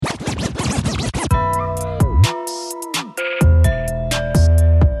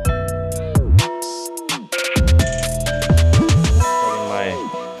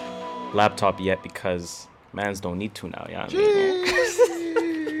laptop yet because mans don't need to now. Yeah,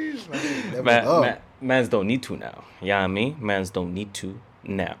 mans don't need to now. Yeah, mans don't need to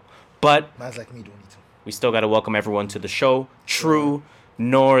now. But Mans like me don't need to. we still got to welcome everyone to the show. True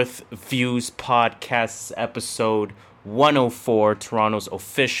North Views Podcast, episode 104, Toronto's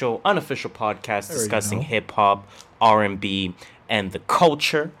unofficial podcast discussing hip-hop, R&B, and the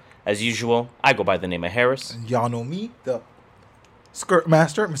culture. As usual, I go by the name of Harris. And y'all know me, the skirt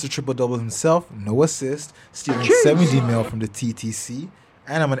master, Mr. Triple Double himself, no assist, stealing 70 mil from the TTC,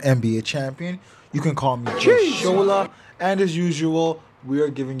 and I'm an NBA champion. You can call me Shola, and as usual, we are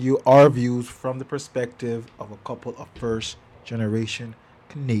giving you our views from the perspective of a couple of first-generation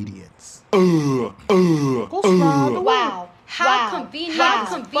Canadians. Wow. How convenient. How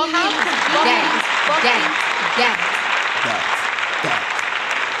convenient. That.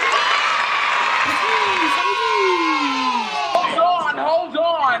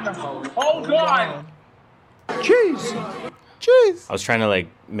 Hold on. Cheese. I was trying to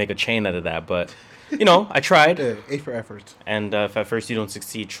make a chain out of that, but I tried. A for effort. And if at first you don't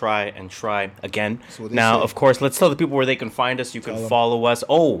succeed, try and try again. Now, of course, let's tell the people where they can find us. You can follow us.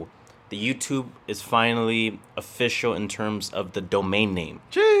 Oh, the YouTube is finally official in terms of the domain name.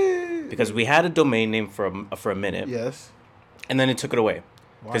 Cheese. Because we had a domain name for a minute. Yes. And then it took it away.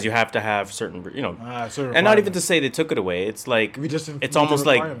 Because you have to have certain, certain and not even to say they took it away. It's like, it's almost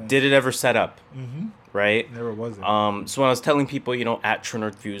like, did it ever set up? Mm-hmm. Right? Never wasn't. So when I was telling people, at True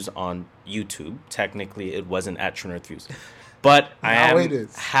North Views on YouTube, technically it wasn't at True North Views. But I am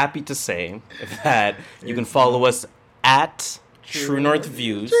happy to say that you can follow us at True North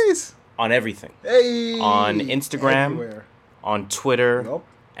Views on everything. Hey, on Instagram, everywhere. On Twitter,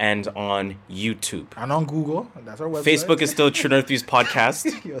 and on YouTube. And on Google. That's our website. Facebook is still True North Views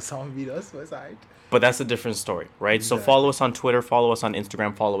Podcast. Yo, someone beat us. Website. But that's a different story, right? Exactly. So follow us on Twitter, follow us on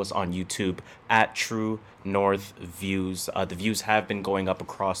Instagram, follow us on YouTube at True North Views. The views have been going up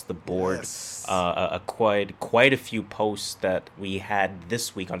across the board. Yes. Quite a few posts that we had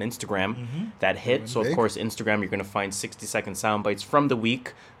this week on Instagram that hit. So, of course, Instagram, you're going to find 60-second sound bites from the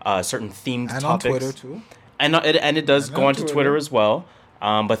week, certain themed topics. And on Twitter, too. And it does go onto Twitter as well.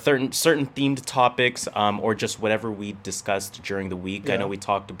 But certain themed topics or just whatever we discussed during the week. I know we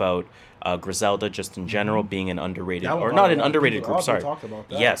talked about Griselda just in general being an underrated, or not an underrated group, sorry.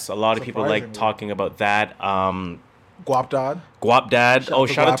 Yes, a lot of people like talking about that. Guap Dad.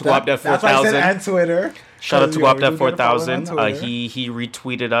 Shout out to Guap Dad 4000. That's why I said and Twitter. Shout out to Guap Dad 4000. He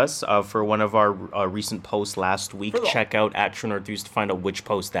retweeted us for one of our recent posts last week. Check out at True North Views to find out which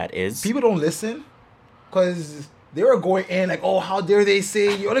post that is. People don't listen because they were going in like, oh, how dare they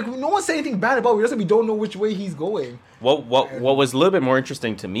say? No one said anything bad about it. We don't know which way he's going. What was a little bit more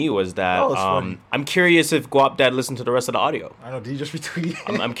interesting to me was that I'm curious if Guap Dad listened to the rest of the audio. I know. Did he just retweet?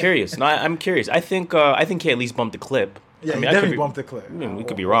 I'm curious. No, I'm curious. I think he at least bumped the clip. Yeah, he definitely bumped the clip. I mean, we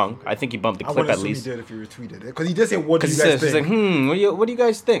could be wrong. I think he bumped the clip at least. He did if he retweeted it because he did say, "What do you guys think?" He's like, what do you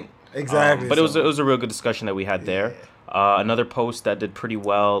guys think? Exactly. But it was a real good discussion that we had there. Another post that did pretty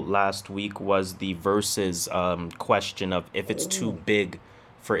well last week was the versus question of if it's too big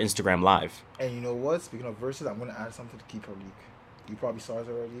for Instagram Live. And you know what? Speaking of versus, I'm going to add something to keep her leak. You probably saw it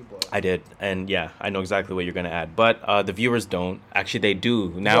already, but I did, and yeah, I know exactly what you're gonna add. But the viewers don't. Actually, they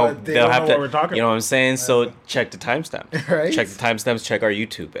do. Now they'll have to. You know what I'm saying? So check the timestamp. Right. Check the timestamps. Check our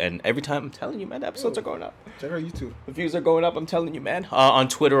YouTube, and every time I'm telling you, man, the episodes are going up. Check our YouTube. The views are going up. I'm telling you, man. On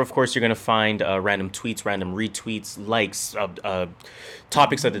Twitter, of course, you're gonna find random tweets, random retweets, likes,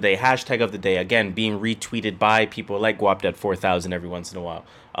 topics of the day, hashtag of the day. Again, being retweeted by people like Guapdad 4000 every once in a while.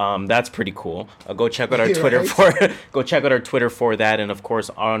 That's pretty cool. Go check out our Twitter for that, and of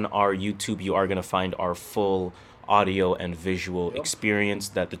course on our YouTube you are gonna find our full audio and visual experience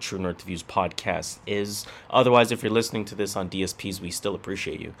that the True North Views podcast is. Otherwise, if you're listening to this on DSPs, we still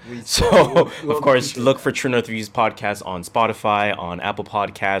appreciate you. Of course, look for True North Views podcast on Spotify, on Apple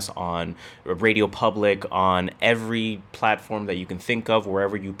Podcasts, on Radio Public, on every platform that you can think of,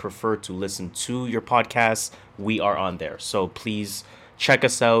 wherever you prefer to listen to your podcasts. We are on there, so please check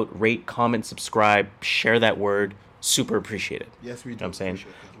us out, rate, comment, subscribe, share that word. Super appreciate it. Yes, we do. You know what I'm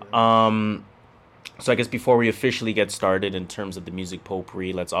saying? So I guess before we officially get started in terms of the music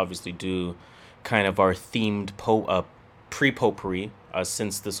potpourri, let's obviously do kind of our themed pre-potpourri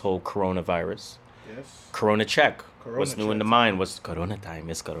since this whole coronavirus. Yes. Corona check. What's new in the mind? What's Corona time?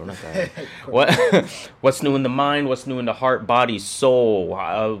 It's Corona time. What's new in the mind? What's new in the heart, body, soul?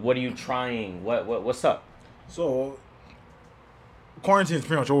 What are you trying? What's up? So quarantine is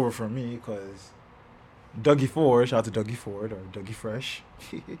pretty much over for me because Dougie Ford, shout out to Dougie Ford or Dougie Fresh.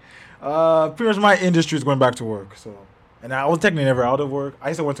 Pretty much my industry is going back to work. So And I was technically never out of work. I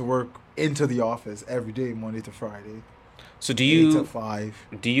used to went to work into the office every day, Monday to Friday. So 8 to 5.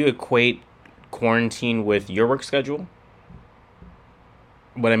 do you equate quarantine with your work schedule?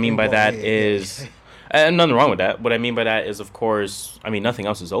 What I mean by that is, and nothing wrong with that. What I mean by that is, of course, I mean nothing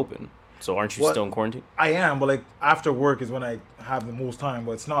else is open. So aren't you still in quarantine? I am, but like after work is when I have the most time.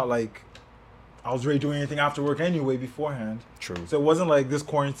 But it's not like I was really doing anything after work anyway beforehand. True. So it wasn't like this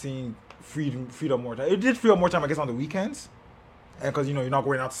quarantine freed up more time. It did free up more time, I guess, on the weekends, and because you're not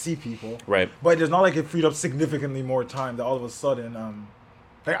going out to see people. Right. But it's not like it freed up significantly more time that all of a sudden,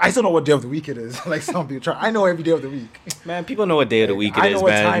 like I still know what day of the week it is. Like some people try. I know every day of the week. Man, people know what day of the week it is, man. I know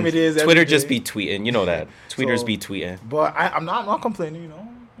what time it is. Twitter every just day. be tweeting. You know that. Tweeters So- be tweeting. But I'm not complaining.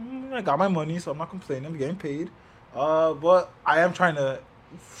 I got my money, so I'm not complaining. I'm getting paid. But I am trying to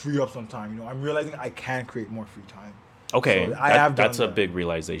free up some time. I'm realizing I can create more free time. Okay, So I have done that's a that. big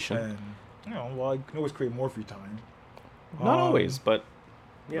realization. And I can always create more free time. Not always, but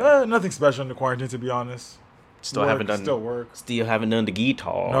yeah. Nothing special in the quarantine, to be honest. Still haven't done. Still work. Still haven't done the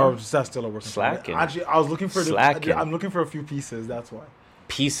guitar. No, that's still a work. Slacking. Actually, I was looking for Slacking. I'm looking for a few pieces. That's why.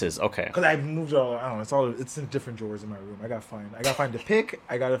 Pieces. Okay. Because I moved all. I don't know. It's in different drawers in my room. I gotta find the pick.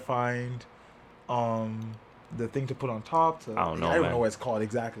 I gotta find, the thing to put on top. I don't know, I don't man. know what it's called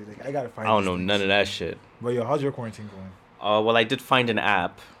exactly. Like I gotta find. I don't these know things. none of that shit. But yo, how's your quarantine going? Well, I did find an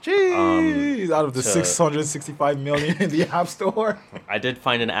app. Jeez, out of the to- 665 million in the app store. I did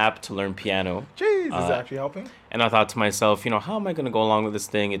find an app to learn piano. Jeez, is it actually helping? And I thought to myself, how am I going to go along with this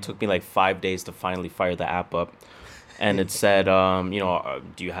thing? It took me like 5 days to finally fire the app up. And it said,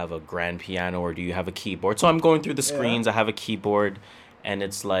 do you have a grand piano or do you have a keyboard? So I'm going through the screens. I have a keyboard. And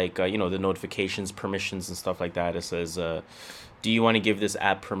it's like, the notifications, permissions, and stuff like that. It says, do you want to give this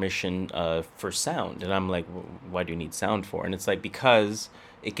app permission for sound? And I'm like, why do you need sound for? And it's like, because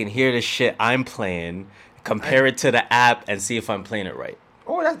it can hear the shit I'm playing, compare it to the app, and see if I'm playing it right.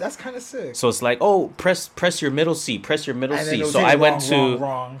 Oh, that's kind of sick. So it's like, oh, press your middle C, press your middle And then C. it'll So say I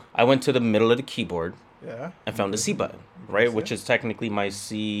wrong. I went to the middle of the keyboard Yeah. and found the C button, right? Okay. Which is technically my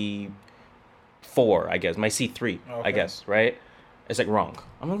C4, I guess, my C3, I Okay. guess, right? It's like wrong.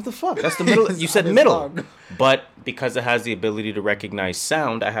 I'm like, what the fuck? That's the middle. You said It's middle. wrong. But because it has the ability to recognize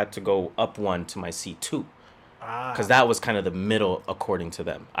sound, I had to go up one to my C2. Because that was kind of the middle according to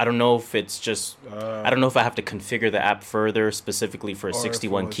them. I don't know if it's just, I don't know if I have to configure the app further specifically for if it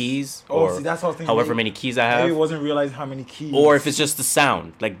 61 was- keys Oh, or see, that's what I was thinking. however Maybe- many keys I Maybe it have. wasn't realizing how many keys. Or if it's just the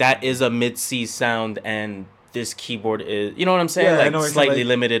sound. Like that is a mid-C sound and this keyboard is, you know what I'm saying? Yeah, I like know what you're slightly saying,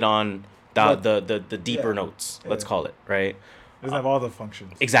 like- limited on the deeper Yeah. notes, let's Yeah. call it, right? It doesn't have all the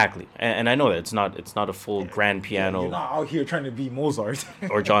functions. Exactly. And I know that it's not a full grand piano. You're not out here trying to be Mozart.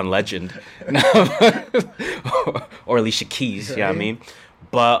 Or John Legend, or Alicia Keys. Yeah, I Right. mean,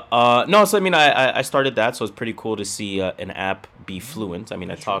 but no. So I mean, I started that, so it's pretty cool to see an app be fluent. I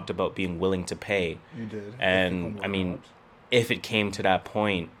mean, I talked about being willing to pay, You did. and I mean, if it came to that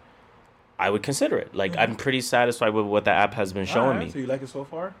point, I would consider it. Like I'm pretty satisfied with what the app has been showing me. So you like it so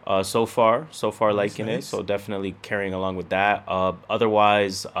far? So far liking it. nice. So definitely carrying along with that.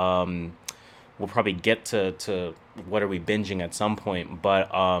 Otherwise, we'll probably get to what are we binging at some point.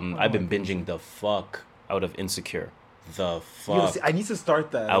 But I've been binging the fuck out of Insecure. The Yo, fuck. see, I need to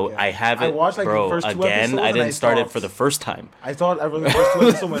start that. I, again. I have I it, watched like bro. the first two Again, episodes I and didn't start it stopped. for the first time. I thought I really the first two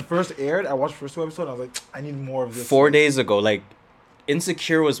episodes when it first aired. I watched the first two episodes. And I was like, I need more of this. 4 days ago, like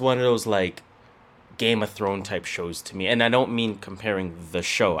Insecure was one of those like Game of Thrones type shows to me, and I don't mean comparing the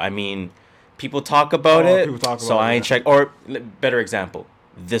show. I mean people talk about it, people talk so about I it, ain't yeah. check. Or better example,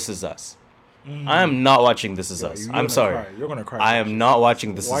 This Is Us. I am not watching This Is Yeah, Us. you're I'm gonna sorry. cry. You're gonna cry. I am not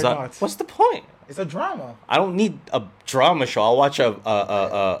watching This Why Is not? Us. What's the point? It's a drama. I don't need a drama show. I'll watch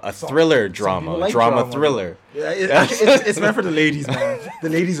a thriller Some drama, people like drama thriller. Yeah, it's meant for the ladies, man. The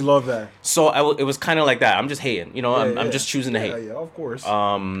ladies love that. So it was kind of like that. I'm just hating. I'm just choosing to hate. Yeah, of course. We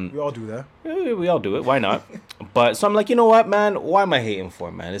We all do that. we all do it. Why not? But so I'm like, you know what, man? Why am I hating for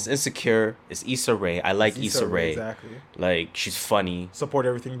it, man? It's Insecure. It's Issa Rae. I like Issa Rae. Exactly. Like she's funny, Support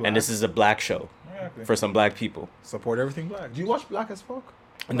everything black. and this is a black show Exactly. for some black people. Support everything black. Do you watch Black as Fuck?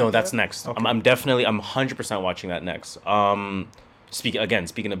 No, that's next. Okay. I'm 100% watching that next.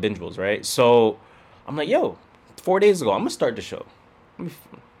 Speaking of binge-wables, right? So I'm like, yo, 4 days ago, I'm gonna start the show.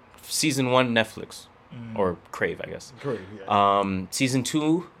 Season 1 Netflix or Crave, I guess. Great. Yeah. Season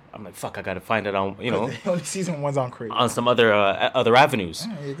 2, I'm like, fuck, I gotta find it on Only season one's on Crave. on some other avenues.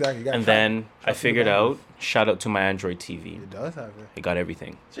 Yeah, exactly. You gotta And try then it. I Trust the figured bandwidth. out, shout out to my Android TV. It does have it. It got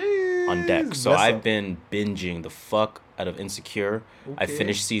everything Jeez. on deck. So Bless I've up. been binging the fuck out of Insecure. I Okay.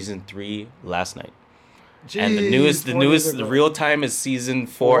 finished season 3 last night. Jeez, And the 4 days the ago. real time is season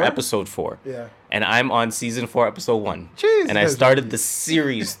 4, Four? episode 4. Yeah. and I'm on season 4, episode 1. Jeez, and I started the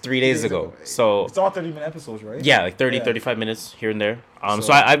series 3 days ago. So it's all 30-minute episodes, right? yeah, like 35 minutes here and there.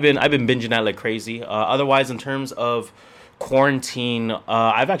 So I've been binging that like crazy. Otherwise, in terms of quarantine,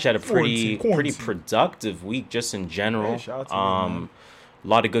 I've actually had a pretty productive week just in general. Hey, shout out to you, man. A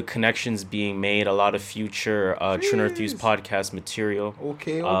lot of good connections being made, a lot of future True North Views podcast material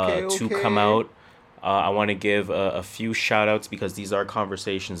to come out. I want to give a few shout outs because these are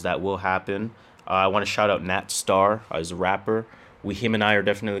conversations that will happen. I want to shout out Nat Starr as a rapper. Him and I are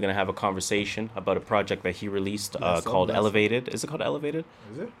definitely going to have a conversation about a project that he released called Elevated. Is it called Elevated?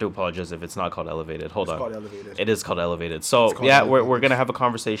 Is it? Do apologize if it's not called Elevated. Hold on. It's called Elevated. It is called Elevated. So, we're going to have a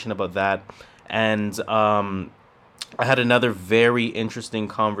conversation about that. And I had another very interesting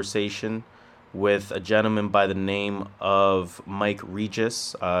conversation with a gentleman by the name of Mike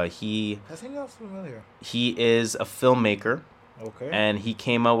Regis. That sounds familiar. He is a filmmaker. Okay. And he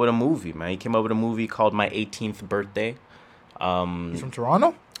came out with a movie, man. He came out with a movie called My 18th Birthday. He's from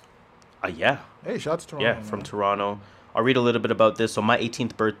Toronto? Yeah. Hey, shout out to Toronto. Yeah, from Toronto. I'll read a little bit about this. So My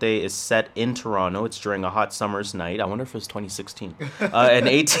 18th Birthday is set in Toronto. It's during a hot summer's night. I wonder if it was 2016. An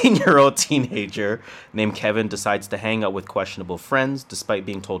 18-year-old teenager named Kevin decides to hang out with questionable friends despite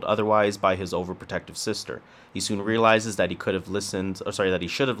being told otherwise by his overprotective sister. He soon realizes that he should have listened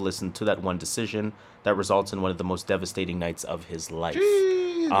to that one decision that results in one of the most devastating nights of his life.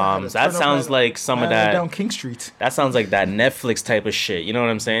 So that sounds like some of that down King Street. That sounds like that Netflix type of shit. You know what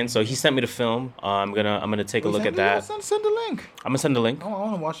I'm saying? So he sent me the film. I'm gonna take a look at that. Send the link. I'm gonna send the link. I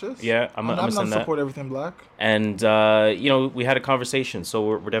want to watch this. Yeah, I'm gonna send that. Support everything black. And we had a conversation, so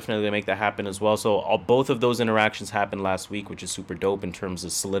we're definitely gonna make that happen as well. So both of those interactions happened last week, which is super dope in terms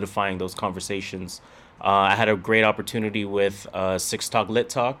of solidifying those conversations. I had a great opportunity with Six Talk Lit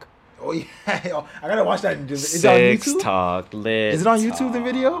Talk. Oh yeah, I gotta watch that. Is it on YouTube? Talk Lit. Is it on YouTube? The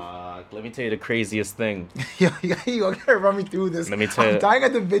video? Let me tell you the craziest thing. You gotta run me through this. Let me tell you. I'm dying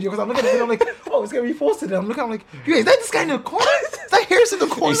at the video because I'm looking at the video. I'm like, oh, it's gonna be posted. I'm like, yo, is that this guy in the corner? Is that Harris in the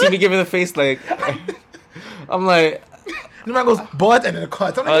corner? You see me giving the face like, I'm like. The man goes, but, and then it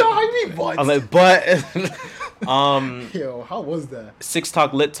cuts. I'm like, yo, how you mean, but? I'm like, but. Yo, how was that? Six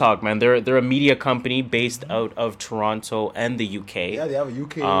Talk Lit Talk, man. They're a media company based out of Toronto and the UK. Yeah, they have a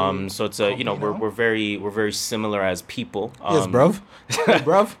UK. So it's we're very similar as people. Yes, bruv.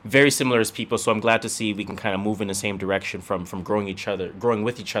 Bruv. Very similar as people. So I'm glad to see we can kind of move in the same direction from growing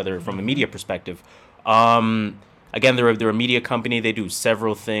with each other from a media perspective. Again, they're a media company. They do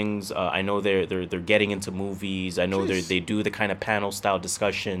several things. I know they're getting into movies. I know they do the kind of panel style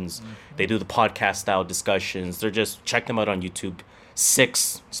discussions. Mm-hmm. They do the podcast style discussions. They're just check them out on YouTube.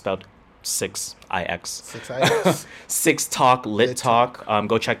 Six spelled 6 IX. 6IX. Six Talk Lit Talk.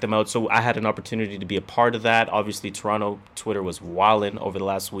 Go check them out. So I had an opportunity to be a part of that. Obviously, Toronto Twitter was wildin' over the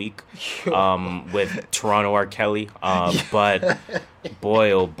last week with Toronto R. Kelly. But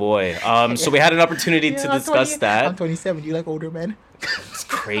boy, oh boy. So we had an opportunity to discuss that. I'm 27. Do you like older men? It's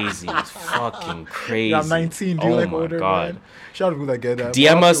crazy. It's fucking crazy. I'm 19. Do you like older men? Shout out to that get that.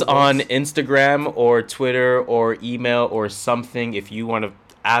 DM us on Instagram or Twitter or email or something if you want to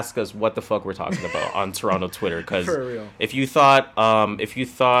ask us what the fuck we're talking about on Toronto Twitter, because if you thought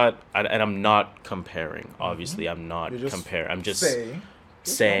and I'm not comparing, obviously I'm not comparing, I'm just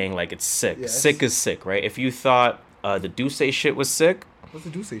saying like it's sick. Yes. Sick is sick, right? If you thought the Duce shit was sick, what's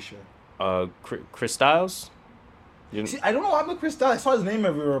the Duce shit? Chris Styles. See, I don't know. I'm a Chris Styles. I saw his name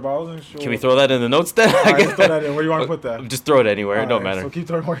everywhere, but I wasn't sure. Can we throw that in the notes then? All right, throw that in. Where do you want to put that? Just throw it anywhere. It don't matter. So keep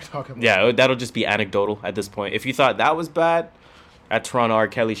throwing what you're talking about. Yeah, that'll just be anecdotal at this point. If you thought that was bad, that Toronto R.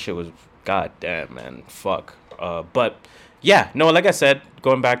 Kelly shit was goddamn, man. Fuck. But yeah, no, like I said,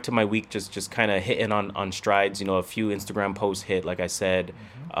 going back to my week, just kind of hitting on strides. A few Instagram posts hit, like I said.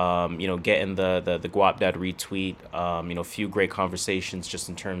 Getting the Guap Dad retweet. A few great conversations just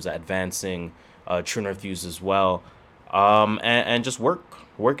in terms of advancing True North Views as well. And just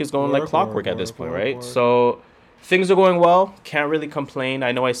work is going like clockwork at this point, right? So things are going well. Can't really complain.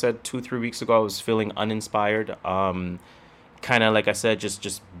 I know I said 2-3 weeks ago I was feeling uninspired. Kind of like I said,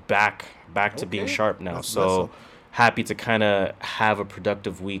 just back to being sharp now. So happy to kind of have a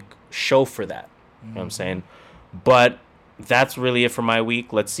productive week show for that. You know what I'm saying? But that's really it for my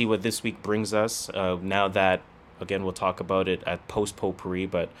week. Let's see what this week brings us. Now that, again, we'll talk about it at post-potpourri,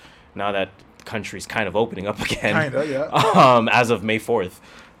 but now that the country's kind of opening up again. Kinda, yeah. As of May 4th,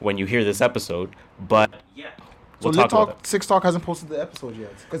 when you hear this episode. But yeah. We'll Six Talk hasn't posted the episode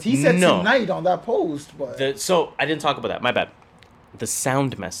yet. Because he said tonight on that post. But so I didn't talk about that. My bad. The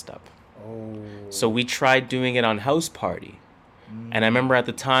sound messed up. Oh. So we tried doing it on House Party. And I remember at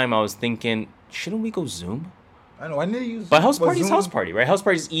the time I was thinking, shouldn't we go Zoom? I know. I need to use. But house party is Zoom. house party, right? House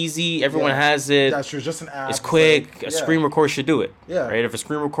party is easy. Everyone Yeah. has it. That's true. Just an app. It's quick. Like, A screen record should do it. Yeah. Right. If a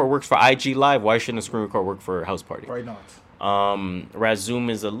screen record works for IG Live, why shouldn't a screen record work for house party? Why not? Whereas Zoom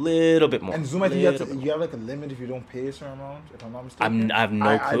is a little bit more. And Zoom, I think you have like a limit if you don't pay a certain amount. If I'm not mistaken. I have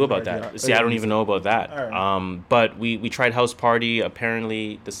no clue about that. See, I don't even know about that. Alright. But we tried house party.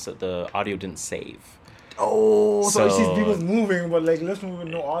 Apparently, the audio didn't save. Oh, so So- you see people's moving, but like let's move with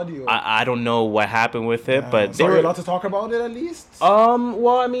no audio. I don't know what happened with it, but so they are were you allowed to talk about it at least?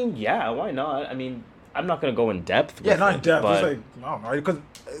 Well, I mean, yeah, why not? I mean, I'm not gonna go in depth. Yeah, with not it, in depth. but It's like I don't know, because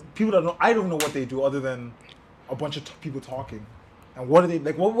people don't know. I don't know what they do other than a bunch of people talking. And what are they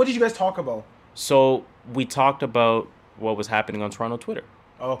like? What did you guys talk about? so we talked about what was happening on Toronto Twitter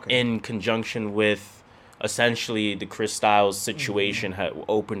Oh, okay. in conjunction with essentially the Chris Styles situation had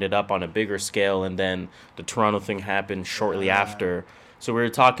opened it up on a bigger scale, and then the Toronto thing happened shortly after. So we were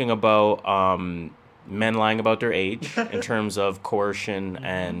talking about men lying about their age in terms of coercion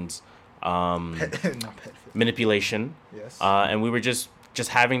and Not pet fit. manipulation. Yes. And we were just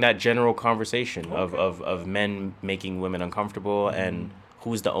having that general conversation of men making women uncomfortable and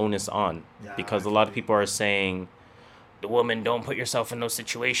who's the onus on. Yeah, Because a lot of people are saying, the woman, don't put yourself in those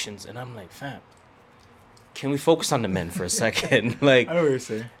situations. And I'm like, fam, can we focus on the men for a second? Like, I know what you're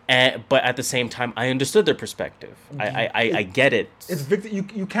saying. but at the same time, I understood their perspective. I get it. It's victim.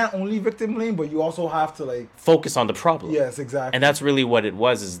 You can't only victim blame, but you also have to like. Focus on the problem. Yes, exactly. And that's really what it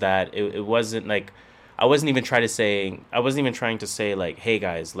was, is that it wasn't like, I wasn't even trying to say like, hey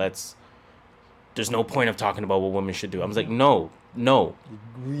guys, there's no point of talking about what women should do. I was like, no,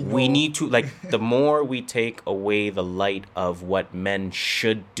 we need to, like, the more we take away the light of what men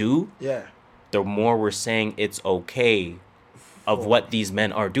should do, Yeah. the more we're saying it's okay of what these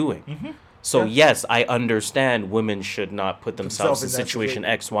men are doing. So Yeah. yes, I understand women should not put themselves in in that situation situation.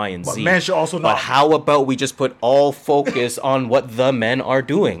 X, Y, and But Z. men should also But not. how about we just put all focus on what the men are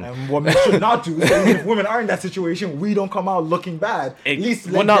doing? And what men should not do. So even if women are in that situation, we don't come out looking bad. At least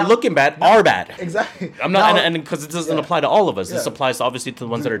Well, like not that- looking bad, are bad. Exactly. I'm not, Now- and because it doesn't yeah. apply to all of us. This Yeah. applies obviously to the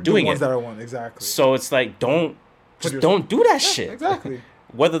ones that are the doing ones it. that are one exactly. So it's like, don't yourself- do that shit. Exactly.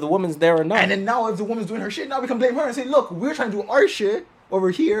 Whether the woman's there or not. And then now, if the woman's doing her shit, now we can blame her and say, "Look, we're trying to do our shit over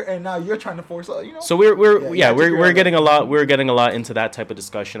here, and now you're trying to force us." You know. So we're Yeah, figure we're out getting a lot into that type of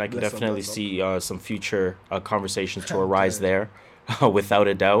discussion. I can Bless up, definitely bless up. see some future conversations to Okay. arise there, without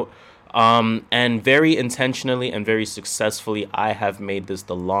a doubt. And very intentionally and very successfully, I have made this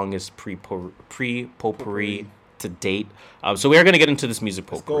the longest pre-potpourri to date. So we are going to get into this music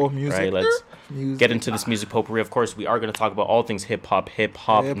potpourri. go with music. Right? Let's Music. get into this music potpourri. Of course, we are going to talk about all things hip-hop,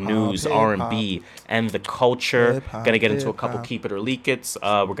 Hip-hop, news, hip-hop. R&B, and the culture. Hip-hop, Going to get into a couple hip-hop. keep it or leak it's.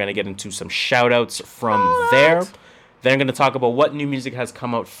 We're going to get into some shout-outs from there. Then I'm going to talk about what new music has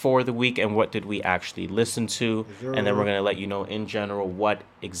come out for the week and what did we actually listen to. sir. And then we're going to let you know in general what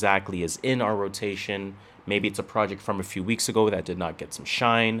exactly is in our rotation. Maybe it's a project from a few weeks ago that did not get some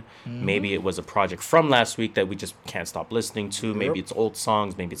shine. Maybe it was a project from last week that we just can't stop listening to. Maybe it's old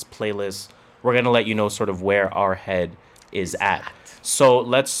songs. Maybe it's playlists. We're going to let you know sort of where our head is at. So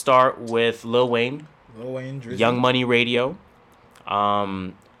let's start with Lil Wayne, Lil Wayne, Drizzy. Young Money Radio.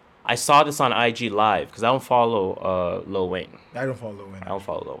 I saw this on IG Live because I don't follow Lil Wayne. I don't follow Lil Wayne. I don't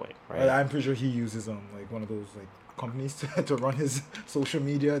follow Lil Wayne, right? I'm pretty sure he uses like one of those like companies to run his social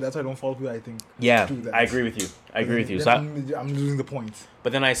media. That's why I don't follow people. I think. Yeah, do that. I agree with you. I agree with you. Then So I'm losing the points.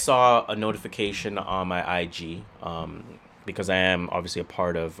 but then I saw a notification on my IG because I am obviously a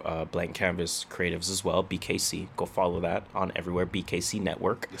part of Blank Canvas Creatives as well, BKC. Go follow that on everywhere, BKC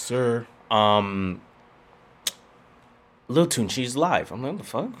Network. Yes, sir. Lil Tunechi's live. I'm like, what the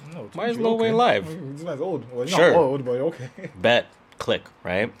fuck? No, Why is okay. Lil Wayne live? This guy's old. Well, he's Sure. not old, but okay. Bet, click,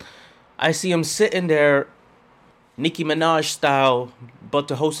 right? I see him sitting there, Nicki Minaj style, but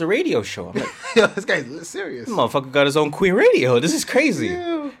to host a radio show. I'm like, Yo, this guy's serious. this motherfucker got his own queer radio. This is crazy.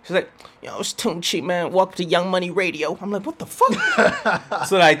 Yeah. She's like, yo, it's Tunechi, man. Welcome to Young Money Radio. I'm like, what the fuck?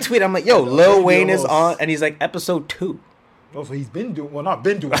 So I tweet, I'm like, yo, Lil Wayne is on. And he's like, episode 2. Oh, so he's been doing, well, not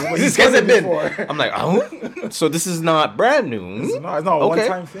been doing it, but This he's guy's done it been. before. I'm like, oh? So this is not brand new. It's not a Okay.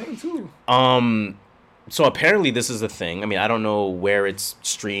 one-time thing, too. So apparently this is a thing. I mean, I don't know where it's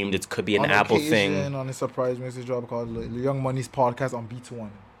streamed. It could be an On Apple occasion, thing. On a surprise message drop called Young Money's podcast on Beats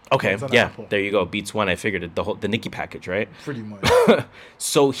One. Okay, It's on yeah, Apple. there you go. Beats One. I figured it. The Nicki package, right? Pretty much.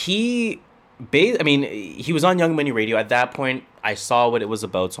 So he was on Young Money Radio. At that point, I saw what it was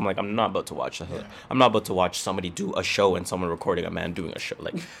about. So I'm like, I'm not about to watch that. Yeah. I'm not about to watch somebody do a show and someone recording a man doing a show.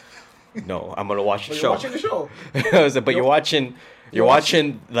 Like, No, I'm gonna watch the But show. you're watching the show. I was like, but You're- you're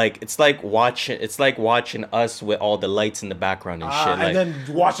watching like it's like watching us with all the lights in the background and shit. Like, and then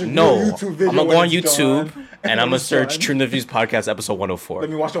watching no, your YouTube video. I'm gonna when go on it's YouTube done, and I'm gonna it's search done. True Interviews podcast episode 104. Let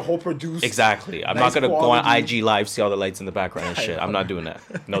me watch the whole produced. Exactly. I'm Nice not gonna go on quality. IG live, see all the lights in the background and shit. I'm not doing that.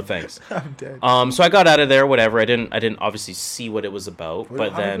 No thanks. I'm dead. So I got out of there. Whatever. I didn't obviously see what it was about,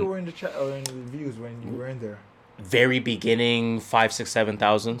 but How many people then were in the chat or in the reviews when you were in there? very beginning 5, 6,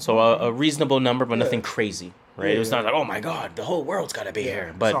 7,000. So a reasonable number, but nothing crazy. Right? Yeah, It was yeah. not like, oh my god, the whole world's gotta be Yeah,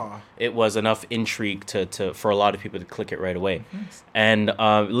 here. But saw. it was enough intrigue to for a lot of people to click it right away. Mm-hmm. And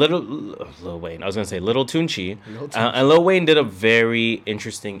Lil Wayne, I was gonna say Little Tunchi, Lil Tunchi. and Lil Wayne did a very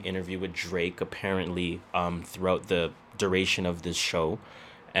interesting interview with Drake apparently throughout the duration of this show,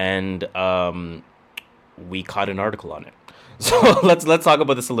 and we caught an article on it. So let's talk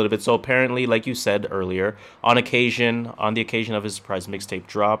about this a little bit. So apparently, like you said earlier, on the occasion of his surprise mixtape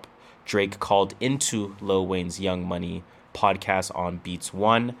drop, Drake called into Lil Wayne's Young Money podcast on Beats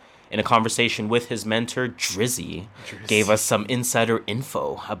One. In a conversation with his mentor, Drizzy, gave us some insider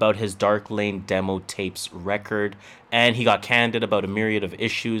info about his Dark Lane demo tapes record, and he got candid about a myriad of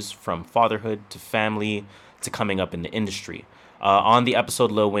issues from fatherhood to family to coming up in the industry. On the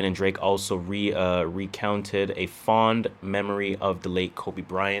episode, Lil Wayne and Drake also recounted a fond memory of the late Kobe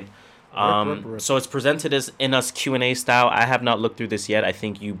Bryant. Rip. So it's presented as in us Q&A style. I have not looked through this yet. I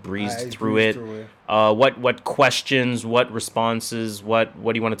think you breezed through it. What questions, what responses, what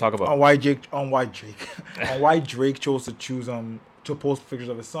do you want to talk about? On why Drake chose to choose to post pictures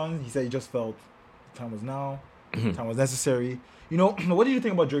of his son. He said he just felt time was now, time was necessary. You know, what did you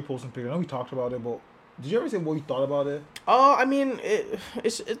think about Drake posting pictures? I know we talked about it, but did you ever say what you thought about it? I mean,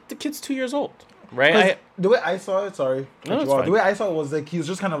 the kid's 2 years old, right? The way I saw it, No, it's the fine. way I saw it was like he was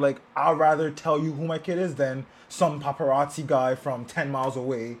just kind of like, I'd rather tell you who my kid is than some paparazzi guy from 10 miles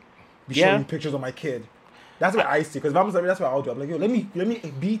away be showing you pictures of my kid. That's what I see. Because if I'm like, that's what I'll do. I'm like, yo, let me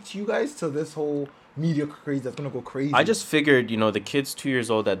beat you guys to this whole media craze that's gonna go crazy. I just figured, the kid's 2 years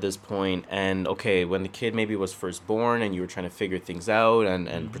old at this point, and okay, when the kid maybe was first born and you were trying to figure things out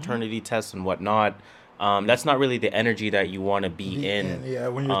and paternity tests and whatnot, that's not really the energy that you want to be in. Yeah,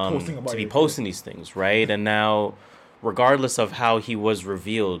 when you're posting about to be your posting these things, right? And now, regardless of how he was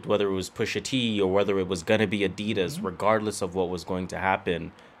revealed, whether it was Pusha T or whether it was gonna be Adidas, regardless of what was going to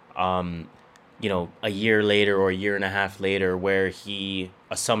happen, a year later or a year and a half later, where he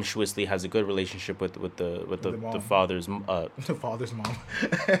assumptuously has a good relationship with the father's the father's mom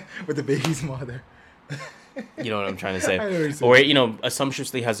with the baby's mother. you know what I'm trying to say, I know what you're or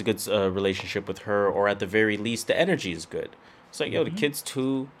assumptuously has a good relationship with her, or at the very least the energy is good. It's like, yo, the kid's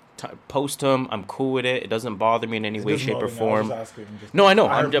 2, post him, I'm cool with it, it doesn't bother me in any way, shape, or form. No, I know,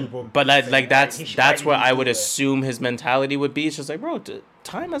 but that's what I would assume his mentality would be. It's just like, bro,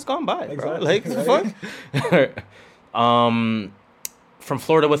 time has gone by, bro. Like, the fuck. From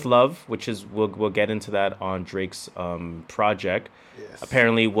Florida with Love, which is we'll get into that on Drake's project. Yes.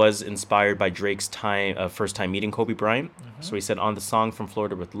 Apparently was inspired by Drake's first time meeting Kobe Bryant. So he said, on the song From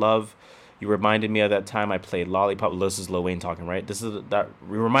Florida with Love, you reminded me of that time I played Lollipop. This is Lil Wayne talking, right? You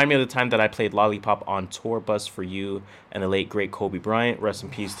remind me of the time that I played Lollipop on tour bus for you and the late great Kobe Bryant. Rest in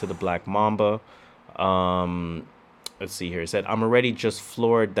peace to the Black Mamba. Let's see here. He said, I'm already just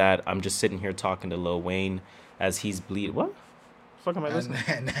floored that I'm just sitting here talking to Lil Wayne as he's bleeding. What? Fuck am I listening?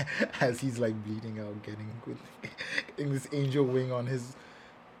 And as he's like bleeding out, getting this angel wing on his.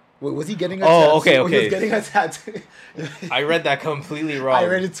 Wait, was he getting a tattoo? Oh, okay. He was getting a tattoo. I read that completely wrong. I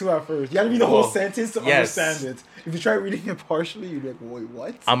read it too at first. You gotta read the whole Oh, sentence to yes. understand it. If you try reading it partially, you'd be like, wait,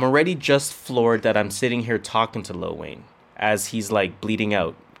 what? I'm already just floored that I'm sitting here talking to Lil Wayne as he's like bleeding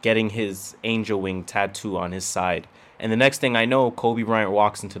out, getting his angel wing tattoo on his side. And the next thing I know, Kobe Bryant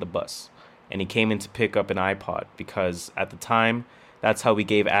walks into the bus. And he came in to pick up an iPod because at the time, that's how we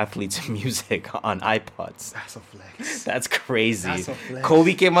gave athletes music on iPods. That's a flex. That's crazy. That's a flex.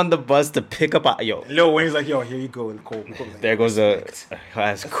 Kobe came on the bus to pick up yo. Lil Wayne's like, yo, here you go. Cool. There goes that's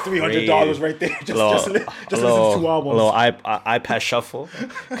 $300 right there. Just listen to 2 albums. A little iPad shuffle,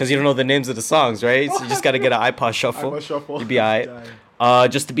 because you don't know the names of the songs, right? So you just got to get an iPod shuffle. You'd be all right.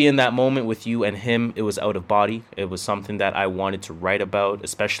 Just to be in that moment with you and him, it was out of body. It was something that I wanted to write about,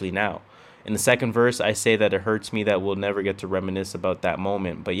 especially now. In the second verse, I say that it hurts me that we'll never get to reminisce about that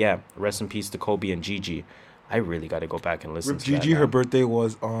moment. But yeah, rest in peace to Kobe and Gigi. I really got to go back and listen to Gigi, that. her birthday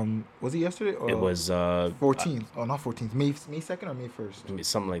was it yesterday? Or It was 14th. Oh, not 14th. May 2nd or May 1st?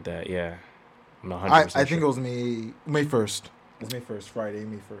 something like that. Yeah, I'm not 100% I sure. think it was May 1st. It was May 1st, Friday,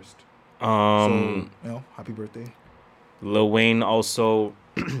 May 1st. So, happy birthday. Lil Wayne also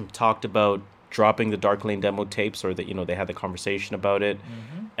talked about dropping the Dark Lane demo tapes, or that they had the conversation about it.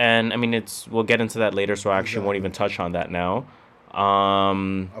 and I mean we'll get into that later, so I actually won't even touch on that now.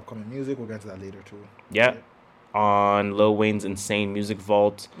 Upcoming music, we'll get to that later too. Yeah. On Lil Wayne's Insane Music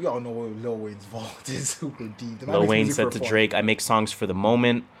Vault. We all know Lil Wayne's vault is super deep. Lil Wayne said to Drake, I make songs for the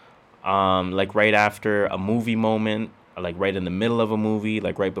moment, like right after a movie moment, like right in the middle of a movie,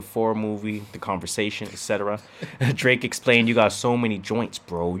 like right before a movie, the conversation, etc. Drake explained, you got so many joints,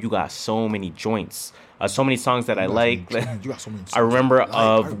 bro. You got so many joints. So many songs that I like. I remember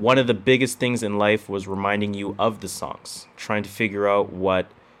one of the biggest things in life was reminding you of the songs, trying to figure out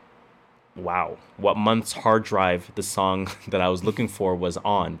what month's hard drive the song that I was looking for was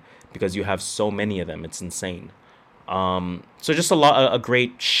on, because you have so many of them. It's insane. So just a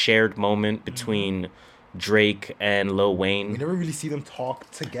great shared moment between Drake and Lil Wayne. We never really see them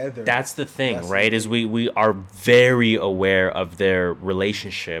talk together. That's the thing, right? Is we are very aware of their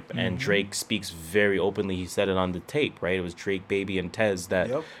relationship, and Drake speaks very openly. He said it on the tape, right? It was Drake, Baby, and Tez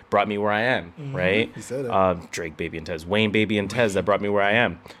that brought me where I am, right? He said it. Drake, Baby, and Tez. Wayne, Baby, and Tez that brought me where I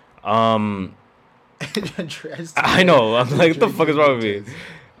am. I know. I'm like, what the fuck is wrong with me?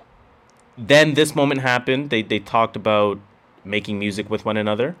 Then this moment happened. They talked about making music with one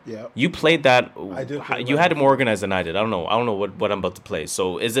another. Yeah. You played that. I did. You had it more organized than I did. I don't know what I'm about to play.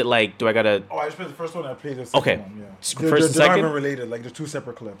 So is it like, do I gotta? Oh, I just played the first one. I played the second one. Yeah. First they're and second. Not even related. Like they're two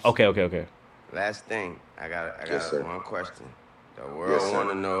separate clips. Okay. Last thing, I got Yes, one question. The world want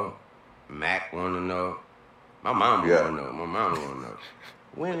to know. Mac want to know. My mom want to know. My mom want to know.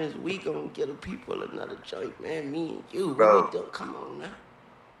 When is we gonna get a people another joint, man? Me and you, bro. Come on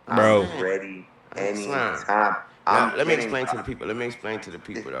now, bro. I'm ready anytime. Now, let me explain to the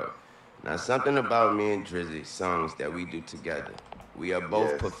people though. Now, something about me and Drizzy songs that we do together. We are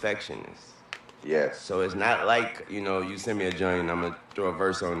both perfectionists. Yes. So it's not like, you send me a joint and I'm going to throw a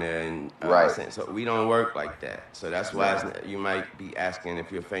verse on there. And right. So we don't work like that. So that's why you might be asking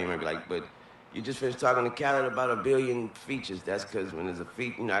if you're famous, be like, but you just finished talking to Khaled about 1 billion features. That's because when there's a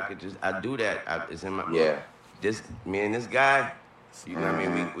feature, I do that. It's in my me and this guy, what I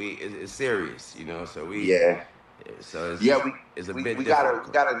mean? It's serious, so we... Yeah. So it's a bit we got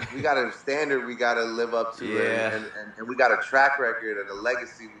a standard we gotta live up to, and we got a track record and a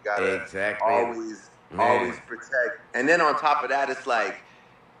legacy we gotta always protect. And then on top of that, it's like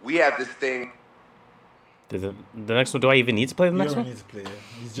we have this thing. The next one, do I even need to play the next one? You don't need to play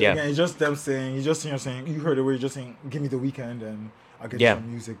it. Again, it's just them saying, you heard it where you're just saying, give me the weekend and I'll get you some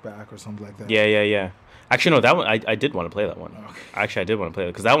music back or something like that. Yeah. Actually, no, that one, I did want to play that one. Okay. Actually, I did want to play it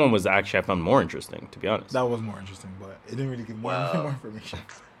because that one was actually, I found more interesting, to be honest. That was more interesting, but it didn't really give more information.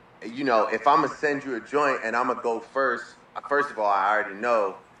 If I'm going to send you a joint and I'm going to go first of all, I already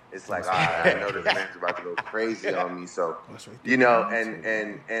know. It's like, all right, I know this man's about to go crazy on me. So,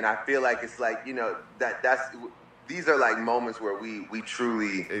 and I feel like it's like, these are like moments where we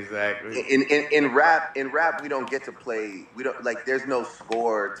truly in rap we don't get to play, we don't, like, there's no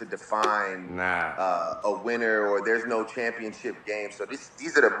score to define a winner, or there's no championship game. So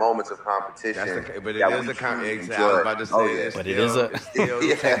these are the moments of competition. But it is a competition. I was about to say this. But it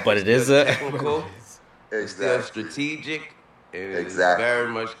is a technical. It's still strategic. It is very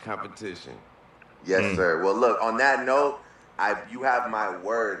much competition. Yes, sir. Well, look, on that note, you have my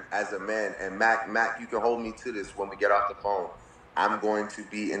word as a man, and Mac, you can hold me to this when we get off the phone. I'm going to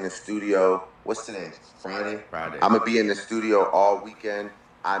be in the studio. What's today? Friday. I'm gonna be in the studio all weekend.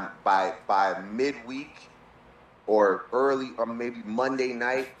 I'm by midweek or early or maybe Monday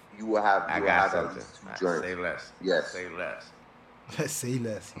night. You will have. I got something. Say less. Yes. Say less. Say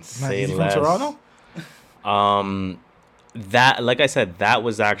less. Say less. From Toronto. That, like I said, that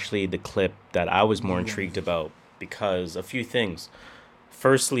was actually the clip that I was more intrigued about, because a few things.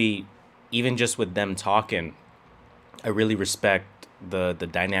 Firstly, even just with them talking, I really respect the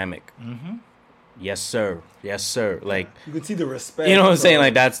dynamic. Mm-hmm. Yes, sir. Like, you can see the respect. You know what I'm saying?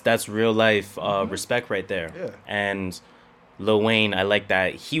 Like, that's real life respect right there. Yeah. And Lil Wayne, I like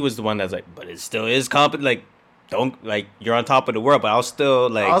that he was the one that's like, but it still is like, don't, like, you're on top of the world, but I'll still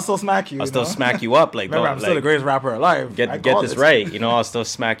smack you. I'll still smack you up. Like, remember, I'm still the greatest rapper alive. Get this right. I'll still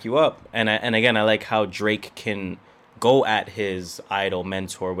smack you up. And again, I like how Drake can go at his idol,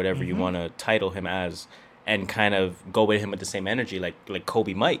 mentor, whatever you want to title him as, and kind of go with him with the same energy, like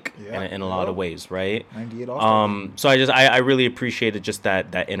Kobe Mike in a lot of ways, right? 98 All-Star. So I really appreciated just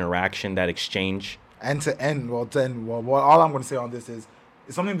that interaction, that exchange. And to end, all I'm going to say on this is,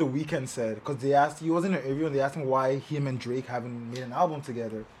 it's something The Weeknd said, because he was in an interview and they asked him why him and Drake haven't made an album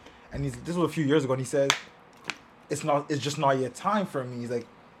together, and this was a few years ago, and he said, it's just not yet time for me. He's like,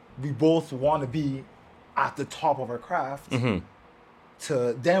 we both want to be at the top of our craft.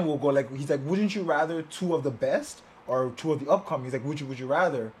 Mm-hmm. Then we'll go, like, he's like, wouldn't you rather two of the best or two of the upcoming. He's like, would you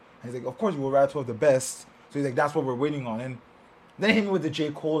rather? And he's like, of course we would rather two of the best. So he's like, that's what we're waiting on. And then he hit me with the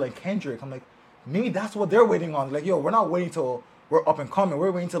J. Cole and Kendrick. I'm like, maybe that's what they're waiting on. Like, yo, we're not waiting till we're up and coming.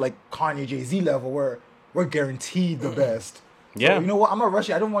 We're waiting till like Kanye, Jay-Z level where we're guaranteed the best. Yeah. So, you know what? I'm not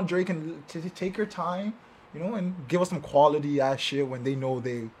rushing. I don't want Drake to take your time, and give us some quality ass shit when they know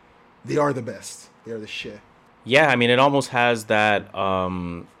they are the best. They are the shit. Yeah, I mean, it almost has that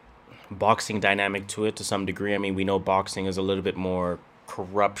boxing dynamic to it to some degree. I mean, we know boxing is a little bit more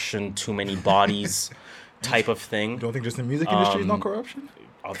corruption, too many bodies type of thing. You don't think just the music industry is not corruption?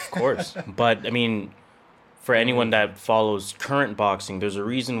 Of course. But, I mean, for anyone that follows current boxing, there's a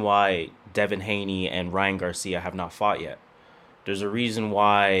reason why Devin Haney and Ryan Garcia have not fought yet. There's a reason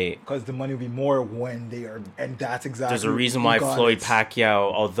why... Because the money will be more when they are... And that's exactly... There's a reason why Floyd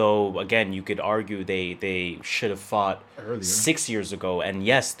Pacquiao, although, again, you could argue they should have fought earlier. 6 years ago. And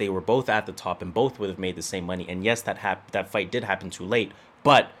yes, they were both at the top and both would have made the same money. And yes, that fight did happen too late.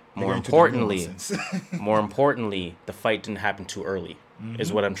 But more importantly, the fight didn't happen too early,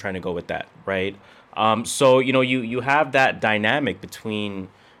 is what I'm trying to go with that, right? So, you have that dynamic between...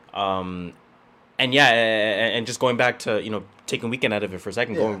 and just going back to, taking Weeknd out of it for a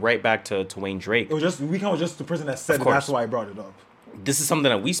second, going right back to Wayne Drake. Weeknd was just the person that said it. That's why I brought it up. This is something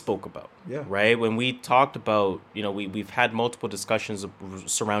that we spoke about, right? When we talked about, we've had multiple discussions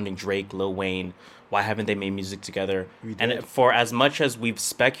surrounding Drake, Lil Wayne. Why haven't they made music together? And for as much as we've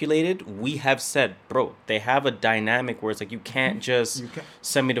speculated, we have said, bro, they have a dynamic where it's like you can't just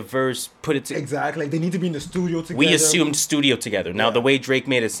send me the verse, put it together. Exactly. Like they need to be in the studio together. We assumed studio together. Now, the way Drake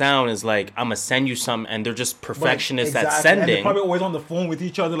made it sound is like, I'm going to send you some, and they're just perfectionists at sending. And they're probably always on the phone with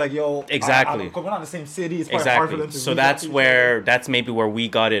each other, like, yo. Exactly. We're not in the same city. It's probably hard for them to so that's maybe where we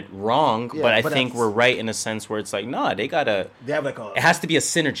got it wrong, but I think we're right in a sense where it's like, nah, they have like it has to be a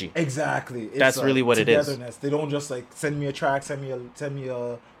synergy. Exactly. That's really what it is. They don't just like send me a track, send me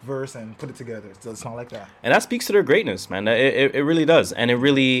a verse, and put it together. It's not like that. And that speaks to their greatness, man. It really does, and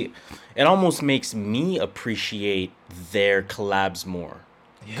it almost makes me appreciate their collabs more,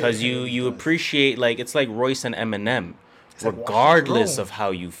 because you appreciate, like, it's like Royce and Eminem, regardless of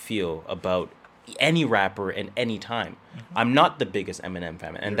how you feel about any rapper in any time. I'm not the biggest Eminem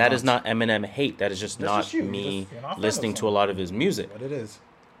fan, and that is not Eminem hate. That is just not me listening to a lot of his music. What it is.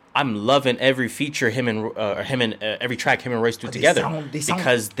 I'm loving every feature every track him and Royce do together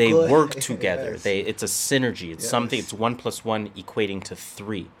because they work together. Yes. It's a synergy. It's something. It's 1 + 1 equating to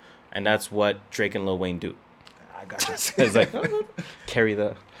 3, and that's what Drake and Lil Wayne do. I got it. It's like carry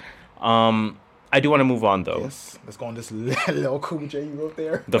the. I do want to move on though. Yes, let's go on this Lil Cool J you wrote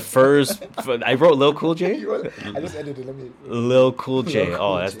there. The first I wrote Lil Cool J. I just edited. Lil Cool J.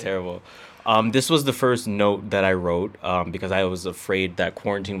 Oh, that's terrible. This was the first note that I wrote because I was afraid that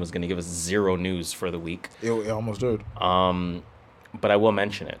quarantine was going to give us zero news for the week. It almost did. But I will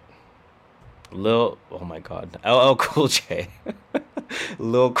mention it. Oh my God, LL Cool J.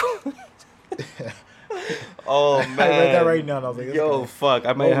 Lil Cool. Oh man, I read that right now. And I was like, yo, fuck,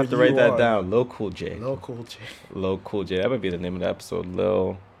 I might have to write that down. Lil Cool J. Lil Cool J. Lil Cool J. That might be the name of the episode.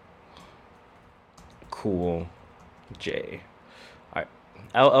 Lil Cool J.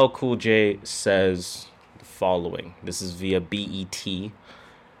 LL Cool J says the following. This is via BET.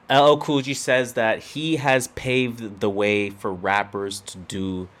 LL Cool J says that he has paved the way for rappers to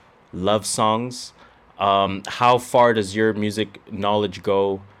do love songs. How far does your music knowledge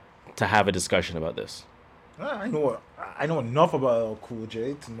go to have a discussion about this? I know enough about LL Cool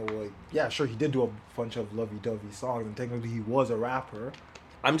J to know, like, yeah, sure, he did do a bunch of lovey-dovey songs, and technically he was a rapper.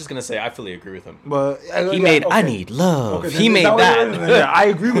 I'm just gonna say I fully agree with him. But he made "I Need Love." He made that. I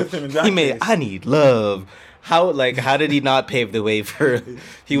agree with him in that. He made "I Need Love." How did he not pave the way for?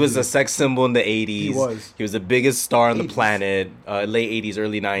 He was a sex symbol in the 80s. He was the biggest star on the planet. Late 80s,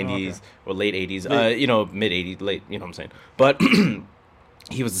 early 90s, or late 80s. Mid 80s, late. You know what I'm saying? But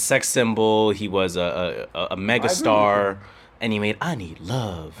he was a sex symbol. He was a mega star. And he made "I Need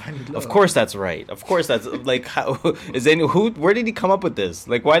Love." Of course, that's right. Of course, that's like where did he come up with this?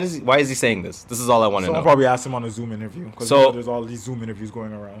 Like, why is he saying this? This is all I want to know. Someone probably asked him on a Zoom interview because there's all these Zoom interviews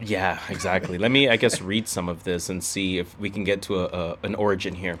going around. Yeah, exactly. Let me, I guess, read some of this and see if we can get to an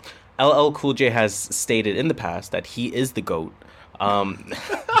origin here. LL Cool J has stated in the past that he is the GOAT.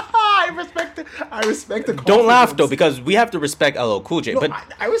 I respect it. Don't laugh though, because we have to respect LL Cool J. No, but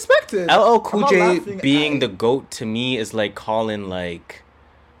I respect it. LL Cool J being the GOAT to me is like calling like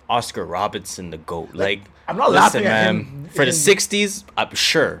Oscar Robertson the GOAT. Like, I'm not laughing at him for the '60s. I'm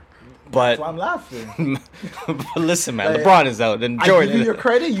sure. But that's why I'm laughing. But listen, man, like, LeBron is out, and Jordan. I give you your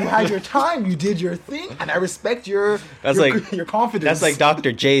credit. You had your time. You did your thing, and I respect your confidence. That's like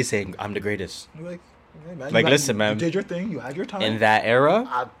Dr. J saying, "I'm the greatest." Like, Hey, man, Like, listen, man. You did your thing. You had your time. In that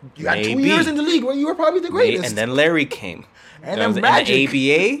era, you had 2 maybe. years in the league where you were probably the greatest. And then Larry came. And That then was in Magic.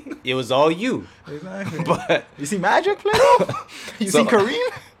 the ABA, it was all you. Exactly. But you see Magic play though? You So- see Kareem?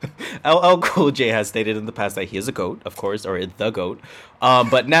 LL Cool J has stated in the past that he is a GOAT, of course, or the GOAT.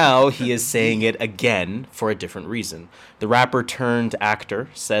 But now he is saying it again for a different reason. The rapper turned actor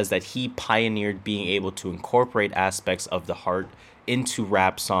says that he pioneered being able to incorporate aspects of the heart into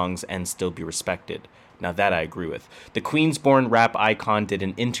rap songs and still be respected. Now that I agree with. The Queens-born rap icon did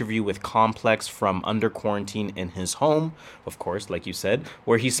an interview with Complex from under quarantine in his home, of course, like you said,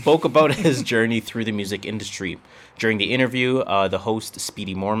 where he spoke about his journey through the music industry. During the interview, the host,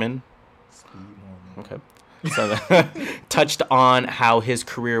 Speedy Mormon, okay, so touched on how his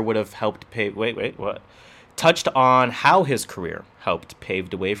career would have helped pave. Touched on how his career helped pave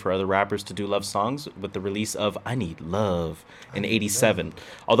the way for other rappers to do love songs with the release of I Need Love in '87.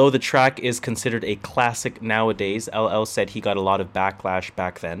 Although the track is considered a classic nowadays, LL said he got a lot of backlash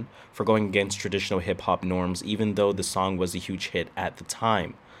back then for going against traditional hip-hop norms, even though the song was a huge hit at the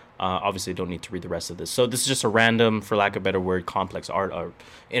time. Obviously, don't need to read the rest of this. So this is just a random, for lack of a better word, complex art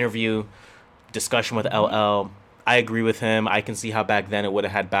interview, discussion with LL. I agree with him. I can see how back then it would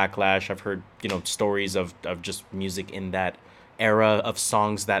have had backlash. I've heard, stories of just music in that era, of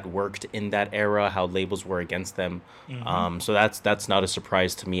songs that worked in that era, how labels were against them. So that's not a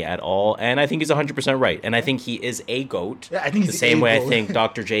surprise to me at all. And I think he's 100% right. And I I think he is a GOAT. Yeah, I think he's the same way GOAT. I think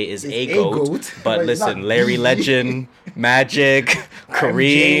Dr. J is He's a a GOAT. GOAT, But but he's listen, not Larry the. Legend, Magic,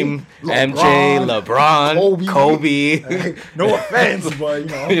 Kareem, LeBron, MJ, LeBron, Kobe. Like, no offense, but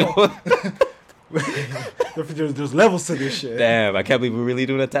there's levels to this shit. Damn, I can't believe we're really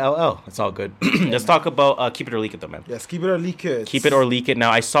doing that to LL. It's all good. Let's talk about Keep It or Leak It, though, man. Yes, keep it or leak it. Keep It or Leak It.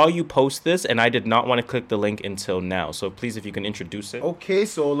 Now, I saw you post this, and I did not want to click the link until now. So please, if you can introduce it. Okay,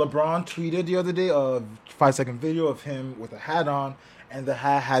 so LeBron tweeted the other day a 5-second video of him with a hat on, and the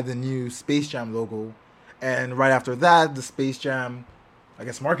hat had the new Space Jam logo. And right after that, the Space Jam,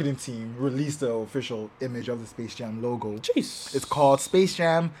 marketing team released the official image of the Space Jam logo. Jeez. It's called Space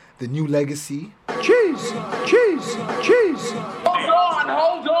Jam: The New Legacy. Cheese!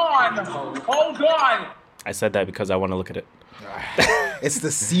 Hold on! I said that because I want to look at it. It's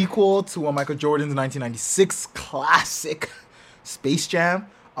the sequel to Michael Jordan's 1996 classic Space Jam.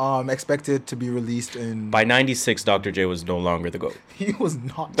 Expected to be released in... By 96, Dr. J was no longer the GOAT. He was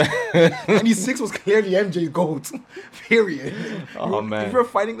not. 96 was clearly MJ's GOAT. Period. Oh, man. If you were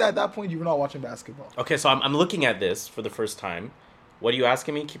fighting that at that point, you were not watching basketball. Okay, so I'm looking at this for the first time. What are you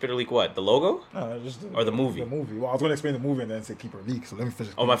asking me? Keep It or Leak what? The logo? No, just Or the movie? The movie. Well, I was going to explain the movie and then say keep or leak. So let me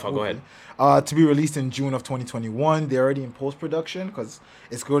finish. Oh, my the fault. Go movie. ahead. To be released in June of 2021. They're already in post-production because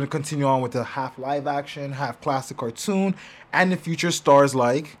it's going to continue on with a half live action, half classic cartoon, and it features stars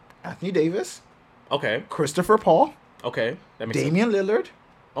like Anthony Davis, Okay. Christopher Paul, Okay. That makes sense. Damian Lillard,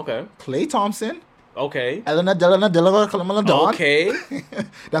 Okay. Klay Thompson, Okay. Elena Della Don. Okay.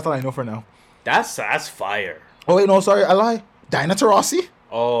 That's all I know for now. That's fire. Oh wait, no, sorry, I lie. Dinah Taurasi,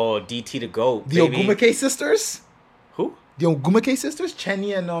 Oh, DT the GOAT, the baby. Ogumake sisters, Who?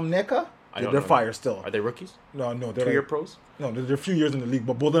 Chenny and Neka. don't They're know. fire still. Are they rookies? No, they're 2-year like, pros? no, they're a few years in the league,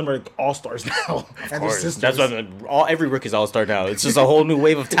 but both of them are like all stars now. And they're Course. sisters. That's what every rookie's all-star now. It's just a whole new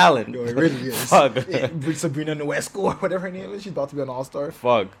wave of talent. Yo, it really is. Fuck. Sabrina Nuesco or whatever her name is. She's about to be an all-star.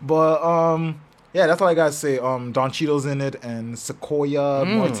 Fuck. But yeah, that's all I gotta say. Don Cheadle's in it and Sequoia,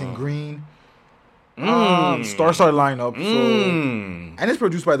 Martin Green. Star lineup. So, and it's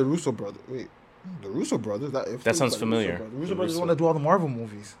produced by the Russo brothers. Wait, the Russo brothers? That sounds familiar. The Russo brothers want to do all the Marvel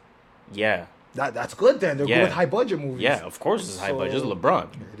movies. Yeah. That's good then. They're Yeah. good with high budget movies. Yeah, of course it's high So- budget. It's LeBron.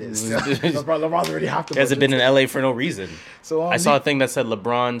 It is. LeBron's already half the He hasn't budget. been in LA for no reason. So I saw a thing that said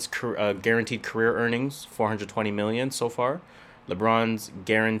LeBron's guaranteed career earnings $420 million so far. LeBron's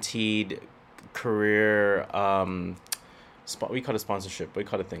guaranteed career what do you call it, sponsorship? What do you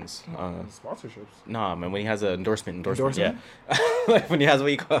call it, things? sponsorships. Nah, man, when he has an endorsement? Endorsement? Yeah. When he has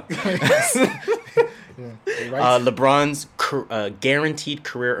what you call Right? LeBron's guaranteed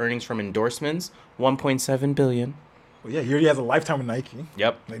career earnings from endorsements $1.7 billion. Well, yeah, he already has a lifetime with Nike.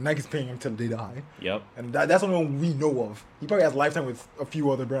 Yep. Like Nike's paying him till they die. Yep. And that's the only one we know of. He probably has a lifetime with a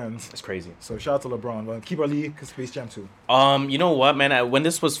few other brands. It's crazy. So shout out to LeBron. But keep our league, Space Jam 2. You know what, man? When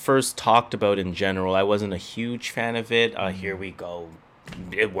this was first talked about in general, I wasn't a huge fan of it. Here we go.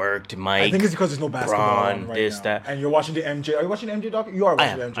 It worked, Mike. I think it's because there's no basketball on right this, now. that. And you're watching the MJ. Are you watching the MJ doc? You are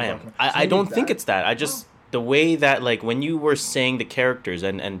I watching the am. MJ I am. documentary. I So maybe don't think that. it's that. I just the way that when you were saying the characters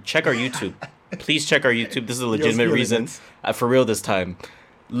and check our YouTube. Please check our YouTube. This is a legitimate feeling reason. it. For real this time.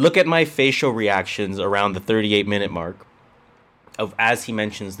 Look at my facial reactions around the 38-minute mark. as he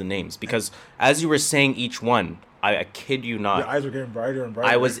mentions the names, because as you were saying each one, I kid you not, Your eyes were getting brighter and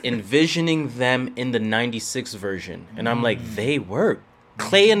brighter. I was envisioning them in the 96 version, and I'm like, they work.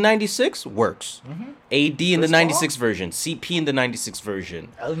 Clay in 96 works. AD in the 96 version. CP in the 96 version.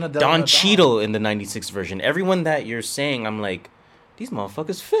 Don Cheadle in the 96 version. Everyone that you're saying, I'm like, these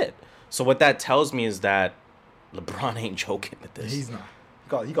motherfuckers fit. So what that tells me is that LeBron ain't joking with this. He's not.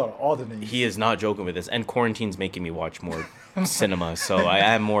 He got all the names. He is not joking with this. And quarantine's making me watch more cinema, so I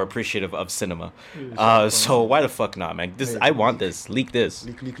am more appreciative of cinema. So why the fuck not, man? This I want this. Leak this.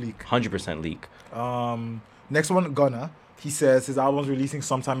 Leak. 100% leak. Next one, Gunna. He says his album's releasing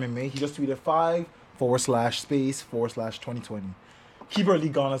sometime in May. He just tweeted 5/space/2020. Keep or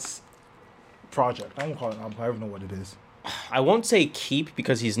leak Gunna's project. I won't call it an album. I don't know what it is. I won't say keep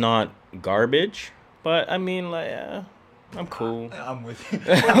because he's not garbage, but I mean, like, I'm cool. I'm with you.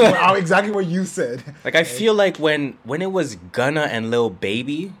 I'm exactly what you said. Like, I feel like when it was Gunna and Lil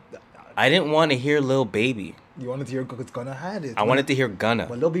Baby, I didn't want to hear Lil Baby. You wanted to hear because Gunna had it. I wanted to hear Gunna.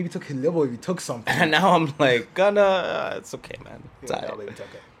 But Lil Baby took something. And now I'm like, Gunna, it's okay, man. It's Yeah, alright. Lil Baby took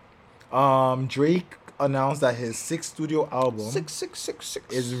it. Drake announced that his 6th studio album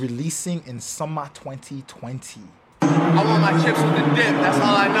 666 is releasing in summer 2020. I want my chips with the dip. That's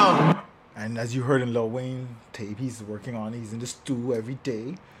all I know. And as you heard in Lil Wayne tape, he's working on it. He's in the stew every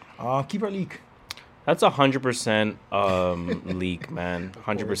day. Keep or leak. That's 100% leak, man.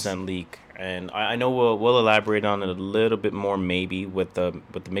 100% leak. And I know we'll elaborate on it a little bit more maybe with the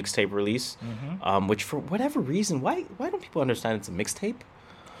mixtape release, which for whatever reason, why don't people understand it's a mixtape?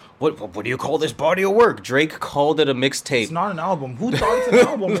 What do you call this body of work? Drake called it a mixtape. It's not an album. Who thought it's an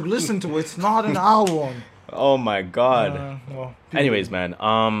album? Listen to it. It's not an album. Oh my god. Well, Anyways, man,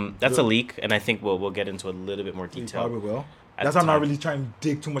 that's a leak, and I think we'll get into a little bit more he detail. probably will. at That's the why I'm not time. really trying to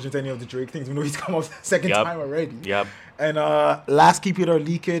dig too much into any of the Drake things. We know he's come up second Yup. time already. Yep. And last Keep It or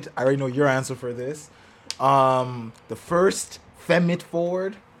Leak It, I already know your answer for this. The first Femit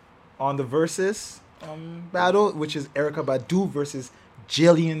forward on the Versus battle, which is Erykah Badu versus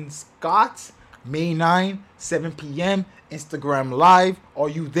Jillian Scott, May 9, 7 p.m. Instagram Live. Are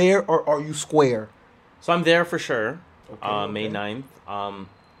you there or are you square? So I'm there for sure. Okay, May okay. 9th.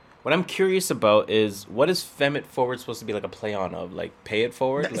 What I'm curious about is what is Femit forward supposed to be like a play on of? Like pay it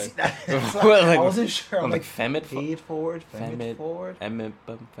forward? Like, I wasn't sure. I'm like Femit Pay it forward, Femit forward. Femit.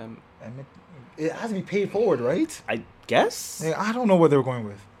 It has to be paid forward, right? I guess. Yeah, I don't know what they're going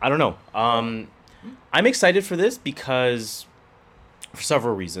with. I don't know. I'm excited for this because for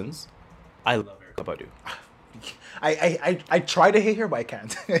several reasons. I love Erykah Badu. I try to hate her, but I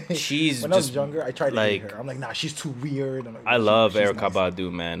can't. She's when I was just, younger, I tried to like- hate her. I'm like, nah, she's too weird. I'm like, I love she's Erykah nice.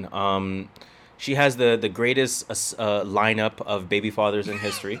 Badu, man. She has the greatest lineup of baby fathers in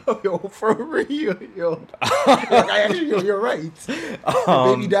history. Yo, for real, yo. You're right.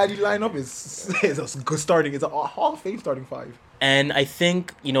 The baby daddy lineup is a good starting. It's a Hall of Fame starting five. And I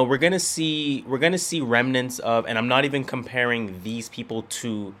think, you know, we're gonna see remnants of, and I'm not even comparing these people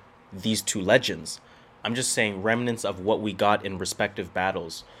to these two legends. I'm just saying remnants of what we got in respective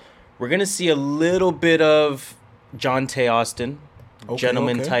battles. We're gonna see a little bit of John Tay Austin,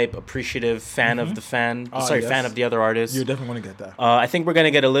 gentleman okay. type, appreciative, fan of the fan. Ah, Sorry, yes. fan of the other artist. You're definitely gonna get that. I think we're gonna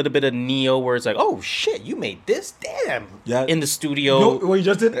get a little bit of Neo, where it's like, oh shit, you made this, damn, Yeah. in the studio. You know what you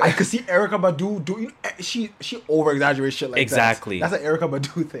just did? I could see Erykah Badu doing. She over exaggerates shit like Exactly. that. That's an Erykah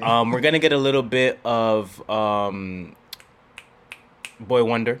Badu thing. We're gonna get a little bit of Boy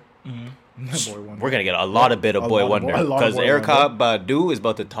Wonder. Boy Wonder. We're gonna get a lot of bit of Boy Wonder because Boy Erykah Badu is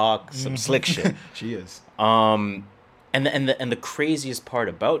about to talk some slick shit. She is. And the craziest part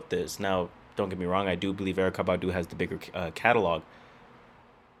about this, now don't get me wrong, I do believe Erykah Badu has the bigger catalog.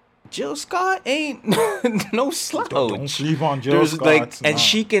 Jill Scott ain't no slouch. Don't sleep on Jill There's, Scott. like, and nah.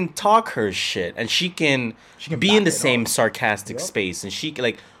 she can talk her shit, and she can can be back in the it same up. sarcastic Yep. space, and she can,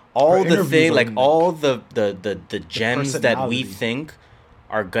 like, all Her the interviews thing, are like unique. all the gems that we personality. think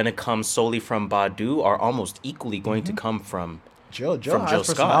are gonna come solely from Badu are almost equally going to come from. Jill from has Jill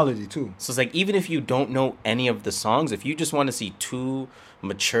Scott. personality too. So it's like, even if you don't know any of the songs, if you just want to see two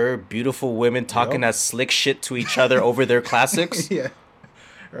mature, beautiful women talking that slick shit to each other over their classics, Yeah.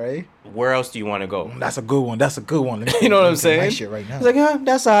 Right? where else do you want to go? That's a good one. That's a good one. Let me You know what let I'm me say my saying? shit right now. It's like, yeah,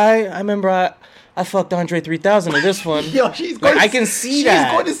 that's alright. I remember I fucked Andre 3000 in this one. Yo, she's Like, going I to- can see she's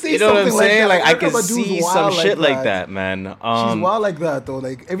that. going to say you know what I'm something like saying? that. Like, I Erykah can Badu's see wild some like shit like that. that, man. She's wild like that though.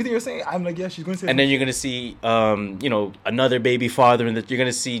 Like everything you're saying, I'm like, yeah, she's going to say. And then you're gonna see, you know, another baby father, and you're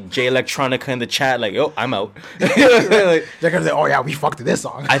gonna see Jay Electronica in the chat, like, oh, I'm out. Like, they're gonna say, oh yeah, we fucked to this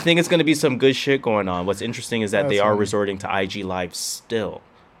song. I think it's gonna be some good shit going on. What's interesting is that they That's are funny. resorting to IG Live still.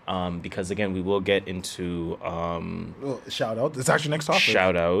 because again, we will get into shout out. It's actually next topic.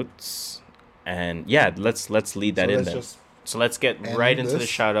 Shout outs, and yeah, let's lead that in then. So let's get right into the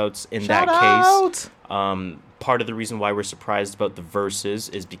shout outs in that case. Part of the reason why we're surprised about the verses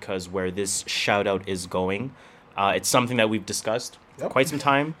is because where this shout out is going, it's something that we've discussed quite some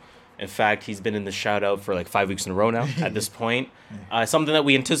time. In fact, he's been in the shout out for like 5 weeks in a row now at this point. Something that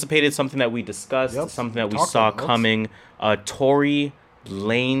we anticipated, something that we discussed, something that we saw coming. Tory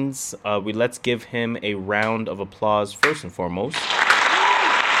Lanez, let's give him a round of applause first and foremost.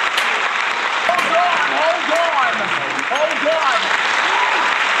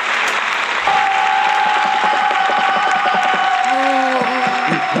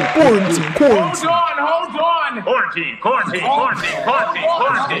 Hold on. Quarantine. Hold on.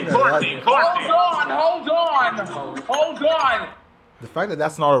 Hold on. The fact that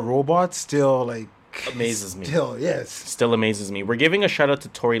that's not a robot still like amazes me. Still amazes me. We're giving a shout out to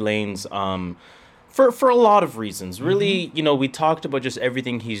Tory Lanez for a lot of reasons. Really, we talked about just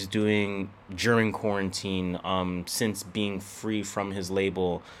everything he's doing during quarantine, since being free from his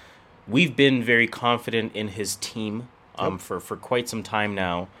label. We've been very confident in his team for quite some time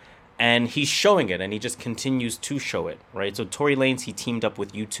now. And he's showing it, and he just continues to show it, right? So Tory Lanez, he teamed up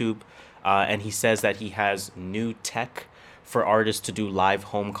with YouTube, and he says that he has new tech for artists to do live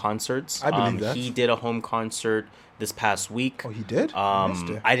home concerts. I believe that. He did a home concert this past week. Oh, he did?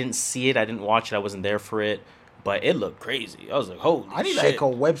 I didn't see it. I didn't watch it. I wasn't there for it. But it looked crazy. I was like, holy shit. I need like a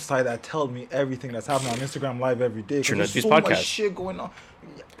website that tells me everything that's happening on Instagram Live every day. True There's Northeast so Podcast. much shit going on.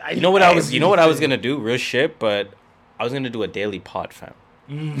 You know what I was gonna do? Real shit, but I was gonna do a daily pod, fam.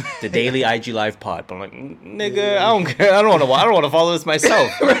 The daily IG Live pod. But I'm like, nigga, I don't care. I don't want to follow this myself.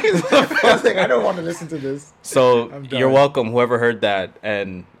 I don't want to listen to this. So you're welcome, whoever heard that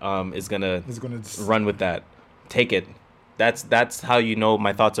and is gonna just run with that. Take it. That's how you know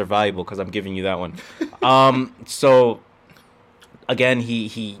my thoughts are valuable, because I'm giving you that one. So again,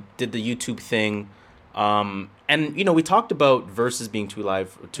 he did the YouTube thing. And we talked about verses being too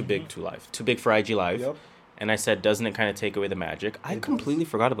big for IG Live. Yep. And I said, doesn't it kind of take away the magic? I completely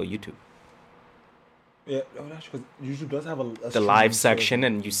forgot about YouTube. Yeah, because YouTube does have the live section,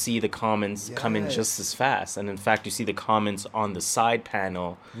 and you see the comments come in just as fast. And in fact, you see the comments on the side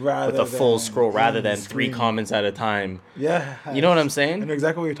panel with a full scroll rather than 3 comments at a time. Yeah. You know what I'm saying? I know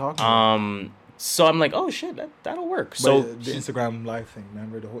exactly what you're talking about. So I'm like, oh shit, that'll work. But so the Instagram Live thing,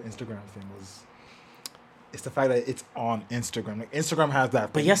 remember the whole Instagram thing was... It's the fact that it's on Instagram. Like Instagram has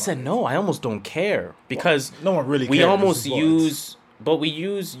that. But yes and no. I almost don't care because no one really cares. We almost use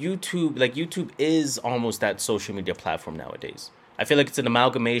YouTube. Like YouTube is almost that social media platform nowadays. I feel like it's an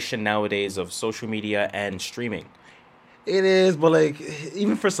amalgamation nowadays of social media and streaming. It is, but like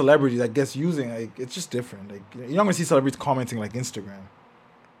even for celebrities, I guess using like it's just different. Like you're not gonna see celebrities commenting like Instagram.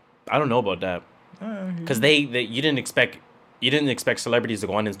 I don't know about that because you didn't expect celebrities to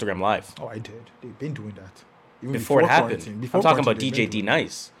go on Instagram Live. Oh, I did. They've been doing that. Even before it happened. I'm talking about DJ D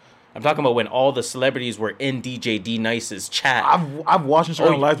Nice. I'm talking about when all the celebrities were in DJ D Nice's chat. I've watched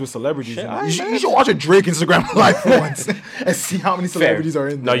Instagram Lives with celebrities. You should watch a Drake Instagram Live once and see how many celebrities are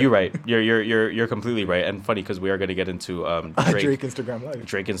in there. No, you're right. You're completely right. And funny because we are going to get into Drake Instagram Live.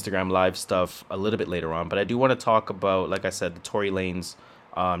 Drake Instagram Live stuff a little bit later on. But I do want to talk about, like I said, the Tory Lanez.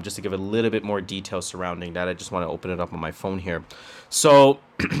 Just to give a little bit more detail surrounding that, I just want to open it up on my phone here. So,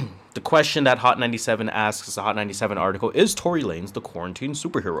 the question that Hot 97 asks, the Hot 97 article, is Tory Lanez the quarantine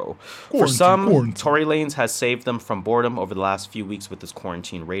superhero? For some, Tory Lanez has saved them from boredom over the last few weeks with his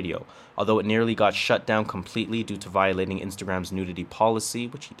quarantine radio. Although it nearly got shut down completely due to violating Instagram's nudity policy,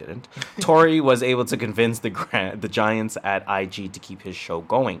 which he didn't, Tory was able to convince the giants at IG to keep his show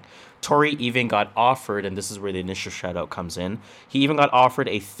going. Tory even got offered, and this is where the initial shout out comes in, he even got offered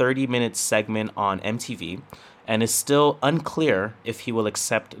a 30-minute segment on MTV, and is still unclear if he will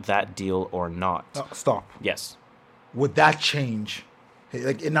accept that deal or not. Stop. Yes. Would that change?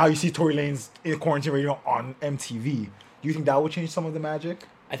 Like now you see Tory Lanez in quarantine radio on MTV. Do you think that would change some of the magic?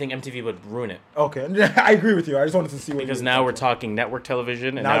 I think MTV would ruin it. Okay, I agree with you. I just wanted to see what because now we're talking network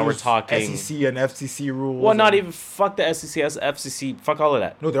television, and now we're talking SEC and FCC rules. Well, not even fuck the SEC, FCC, fuck all of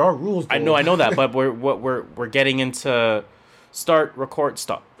that. No, there are rules. Though. I know that, but we're getting into start, record,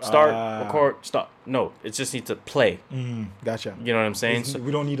 stop, record, stop. No, it just needs to play. Gotcha. You know what I'm saying? So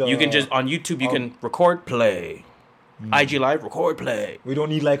we don't need. You can just on YouTube. You can record, play. IG Live, record, play. We don't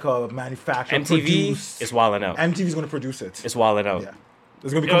need like a manufacturer. MTV is wilding out. MTV's gonna produce it. It's wilding out. Yeah.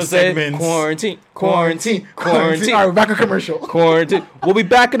 There's gonna become segments. Quarantine. All right, we're back on commercial. Quarantine. We'll be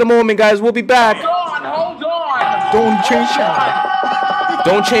back in a moment, guys. We'll be back. Hold on. Don't change channel.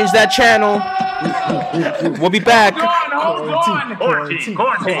 Don't change that channel. We'll be back. hold on. Quarantine.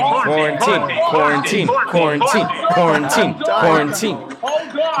 Hold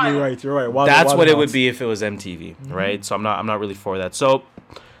on. You're right. Wild That's Wild what it Nuts. would be if it was MTV, right? So I'm not really for that. So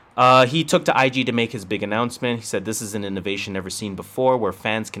he took to IG to make his big announcement. He said, "This is an innovation never seen before, where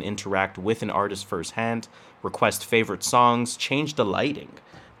fans can interact with an artist firsthand, request favorite songs, change the lighting,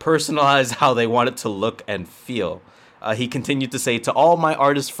 personalize how they want it to look and feel." He continued to say, "To all my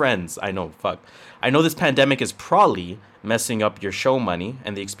artist friends, I know this pandemic is probably messing up your show money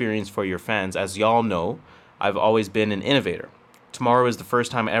and the experience for your fans. As y'all know, I've always been an innovator. Tomorrow is the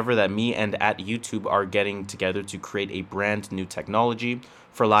first time ever that me and at YouTube are getting together to create a brand new technology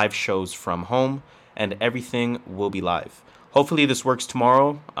for live shows from home, and everything will be live. Hopefully this works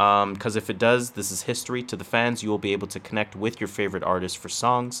tomorrow, because if it does, this is history to the fans. You will be able to connect with your favorite artist for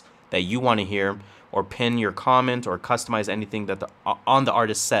songs that you want to hear, or pin your comment or customize anything that on the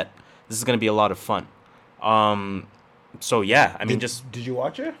artist set. This is going to be a lot of fun." So yeah, I mean, Did you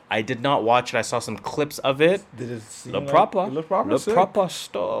watch it? I did not watch it. I saw some clips of it. Did it seem Le like- proper. it looked proper. Le Sick. proper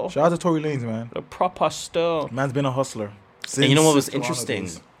still. Shout out to Tory Lanez, man. Le proper still. Man's been a hustler. And you know what was Since Toronto interesting?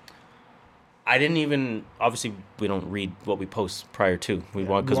 days. I didn't even, obviously we don't read what we post prior to. We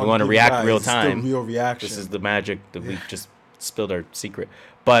want We to give react guys real the time. real reaction. This is the magic that we just spilled our secret.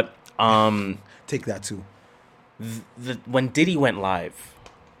 But Take that too. when Diddy went live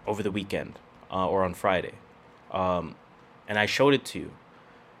over the weekend or on Friday, and I showed it to you,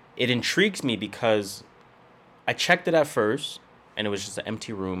 it intrigues me because I checked it at first and it was just an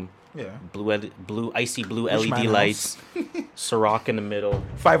empty room. Yeah. Icy blue Rich man LED lights, Ciroc in the middle,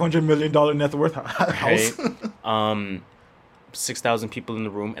 $500 million net worth house. right? 6,000 people in the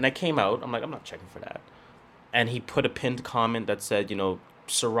room, and I came out. I'm like, I'm not checking for that. And he put a pinned comment that said,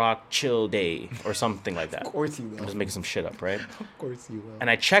 Ciroc chill day or something like that. Of course he I'm will. just making some shit up, right? Of course he will. And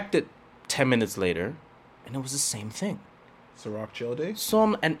I checked it 10 minutes later, and it was the same thing. Ciroc chill day?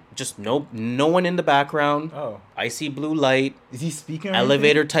 And just no one in the background. Oh. Icy blue light. Is he speaking? or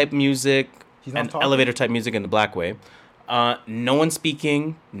Elevator type music. He's not And talking? elevator type music in the black way. No one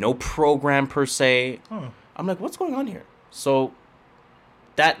speaking. No program per se. Huh. I'm like, what's going on here? So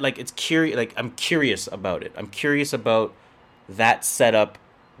that, it's curious. I'm curious about it. I'm curious about that setup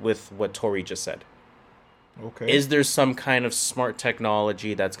with what Tory just said. Okay. Is there some kind of smart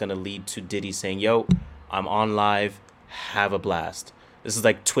technology that's going to lead to Diddy saying, "Yo, I'm on live, have a blast"? This is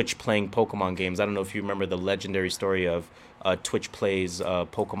like Twitch playing Pokemon games. I don't know if you remember the legendary story of Twitch plays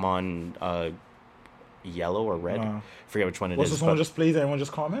Pokemon Yellow or Red. I forget which one it Was is. this someone but- just plays and everyone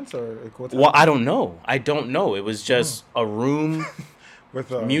just comments? Or what's well, I don't know. It was just a room,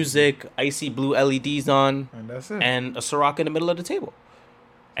 with music, icy blue LEDs on, And that's it. and a Ciroc in the middle of the table.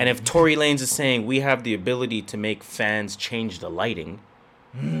 And if Tory Lanez is saying we have the ability to make fans change the lighting,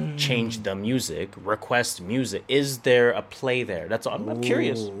 change the music, request music, is there a play there? That's all. I'm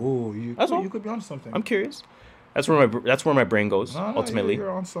curious. Ooh, That's all. you could be on something. I'm curious. That's where my brain goes No, ultimately.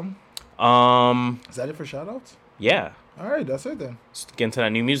 You're on some. Is that it for shoutouts? Yeah. All right, that's it then. Let's get into that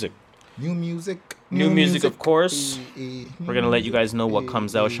new music. New music. New music, of course. New We're gonna let you guys know what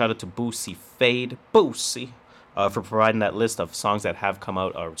comes out. Shout out to Boosie Fade, Boosie, for providing that list of songs that have come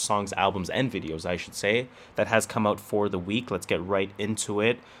out, or songs, albums, and videos, I should say, that has come out for the week. Let's get right into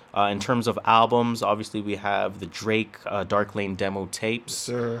it. In terms of albums, obviously we have the Drake Dark Lane demo tapes.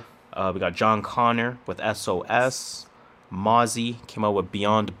 Sir. We got John Connor with SOS. Mozzie came out with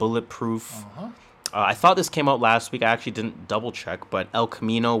Beyond Bulletproof. I thought this came out last week. I actually didn't double check, but El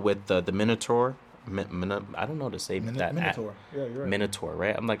Camino with the Minotaur. I don't know how to say that. Minotaur. Yeah, you're right. Minotaur,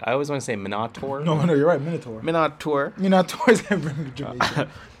 right? I'm like, I always want to say Minotaur. No, you're right. Minotaur. Minotaur. Minotaur is Jamaican.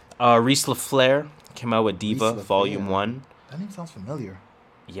 Reese LaFleur came out with Diva Reese Volume LaFleur. 1. That name sounds familiar.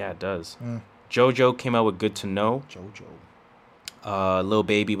 Yeah, it does. JoJo came out with Good to Know. JoJo. Lil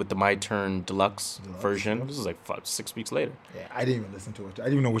Baby with the My Turn Deluxe version. yeah. This is like 6 weeks later. Yeah, I didn't even listen to it. I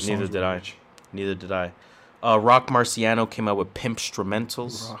didn't even know which songs. Neither did were I. which. Neither did I. Rock Marciano came out with Pimp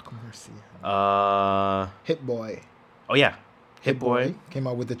Instrumentals. Rock Mercy. Hit Boy. Oh yeah, Hit Boy. came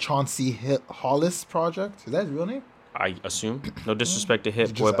out with the Chauncey Hollis project. Is that his real name? I assume. No disrespect to Hit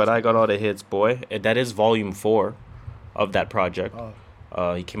Just Boy, but asking. I got all the hits, boy. That is Volume 4 of that project.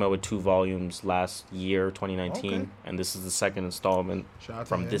 Oh. He came out with 2 volumes last year, 2019, Okay. and this is the second installment Shout out to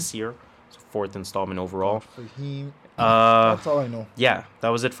from him. this year. It's the 4th installment overall. Fahim. Uh, That's all I know. yeah, that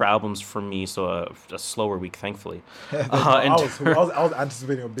was it for albums for me. So a slower week, thankfully. I and- was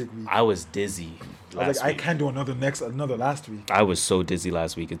anticipating a big week. I was dizzy I last was like, I week. can't do another last week. I was so dizzy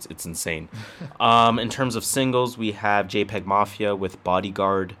last week. It's insane. In terms of singles, we have JPEG Mafia with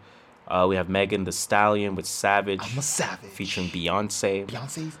Bodyguard. We have Megan Thee Stallion with Savage. I'm a savage. Featuring Beyonce.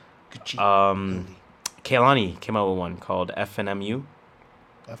 Beyonce's Gucci. Kehlani came out with one called FNMU.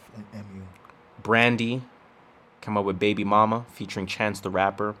 FNMU. Brandy came out with Baby Mama featuring Chance the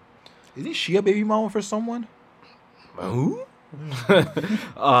Rapper. Isn't she a baby mama for someone? Who?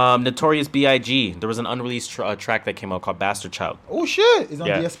 Notorious B.I.G. There was an unreleased track that came out called Bastard Child. Oh shit! Is it on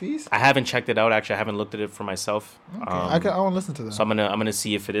DSPs? I haven't checked it out. Actually, I haven't looked at it for myself. Okay. I want to listen to that. So I'm gonna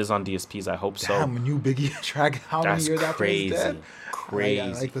see if it is on DSPs. I hope so. Damn, a new Biggie track. How That's many years crazy. after he's dead? Crazy. I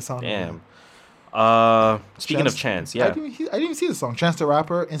like the sound. Damn. Speaking of Chance, I didn't even see the song. Chance the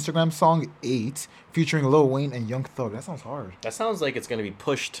Rapper, Instagram song 8, featuring Lil Wayne and Young Thug. That sounds hard. That sounds like it's gonna be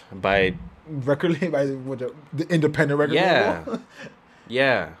pushed by record label, by the independent record label.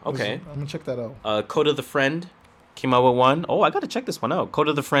 Yeah. Okay. I'm gonna check that out. Code of the Friend came out with one. Oh, I gotta check this one out. Code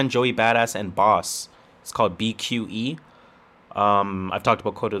of the Friend, Joey Badass and Boss. It's called BQE. I've talked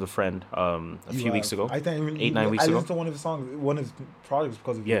about Code of the Friend a few weeks ago. I think 8-9 weeks I ago. listened to one of his songs, one of his projects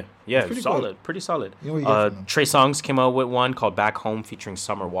because of Yeah, pretty solid. You know what you get from him. Trey Songz came out with one called Back Home featuring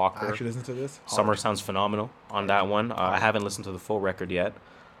Summer Walker. I actually listened to this. Summer sounds phenomenal on that one. I haven't listened to the full record yet.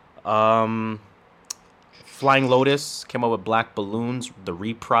 Flying Lotus came out with Black Balloons, the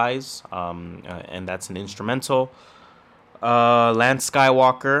reprise, and that's an instrumental. Lance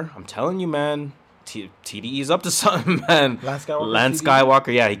Skywalker, I'm telling you, man, TDE's up to something, man. Lance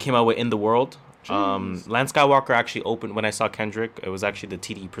Skywalker, yeah, he came out with In the World. Lance Skywalker actually opened when I saw Kendrick. It was actually the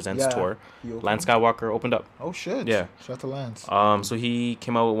TDE Presents tour. Lance Skywalker opened up. Oh shit! Yeah, shout out to Lance. So he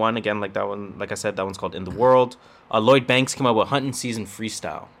came out with one again, like that one. Like I said, that one's called In the World. Lloyd Banks came out with Hunting Season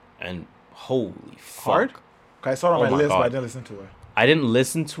Freestyle, and holy fuck. Hard? Okay, I saw it on my list, God. but I didn't listen to it. I didn't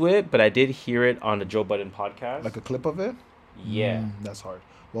listen to it, but I did hear it on the Joe Budden podcast. Like a clip of it? Yeah. That's hard.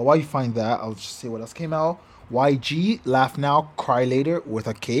 Well, while you find that, I'll just say what else came out. YG, Laugh Now, Cry Later with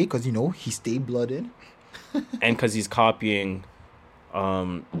a K, because, you know, he stayed blooded. And because he's copying our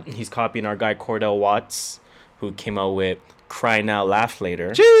guy Cordell Watts, who came out with Cry Now, Laugh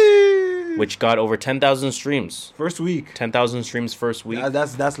Later. Which got over 10,000 streams. First week. 10,000 streams first week.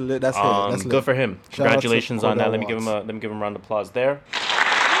 That's lit. That's lit. Good for him. Shout Congratulations on that. Let me give him Watts. a round of applause there.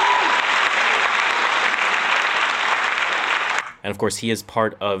 And of course, he is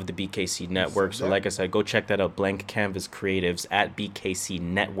part of the BKC Network. So like I said, go check that out. Blank Canvas Creatives at BKC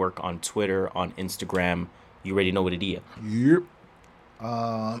Network on Twitter, on Instagram. You already know what it is. Yep.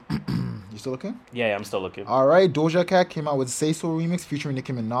 You still looking? Yeah, I'm still looking. All right, Doja Cat came out with Say So remix featuring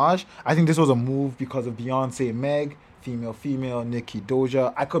Nicki Minaj. I think this was a move because of Beyonce and Meg, female, Nicki,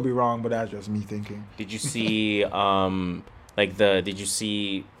 Doja. I could be wrong, but that's just me thinking. Did you see did you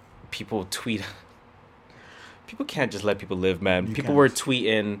see people tweet? People can't just let people live, man. People were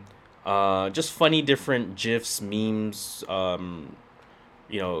tweeting just funny different GIFs, memes,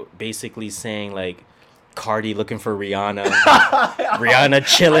 basically saying like Cardi looking for Rihanna, Rihanna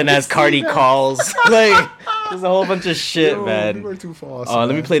chilling as Cardi calls. Like, there's a whole bunch of shit, man. You were too fast,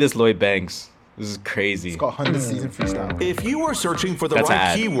 Let me play this Lloyd Banks. This is crazy. It's called 100 Season Freestyle. If you are searching for the That's an right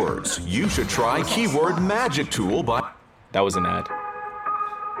ad. keywords, you should try Keyword Magic Tool by... That was an ad.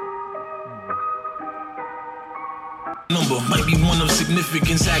 Number might be one of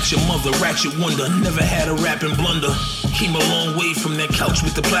significance. Ask your mother, ratchet wonder. Never had a rapping blunder. Came a long way from that couch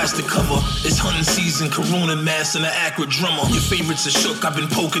with the plastic cover. It's hunting season, Corona mask and an accurate drummer. Your favorites are shook, I've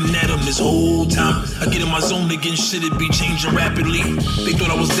been poking at them this whole time. I get in my zone again, shit it be changing rapidly. They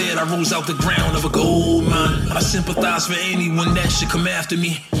thought I was dead, I rose out the ground of a gold mine. I sympathize for anyone that should come after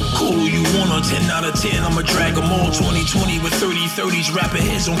me. Call who you want on 10 out of 10, I'ma drag them all. 2020 with 30-30s, rapper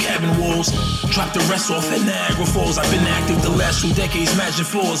heads on cabin walls. Drop the rest off at Niagara Falls. I've been active the last 2 decades, matching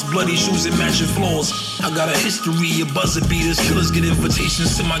floors. Bloody shoes and matching floors. I got a history of buzzer beaters. Killers get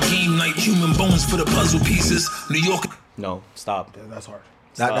invitations to my game night. Human bones for the puzzle pieces. New York. No, stop. Yeah, that's hard.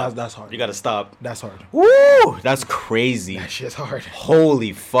 Stop. That's hard. You gotta stop. That's hard. Woo! That's crazy. That shit's hard.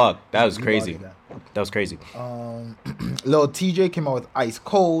 Holy fuck. That was crazy. bodied That was crazy. Lil TJ came out with Ice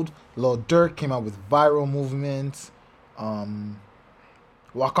Cold. Lil Durk came out with Viral Movement.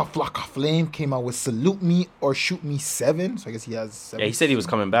 Waka Flocka Flame came out with Salute Me or Shoot Me 7. So I guess he has 7. Yeah, he said he was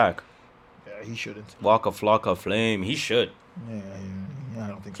coming back. Yeah, he shouldn't. Waka Flocka Flame. He should. Yeah, I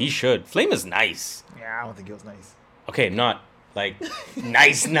don't think so. He should. Flame is nice. Yeah, I don't think it was nice. Okay, not like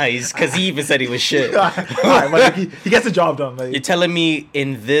nice, because he even said he was shit. Alright, but like, he gets the job done. Like, You're telling me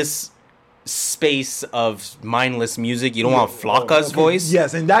in this space of mindless music, you don't want Flocka's voice?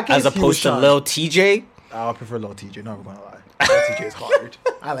 Yes, in that case, as opposed to Lil TJ? I prefer Lil TJ, not gonna lie. Lil TJ is hard.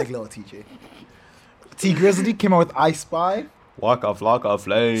 I like Lil TJ. T Grizzly came out with I Spy. Waka Flocka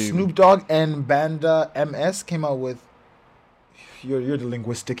Flame. Snoop Dogg and Banda MS came out with. You're the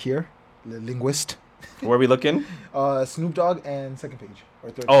linguistic here. The linguist. Where are we looking? Snoop Dogg and second page. Or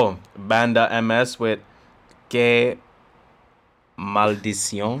third Oh, Banda MS with Que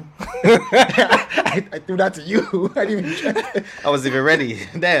maldición. I threw that to you. I didn't even check. I wasn't even ready.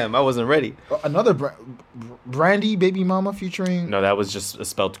 Damn, I wasn't ready. Another Brandy, Baby Mama featuring. No, that was just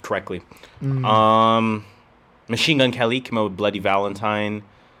spelled correctly. Machine Gun Kelly came out with Bloody Valentine.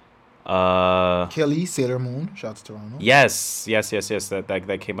 Kelly, Sailor Moon. Shout out to Toronto. Yes.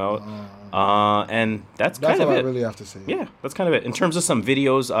 That came out. And that's kind of all it. I really have to say. Yeah, that's kind of it. In terms of some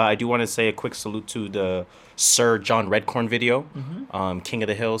videos, I do want to say a quick salute to the Sir John Redcorn video, King of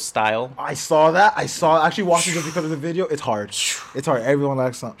the Hill style. I saw that. I actually watched it just because of the video. It's hard. It's hard. Everyone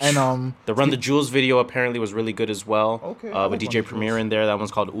likes them. And the Run the Jewels video apparently was really good as well. Okay. With DJ Premier in there. That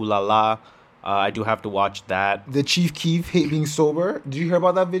one's called Ooh La La. I do have to watch that. The Chief Keef Hate Being Sober. Did you hear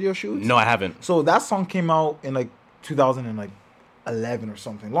about that video shoot? No, I haven't. So that song came out in like 2011 or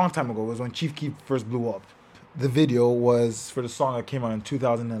something. Long time ago. It was when Chief Keef first blew up. The video was for the song that came out in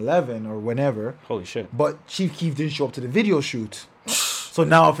 2011 or whenever. Holy shit. But Chief Keef didn't show up to the video shoot. So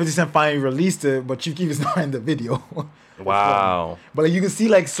now 50 Cent finally released it, but Chief Keef is not in the video. Wow. But like, you can see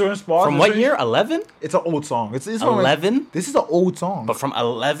like certain spots. From what year? 11? It's an old song. It's 11? This is an old song. But from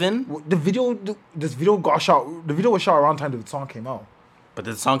 11? This video got shot. The video was shot around the time the song came out. But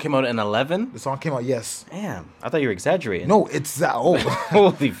the song came out in 11? The song came out, yes. Damn, I thought you were exaggerating. No, it's that old.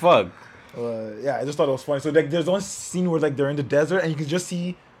 Holy fuck. Yeah, I just thought it was funny. So like, there's one scene where like they're in the desert and you can just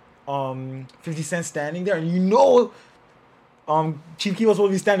see 50 Cent standing there, and you know Chief Keef was supposed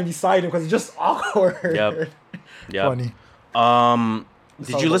to be standing beside him because it's just awkward. Yep. Funny.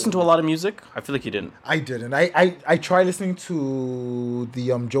 Did you listen to a lot of music? I feel like you didn't. I didn't. I tried listening to the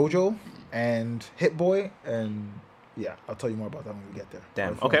JoJo and Hit Boy, and yeah, I'll tell you more about that when we get there.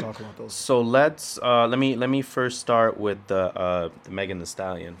 Damn. Okay. So let's let me first start with the Megan Thee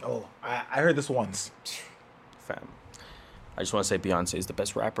Stallion. Oh, I heard this once. Fam, I just want to say Beyonce is the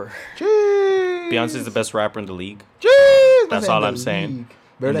best rapper. Jeez. Beyonce is the best rapper in the league. Jeez. That's all I'm saying.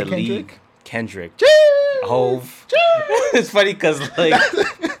 Better in than the Kendrick? league, Kendrick. Jeez. Hove. It's funny because like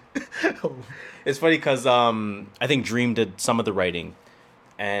it's funny because I think Dream did some of the writing,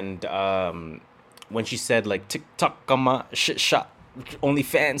 and when she said like TikTok on my shit shot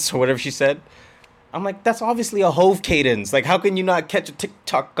OnlyFans or whatever she said, I'm like, that's obviously a Hove cadence. Like, how can you not catch a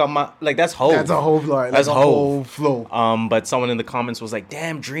TikTok on my like that's Hove. That's a Hove line. That's a Hove flow. But someone in the comments was like,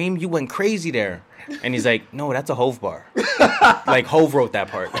 damn, Dream, you went crazy there. And he's like, no, that's a Hove bar. Like, Hove wrote that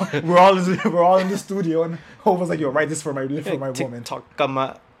part. we're all in the studio, and Hove was like, yo, write this for my woman. TikTok on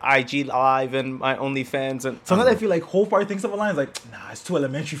my IG Live and my OnlyFans. And sometimes I feel like Hove probably thinks of a line, like, nah, it's too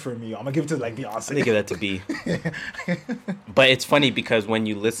elementary for me. I'm gonna give it to like Beyonce. I'm gonna give that to B. But it's funny because when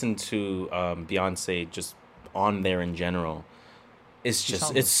you listen to Beyonce just on there in general, it's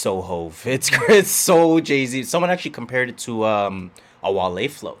just it's so Hove. It's so Jay-Z. Someone actually compared it to a Wale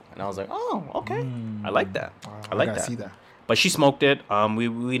flow, and I was like, oh, okay, I like that. I like that. See that. But she smoked it.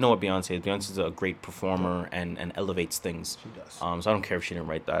 We know what Beyonce is. Beyonce's a great performer and elevates things. She does. So I don't care if she didn't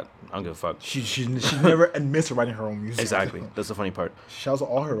write that. I don't give a fuck. She never admits to writing her own music. Exactly. That's the funny part. Shouts to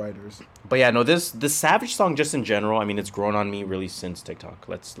all her writers. But yeah, no, this Savage song just in general, I mean, it's grown on me really since TikTok.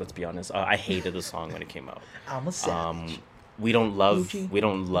 Let's be honest. I hated the song when it came out. I'm a savage. We don't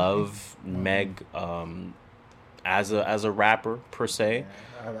love Meg as a rapper per se.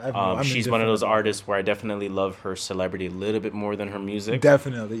 She's one of those artists where I definitely love her celebrity a little bit more than her music.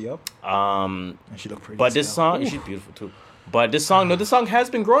 Definitely, yep. And she looked pretty. But this song, she's beautiful too. But this song, this song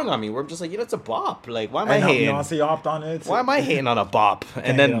has been growing on me. Where I'm just like, it's a bop. Like, why am I hating? Beyonce hopped on it. Why am I hating on a bop?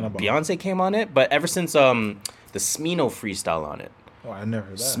 And then Beyonce came on it. But ever since the Smino freestyle on it. Oh, I never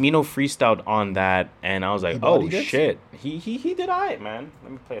heard that. Smino freestyled on that, and I was like, oh shit, he did alright, man.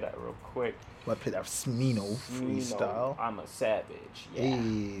 Let me play that real quick. Let's play that Smino freestyle. I'm a savage. Yeah.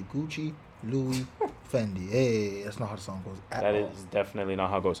 Hey, Gucci, Louis, Fendi. Hey, that's not how the song goes. That is definitely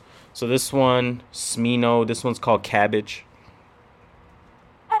not how it goes. So this one, Smino. This one's called Cabbage.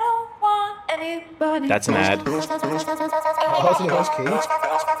 I don't want anybody. That's an ad.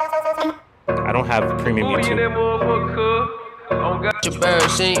 I don't have premium YouTube. Your bird,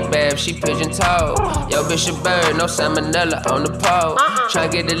 she ain't bad, she pigeon toe. Yo, bitch, a bird, no salmonella on the pole.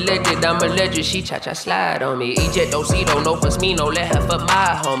 Tryna get elected, I'm electric, she cha-cha slide on me. Eject Ocido, no Fasmino, let her fuck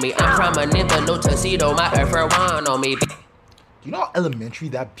my homie. I'm prominent, no tuxedo, my Air Force One on me. Do you know how elementary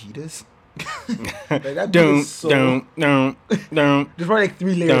that beat is? Like, that beat Don't. is so... There's probably like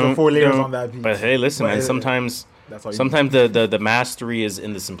 3 layers or 4 layers on that beat. But hey, listen, man, sometimes the mastery is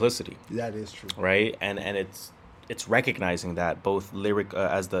in the simplicity. That is true. Right? And it's recognizing that both lyric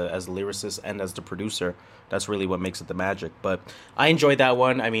as the lyricist and as the producer. That's really what makes it the magic. But I enjoyed that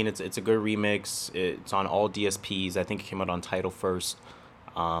one. I mean, it's a good remix. It's on all DSPs. I think it came out on Tidal first.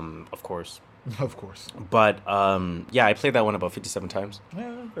 Of course, Of course. But yeah, I played that one about 57 times.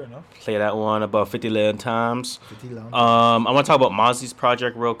 Yeah, fair enough. Play that one about 50 times. 50 long. I want to talk about Mozzie's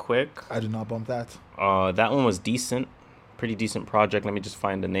project real quick. I did not bump that. That one was decent. Pretty decent project. Let me just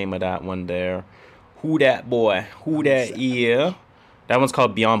find the name of that one there. Who that boy? Who that ear? That one's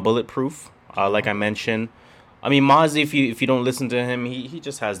called Beyond Bulletproof. Like I mentioned. I mean, Mozzie, if you don't listen to him, he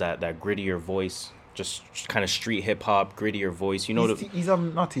just has that grittier voice. Just kind of street hip hop, grittier voice. You know, he's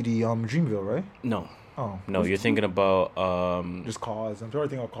not TD Dreamville, right? No. Oh. No, you're thinking about just Cause. I'm trying to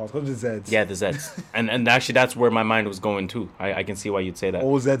think of Cause. Cause the Zeds. Yeah, the Zeds. and actually that's where my mind was going too. I can see why you'd say that.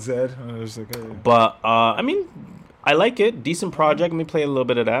 Oh, ZZ. Like, hey. But I mean, I like it. Decent project. Let me play a little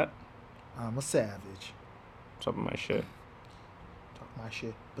bit of that. I'm a savage. Top of my shit. Talk my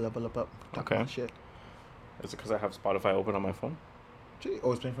shit. Blah blah blah. Talk okay. my shit. Is it because I have Spotify open on my phone?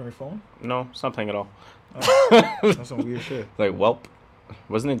 Oh, it's playing from your phone? No, it's not playing at all. Oh, that's some weird shit. Like, welp.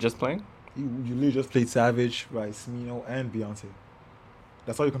 Wasn't it just playing? You literally just played Savage by Smino and Beyonce.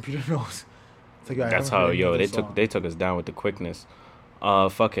 That's all your computer knows. It's like, that's how, yo, they took us down with the quickness.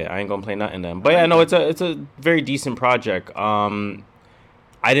 Fuck it. I ain't gonna play nothing then. But yeah, no, it's a very decent project. I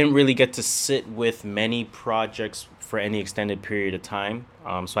didn't really get to sit with many projects for any extended period of time.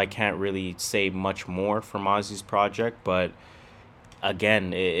 So I can't really say much more for Mozzie's project, but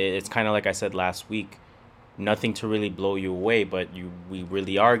again, it's kind of like I said last week, nothing to really blow you away, but we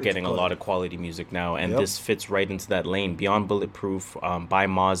really are getting a lot of quality music now, and this fits right into that lane. Beyond Bulletproof by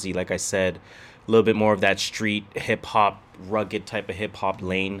Mozzie, like I said, a little bit more of that street hip-hop, rugged type of hip-hop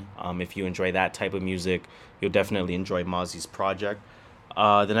lane. If you enjoy that type of music, you'll definitely enjoy Mozzie's project.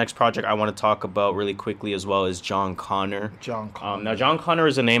 The next project I want to talk about really quickly as well is John Connor. Now, John Connor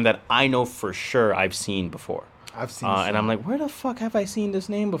is a name that I know for sure I've seen before. I've seen and I'm like, where the fuck have I seen this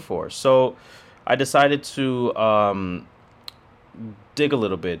name before? So I decided to dig a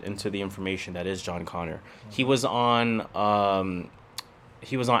little bit into the information that is John Connor. He was on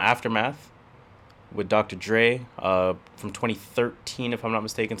Aftermath with Dr. Dre from 2013, if I'm not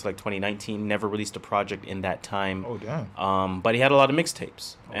mistaken, to like 2019. Never released a project in that time. Oh, damn. But he had a lot of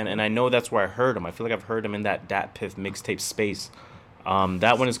mixtapes, and I know that's where I heard him. I feel like I've heard him in that Dat Piff mixtape space.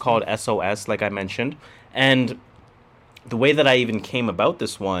 That one is called SOS, like I mentioned. And the way that I even came about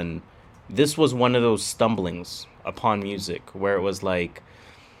this was one of those stumblings upon music where it was like,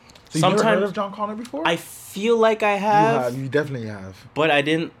 so you never heard of John Connor before? I feel like I have. You definitely have. But it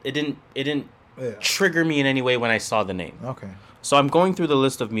didn't trigger me in any way when I saw the name. Okay. So I'm going through the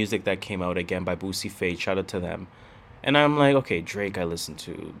list of music that came out again by Boosie Fate. Shout out to them. And I'm like, okay, Drake I listened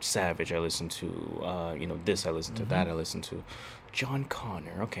to, Savage I listened to, this I listened to, that I listened to. John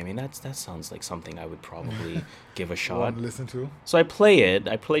Connor. Okay, I mean that sounds like something I would probably give a shot. Listen to. So I play it.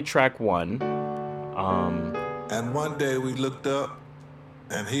 I play track 1. And one day we looked up,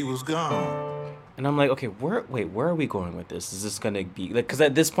 and he was gone. And I'm like, okay, where are we going with this? Is this gonna be like? Because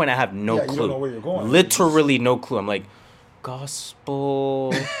at this point I have no clue. You don't know where you're going. Literally no clue. I'm like,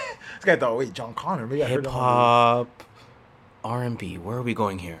 gospel. This guy thought, wait, John Connor. Maybe I heard hip hop, R&B. Where are we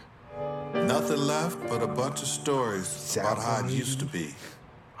going here? Nothing left but a bunch of stories about how it used to be.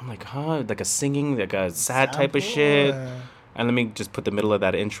 I'm like, huh? Like a singing, like a sad type of shit. And let me just put the middle of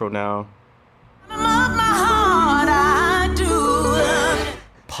that intro now.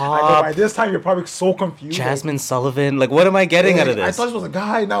 Pop. By this time, you're probably so confused. Jasmine Sullivan. Like, what am I getting out of this? I thought it was a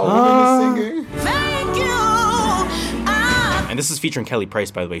guy. Now a woman is singing. Thank you. And this is featuring Kelly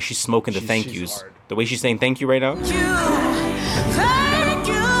Price, by the way. She's smoking the thank yous. Hard. The way she's saying thank you right now. Thank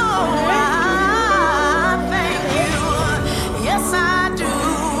you. Yes, I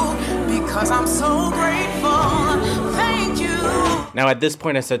do. Because I'm so grateful. Thank you. Now, at this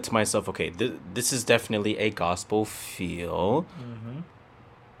point, I said to myself, okay, this is definitely a gospel feel. Mm-hmm.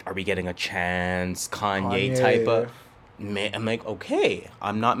 Are we getting a Chance, Kanye type of... I'm like, okay,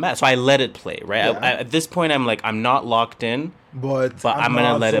 I'm not mad. So I let it play, right? Yeah. At this point, I'm like, I'm not locked in, but I'm going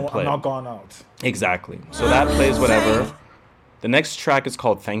to let it play. I'm not gone out. Exactly. So that plays whatever. The next track is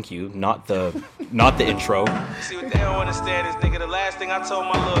called Thank You, not the intro. See what they don't understand is, nigga, the last thing I told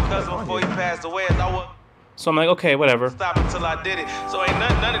my little cousin before he passed away is I was... So I'm like, okay, whatever. Stop until I did it. So ain't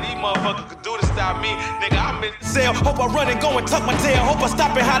none of these motherfuckers could do to stop me. Nigga, I'm in sale. Hope I run and go and tuck my tail. Hope I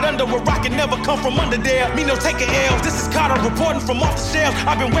stop it hot under where rock can never come from under there. Me no taking L's. This is Carter reporting from off the shelf.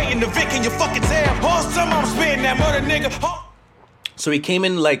 I've been waiting to Vic in your fucking tail. Whole summer I'm spitting that murder nigga. So he came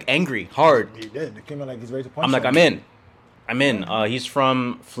in like angry, hard. He did. He came in like he's ready to punch. I'm like, I'm in. He's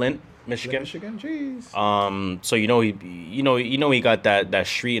from Flint, Michigan. Jeez. So he got that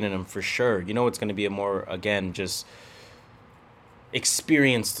street in him for sure. You know it's gonna be a more, again, just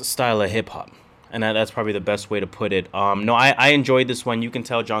experienced style of hip hop. And that's probably the best way to put it. No, I enjoyed this one. You can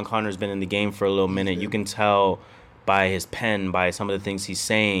tell John Connor's been in the game for a little minute. You can tell by his pen, by some of the things he's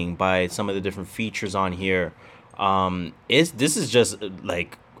saying, by some of the different features on here. This is just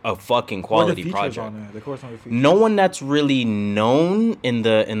like a fucking quality project. No one that's really known in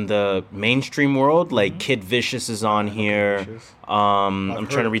the mainstream world, like Kid Vicious is on here. I'm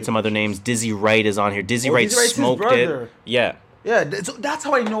trying to read some other names. Dizzy Wright is on here. Dizzy Wright smoked it. Yeah. Yeah, that's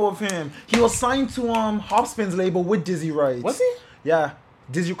how I know of him. He was signed to Hopspin's label with Dizzy Wright. Was he? Yeah.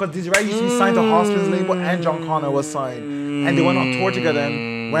 Because Dizzy Wright used to be signed to Hopspin's label and John Connor was signed. And they went on tour together.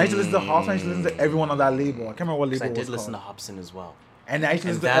 And when I used to listen to Hopspin, I used to listen to everyone on that label. I can't remember what label it was I did listen to Hopspin as well. And I used to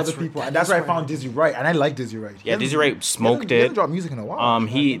listen to other people. And that's where I found Dizzy Wright. And I like Dizzy Wright. Yeah, Dizzy Wright smoked it. He hasn't dropped music in a while.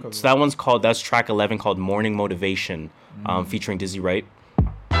 So that one's called, that's track 11 called Morning Motivation, featuring Dizzy Wright.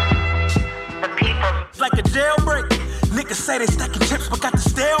 It's like a jailbreak. Niggas say they stacking chips but got the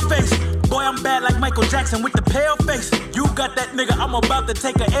stale face. Boy, I'm bad like Michael Jackson with the pale face. You got that nigga, I'm about to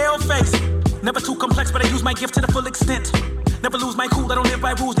take a L face. Never too complex, but I use my gift to the full extent. Never lose my cool, I don't live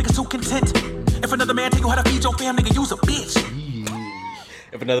by rules, niggas too content. If another man tell you how to feed your fam, nigga, use a bitch.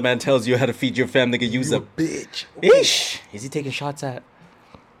 If another man tells you how to feed your fam, nigga, use a bitch. Ish. Is he taking shots at?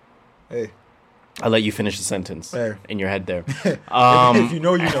 Hey. I'll let you finish the sentence in your head there. If you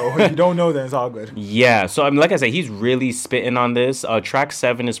know, you know. If you don't know, then it's all good. Yeah. So, like I said, he's really spitting on this. Track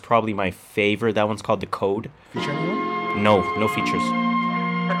 7 is probably my favorite. That one's called The Code. Feature anyone? No features.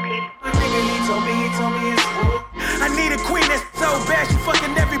 I need a queen that's so bad she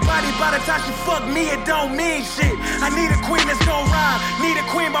fucking everybody. By the time she fuck me, it don't mean shit. I need a queen that's gon' ride. Need a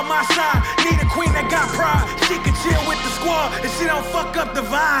queen by my side. Need a queen that got pride. She can chill with the squad and she don't fuck up the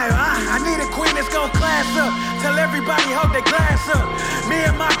vibe. I need a queen that's gon' class up. Tell everybody hold their glass up. Me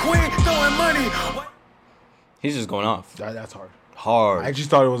and my queen throwing money. He's just going off. That's hard. Hard. I actually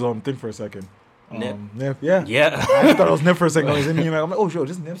thought it was Think for a second. Nip. Yeah. I thought it was Nip for a second. I'm like, oh, yo,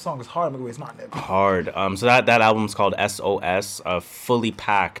 this Nip song is hard. I'm like, wait, it's not Nip. Hard. So that album's called SOS, fully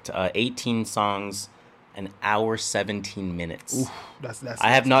packed, 18 songs, an hour 17 minutes. Oof, that's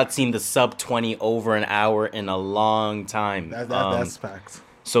I have not seen the sub 20 over an hour in a long time. That's packed.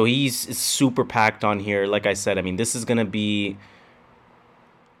 So he's super packed on here. Like I said, I mean, this is gonna be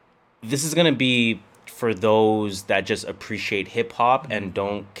for those that just appreciate hip hop and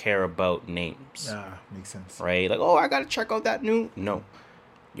don't care about names. Yeah, makes sense. Right? Like, oh, I gotta check out that new. No,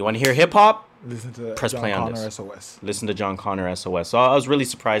 you want to hear hip hop? Listen to press John play on Connor this. SOS. Listen to John Connor SOS. So I was really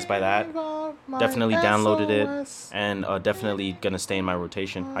surprised by that. Definitely downloaded it and definitely gonna stay in my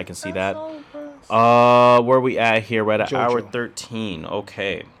rotation. I can see that. Where we at here? We're at hour 13.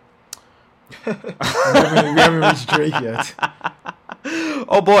 Okay. we haven't reached Drake yet.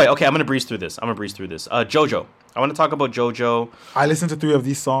 Oh boy. Okay, I'm gonna breeze through this. JoJo. I want to talk about JoJo. I listened to 3 of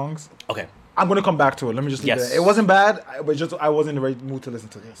these songs. Okay. I'm gonna come back to it. Let me just leave it. It wasn't bad, but just I wasn't in the right mood to listen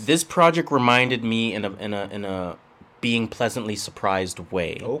to this. This project reminded me in a being pleasantly surprised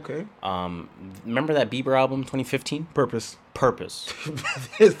way. Okay. Remember that Bieber album 2015? Purpose.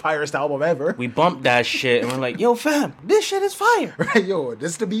 His firest album ever. We bumped that shit and we're like, yo fam, this shit is fire. Right, yo,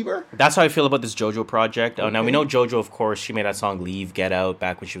 this is the Bieber? That's how I feel about this JoJo project. Now we know JoJo, of course, she made that song Leave, Get Out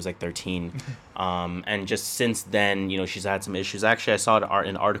back when she was like 13. And just since then, she's had some issues. Actually, I saw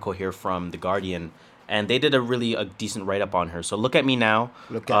an article here from The Guardian, and they did a decent write-up on her. So Look at Me Now.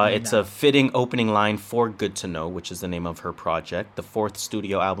 It's a fitting opening line for Good to Know, which is the name of her project, the 4th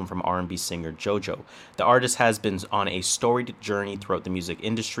studio album from R&B singer JoJo. The artist has been on a storied journey throughout the music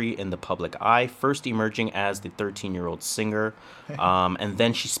industry in the public eye, first emerging as the 13-year-old singer. And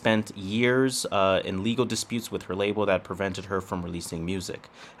then she spent years in legal disputes with her label that prevented her from releasing music.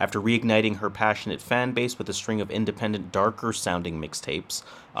 After reigniting her passionate fan base with a string of independent, darker-sounding mixtapes,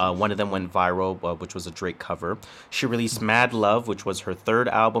 one of them went viral, which was a Drake cover. She released Mad Love, which was her 3rd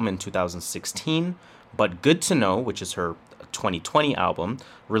album in 2016, but Good to Know, which is her 2020 album,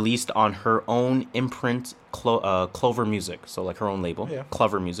 released on her own imprint, Clover Music, so like her own label. Yeah.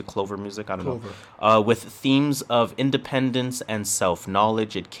 Clover Music, I don't know. With themes of independence and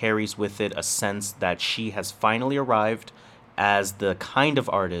self-knowledge, it carries with it a sense that she has finally arrived as the kind of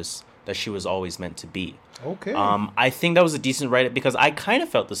artist that she was always meant to be. Okay. I think that was a decent write-up because I kind of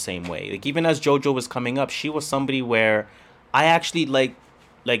felt the same way. Like, even as JoJo was coming up, she was somebody where I actually like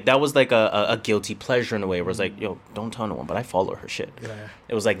that was like a guilty pleasure in a way where it's like, yo, don't tell no one, but I follow her shit. Yeah.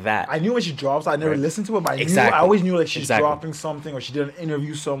 It was like that. I knew when she drops, I never listened to it, but I always knew like she's dropping something or she did an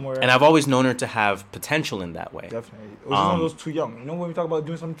interview somewhere. And I've always known her to have potential in that way. Definitely. It was one of those too young. You know when we talk about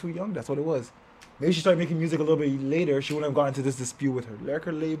doing something too young? That's what it was. Maybe she started making music a little bit later. She wouldn't have gotten into this dispute with her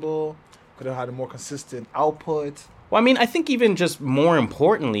record label. Could have had a more consistent output. Well, I mean, I think even just more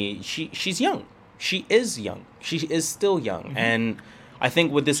importantly, she's young. she is young. She is still young. And I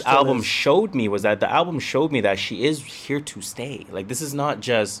think what this album showed me was that the album showed me that she is here to stay. Like, this is not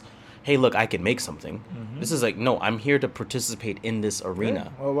just, hey, look, I can make something. This is like, no, I'm here to participate in this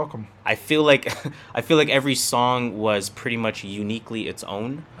arena. Yeah, well, welcome. I feel like every song was pretty much uniquely its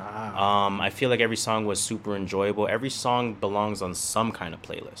own. I feel like every song was super enjoyable. Every song belongs on some kind of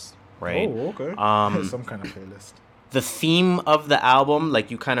playlist, right? Oh, okay. Some kind of playlist. The theme of the album, like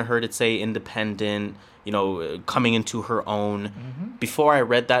you kind of heard it say, independent, you know, coming into her own. Before I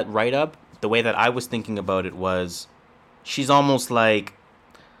read that write-up, the way that I was thinking about it was, she's almost like,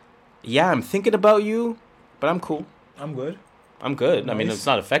 yeah, I'm thinking about you, but I'm cool. I'm good. Nice. I mean, it's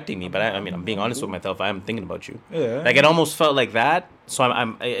not affecting me, but I mean, I'm being honest with myself. I am thinking about you. Yeah. Like, it almost felt like that. So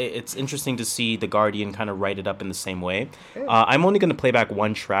it's interesting to see The Guardian kind of write it up in the same way. Yeah. I'm only going to play back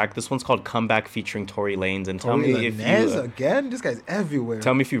one track. This one's called Comeback featuring Tory Lanez. And tell me if you... again? This guy's everywhere.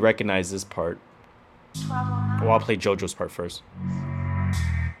 Tell me if you recognize this part. Well, I'll play JoJo's part first.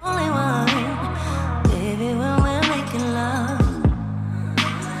 Only one, baby, when we're making love.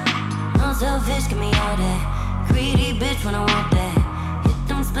 I'm selfish, give me all that. Greedy bitch when I want that. Hit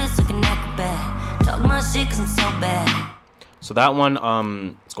them splits like an acrobat. Talk my shit cause I'm so bad. So that one,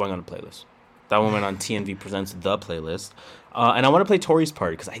 it's going on a playlist. That one went on TNV Presents The Playlist. And I want to play Tory's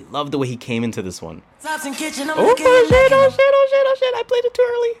part because I love the way he came into this one. Oh shit, I played it too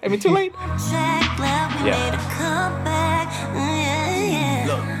early. I mean, too late. Yeah.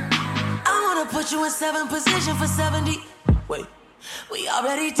 Look. I want to put you in 7th position for 70. Wait. We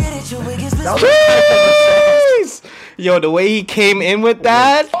already did it, your biggest mistake. Yo, the way he came in with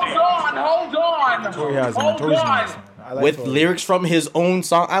that. Hold on. With lyrics from his own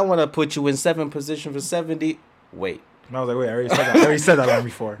song. I want to put you in 7th position for 70. Wait. And I was like, wait, I already said that line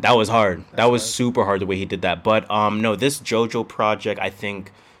before. That was hard. That was super hard the way he did that. But no, this JoJo project, I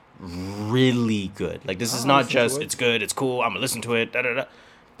think, really good. Like, this is not just, it's good, it's cool, I'm going to listen to it, da-da-da.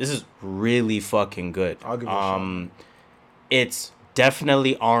 This is really fucking good. I'll give it a shot. It's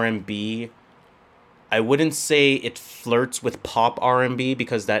definitely R&B. I wouldn't say it flirts with pop R&B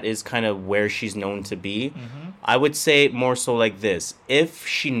because that is kind of where she's known to be. I would say more so like this. If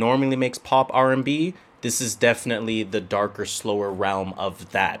she normally makes pop R&B, this is definitely the darker, slower realm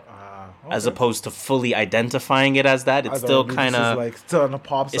of that. Okay. As opposed to fully identifying it as that. It's still kind of like still in the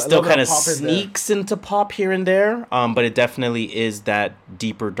pop. It still kind of sneaks into pop here and there. But it definitely is that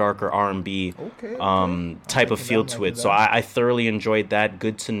deeper, darker R&B type of feel to it. So I thoroughly enjoyed that.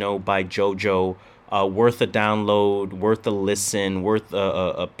 Good to Know by JoJo. Worth a download, worth a listen, worth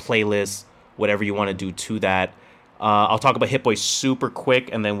a playlist, whatever you want to do to that. I'll talk about Hit Boy super quick,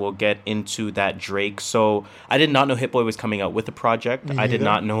 and then we'll get into that Drake. So I did not know Hit Boy was coming out with a project. I did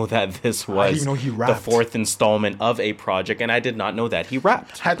not know that this was the 4th installment of a project, and I did not know that he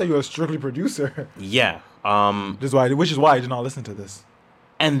rapped. I thought you were a strictly producer. Yeah. Which is why I did not listen to this.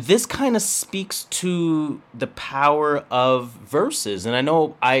 And this kind of speaks to the power of verses. And I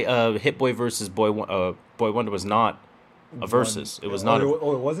know Hit Boy versus Boy Wonder was not a versus. It was not. It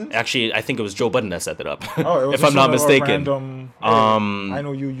wasn't? Actually, I think it was Joe Budden that set it up. If I'm not mistaken. Random, I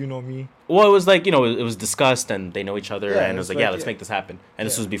know you, you know me. Well, it was like, it was discussed and they know each other, and it was like, let's make this happen. And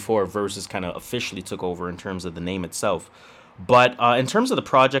this was before Versus kind of officially took over in terms of the name itself. But in terms of the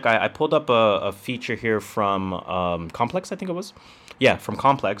project, I pulled up a feature here from Complex, I think it was. Yeah, from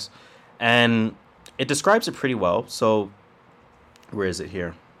Complex. And it describes it pretty well. So, where is it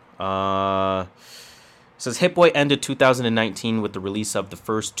here? It says, Hit Boy ended 2019 with the release of the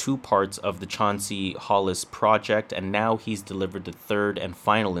first 2 parts of the Chauncey Hollis project, and now he's delivered the 3rd and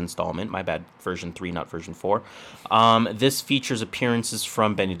final installment. My bad, version 3, not version 4. This features appearances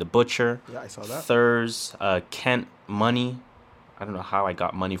from Benny the Butcher. Yeah, I saw that. Thurs, Kent Money. I don't know how I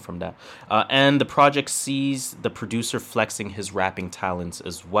got money from that. And the project sees the producer flexing his rapping talents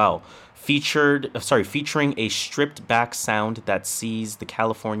as well. Featuring a stripped-back sound that sees the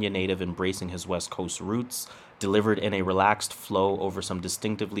California native embracing his West Coast roots, delivered in a relaxed flow over some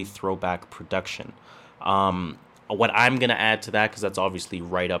distinctively throwback production. What I'm going to add to that, because that's obviously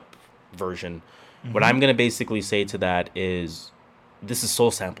write-up version, what I'm going to basically say to that is this is soul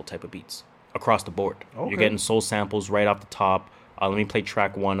sample type of beats across the board. Okay. You're getting soul samples right off the top. Let me play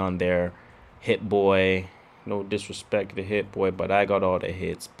track 1 on there. Hit Boy. No disrespect to Hit Boy, but I got all the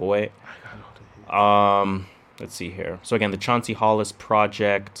hits, boy. Let's see here. So again, the Chauncey Hollis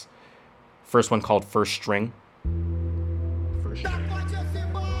project. First one called First String.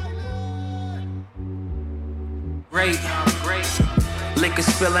 Great. Liquor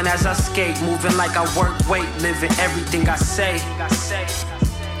spilling as I skate, moving like I work weight, living everything I say.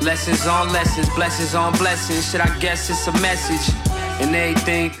 Lessons on lessons, blessings on blessings. Should I guess it's a message and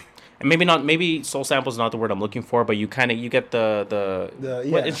everything? And maybe soul sample is not the word I'm looking for, but you get the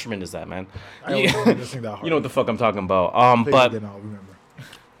what instrument is that, man? I don't sing that hard. You know what the fuck I'm talking about. But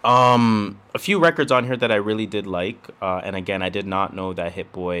a few records on here that I really did like, and again, I did not know that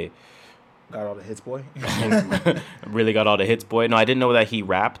Hit Boy got all the hits, boy. Really got all the hits, boy. No, I didn't know that he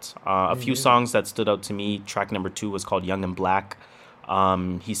rapped. A few songs that stood out to me. Track number 2 was called Young and Black.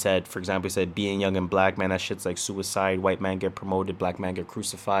 He said, for example, being young and black, man, that shit's like suicide. White man get promoted, black man get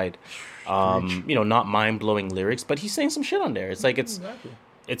crucified. Not mind-blowing lyrics, but he's saying some shit on there. It's like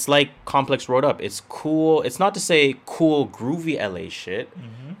it's like Complex wrote up. It's cool. It's not to say cool, groovy LA shit.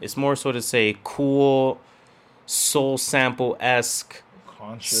 Mm-hmm. It's more so to say cool, soul sample-esque,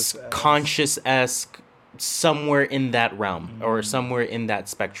 conscious-esque, somewhere in that realm or somewhere in that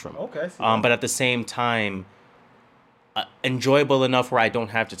spectrum. Okay. But at the same time, enjoyable enough where I don't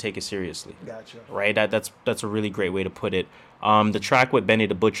have to take it seriously. Gotcha. Right? That's a really great way to put it. The track with Benny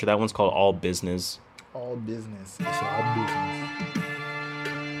the Butcher, that one's called All Business. All Business. It's all business.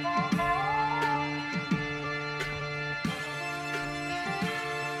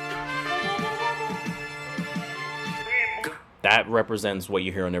 That represents what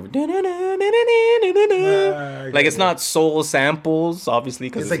you hear on every. Like it's not soul samples, obviously,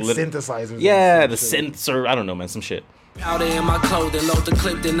 because it's like synthesizers. Yeah, the synths or I don't know, man, some shit. Powder in my clothing, load the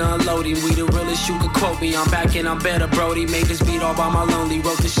clip, then unloading. We the realest, you could quote me. I'm back and I'm better, Brody. Made this beat all by my lonely.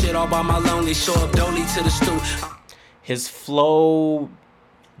 Wrote this shit all by my lonely. Show up Dolly to the stew. His flow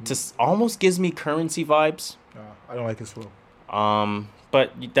just almost gives me Currency vibes. I don't like his flow.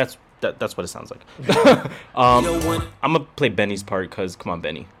 But that's what it sounds like. I'm gonna play Benny's part because come on,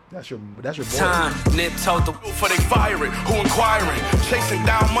 Benny. That's your boy. Time, Nip told the for they firing, who inquiring, chasing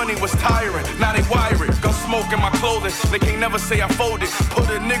down money was tiring. Now they wiring, gun smoke in my clothing. They can't never say I folded. Put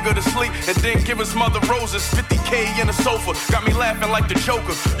a nigga to sleep and then give his mother roses. 50K in a sofa, got me laughing like the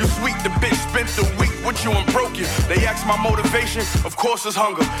Joker. You sweet the bitch, spent the week with you and broke you. They asked my motivation, of course it's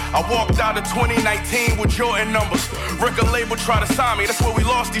hunger. I walked out of 2019 with Jordan numbers. Record label tried to sign me, that's where we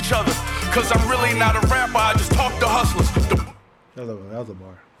lost each other. Cause I'm really not a rapper, I just talk to hustlers. That was a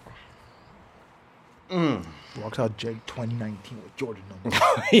bar. Walked out 2019 with Jordan numbers.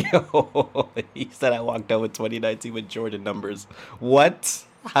 Yo, he said I walked out with 2019 with Jordan numbers. What?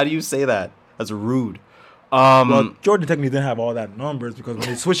 How do you say that? That's rude. Well, Jordan technically didn't have all that numbers because when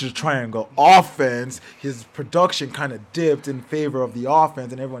they switched to triangle offense, his production kind of dipped in favor of the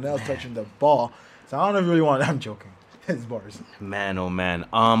offense and everyone else touching the ball. So I don't know if you really want. I'm joking. His bars. Man, oh man.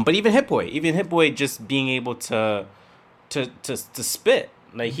 But even Hit Boy just being able to spit.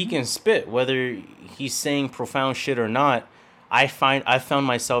 Like he can spit, whether he's saying profound shit or not. I found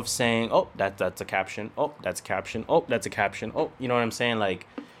myself saying, "Oh, that's a caption. Oh, that's a caption. Oh, that's a caption. Oh, you know what I'm saying? Like,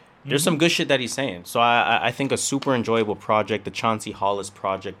 there's some good shit that he's saying. So I think a super enjoyable project, the Chauncey Hollis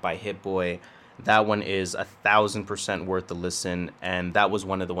project by Hit Boy. That one is 1,000% worth the listen, and that was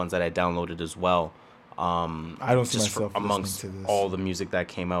one of the ones that I downloaded as well. I don't see myself amongst to this. all the music that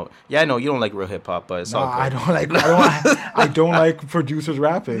came out. Yeah, I know you don't like real hip hop, but it's all good. I don't like producers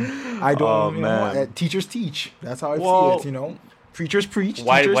rapping. I don't. Teachers teach. That's how I see it. You know, preachers preach.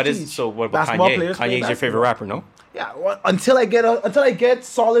 Why? Teachers What teach. is so? What about Kanye? Kanye's your favorite rapper, no? Yeah. Well, until I get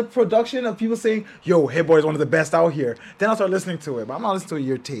solid production of people saying, "Yo, Hit Boy is one of the best out here," then I'll start listening to it. But I'm not listening to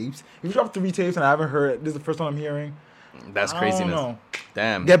your tapes. If you drop 3 tapes and I haven't heard it, this is the first one I'm hearing. That's craziness.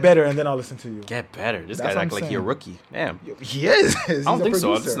 Damn. Get better, and then I'll listen to you. Get better. This guy's acting like he's a rookie. Damn. He is. I don't think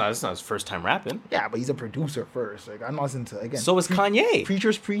so. It's not his first time rapping. Yeah, but he's a producer first. Like I'm not listening to again. So is Kanye.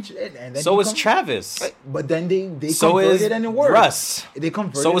 Preachers preach, and then so is Travis. But then they so converted it and it worked. Russ. They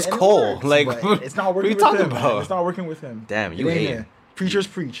converted. So is Cole. Like it's not working. What are you with talking him, about? Man. It's not working with him. Damn, you hate. Preachers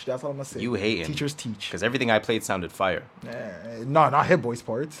preach. That's all I'm gonna say. You hate him. Teachers teach. Because everything I played sounded fire. No, not Hit Boy's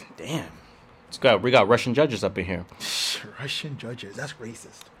parts. Damn. We got Russian judges up in here. Russian judges. That's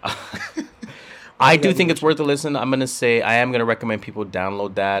racist. I do think it's worth a listen. I am gonna recommend people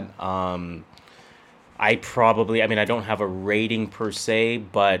download that. I don't have a rating per se,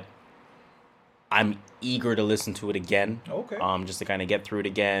 but I'm eager to listen to it again. Okay. Just to kind of get through it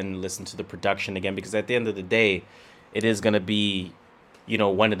again, listen to the production again, because at the end of the day, it is gonna be,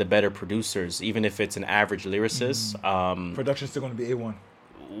 one of the better producers, even if it's an average lyricist. Production's still gonna be A1.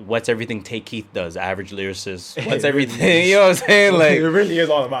 What's everything Take Keith does? Average lyricist. What's everything? You know what I'm saying? Like it really is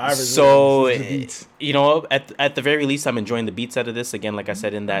all about average. So at the very least, I'm enjoying the beats out of this. Again, like I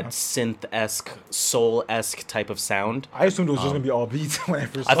said, in that synth-esque, soul-esque type of sound. I assumed it was just gonna be all beats when I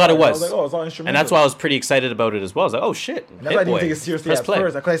first. I thought it was. I was like, oh, it's all instrumental. And that's why I was pretty excited about it as well. I was like, oh shit. And that's why I didn't take it seriously at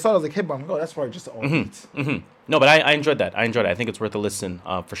first. Because I saw it, I was like, Hit Boy. I'm like, oh, that's probably just all beats. No, but I enjoyed that. I think it's worth a listen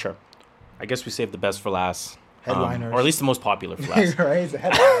for sure. I guess we saved the best for last. Headliners. Or at least the most popular for last. Right? It's a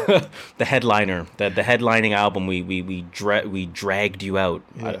headliner. The headliner, the headlining album. We dragged you out.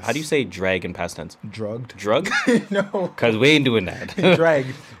 Yes. How do you say drag in past tense? Drugged. Drug? No. Because we ain't doing that.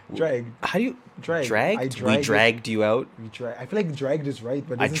 Dragged. How do you drag? Dragged? We dragged you out. I feel like dragged is right,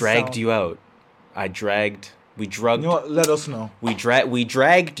 but I dragged you out. We drugged. You know what? Let us know. We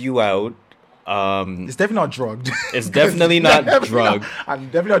dragged you out. It's definitely not drugged. It's definitely not drugged. I'm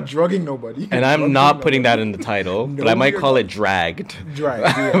definitely not drugging nobody. And I'm not putting that in the title, but I might call it dragged.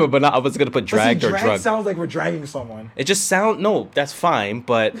 Dragged, yeah. But I was gonna put dragged or drugged. Sounds like we're dragging someone. It just that's fine,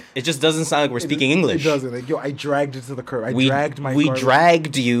 but it just doesn't sound like we're speaking English. It doesn't. Like, yo, I dragged it to the curb. We car.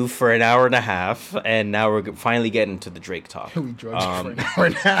 dragged you for an hour and a half, and now we're finally getting to the Drake talk. We dragged you for an hour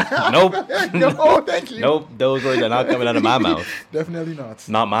and a half. Nope. No, thank you. Nope. Those words are not coming out of my mouth. Definitely not.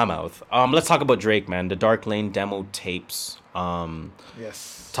 Not my mouth. Let's talk about Drake, man. The Dark Lane demo tapes.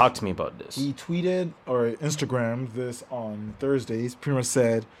 Yes. Talk to me about this. He tweeted or Instagrammed this on Thursdays. Pretty much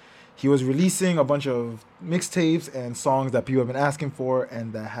said he was releasing a bunch of mixtapes and songs that people have been asking for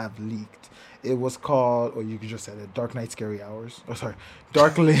and that have leaked. It was called, or you could just say it, Dark Knight Scary Hours. Oh, sorry.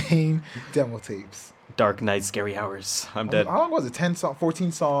 Dark Lane demo tapes. Dark Knight Scary Hours. I'm dead. How long was it?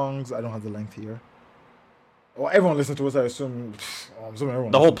 14 songs? I don't have the length here. Well, everyone listened to it, I assume.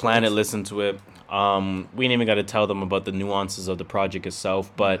 Everyone the whole planet listened to it. We ain't even got to tell them about the nuances of the project itself,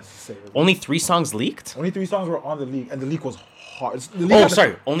 but only 3 songs leaked? Only 3 songs were on the leak, and the leak was hard.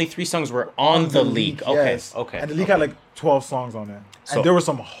 Only 3 songs were on the leak. Okay, yes. okay. And the leak had like 12 songs on it. And there were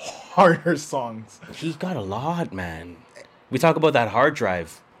some harder songs. He got a lot, man. We talk about that hard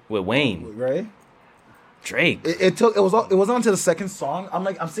drive with Wayne. Right? Drake. It was on to the second song.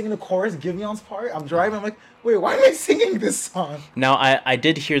 I'm singing the chorus, Giveon's part. I'm driving. I'm like, wait, why am I singing this song? Now I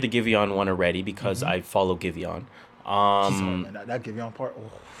did hear the Giveon one already because I follow Giveon. That Giveon part.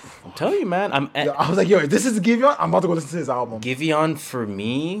 Oh. I'm telling you, man. I was like, yo, if this is Giveon, I'm about to go listen to his album. Giveon for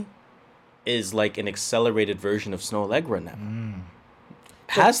me is like an accelerated version of Snow Allegra now.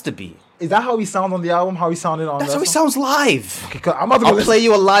 Has to be. Is that how he sounds on the album? How he sounded on? That's how he sounds live. Okay, I'm about to go I'll play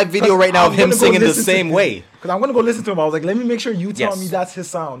you a live video right now of him singing the same way. Because I'm gonna go listen to him. I was like, let me make sure you tell me that's his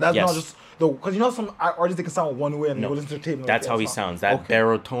sound. That's not just because you know some artists they can sound one way and you go listen to the tape. That's how he sounds. That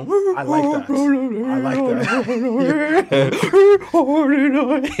baritone. I like that. You know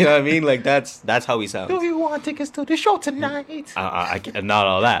what I mean? Like that's how he sounds. Do you want tickets to the show tonight? I not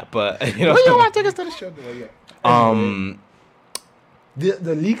all that, but you know. Do you want tickets to the show?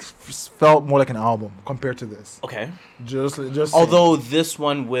 The leaks felt more like an album compared to this. Okay. Just although this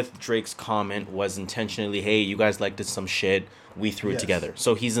one with Drake's comment was intentionally, hey, you guys liked some shit, we threw it together.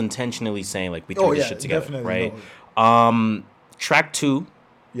 So he's intentionally saying like we threw this shit together, right? No. Track 2,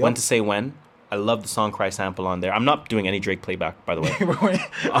 When to Say When. I love the song Cry sample on there. I'm not doing any Drake playback, by the way.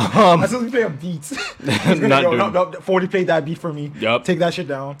 I still play a beat. 40 played that beat for me. Yep. Take that shit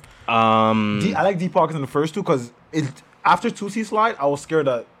down. I like Deep Pockets in the first 2 because after 2C Slide, I was scared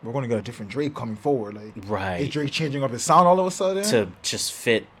that we're going to get a different Drake coming forward. Like, right. Is Drake changing up his sound all of a sudden? To just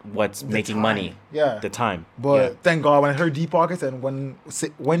fit what's making money. Yeah. The time. But thank God, when I heard Deep Pockets and when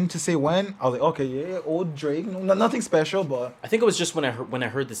to say when, I was like, okay, yeah, old Drake. Nothing special, but... I think it was just when I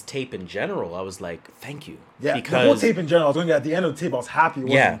heard this tape in general, I was like, thank you. Yeah, because... the whole tape in general, I was going to get at the end of the tape, I was happy. It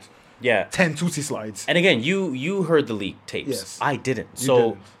wasn't 10 2C Slides. And again, you heard the leak tapes. Yes. I didn't.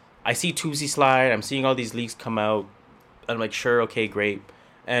 So I see 2C Slide, I'm seeing all these leaks come out. I'm like, sure, okay, great.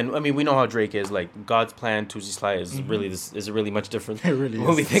 And I mean, we know how Drake is. Like, God's Plan, 2C Slide is really much different. It really is.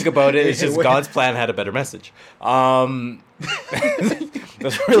 When we think about it, it's just God's Plan had a better message. That's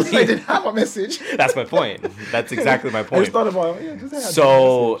really. I didn't have a message. That's my point. That's exactly my point. I just thought about it.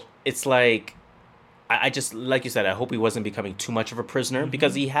 So it's like, I just, like you said, I hope he wasn't becoming too much of a prisoner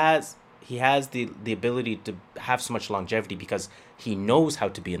because he has the ability to have so much longevity because he knows how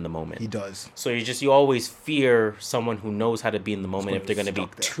to be in the moment. He does. So you always fear someone who knows how to be in the moment if they're going to be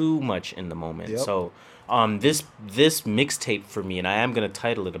too much in the moment. Yep. So this mixtape for me, and I am going to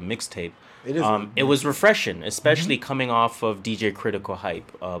title it a mixtape. It is. It was refreshing, especially coming off of DJ Critical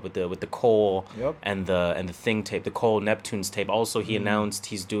hype with the Cole and the Thing tape, the Cole Neptunes tape. Also, he announced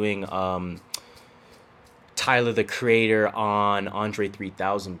he's doing Tyler the Creator on Andre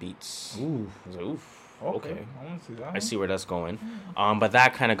 3000 beats. Ooh. Okay. I see where that's going. But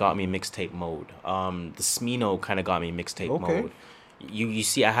that kind of got me mixtape mode. The Smino kind of got me mixtape mode. You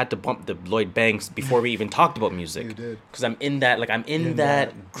see, I had to bump the Lloyd Banks before we even talked about music. You did. Because I'm in that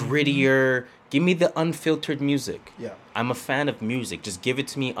grittier, give me the unfiltered music. Yeah. I'm a fan of music. Just give it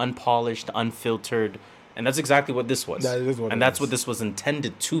to me unpolished, unfiltered. And that's exactly what this was. That is what and it that's is. what this was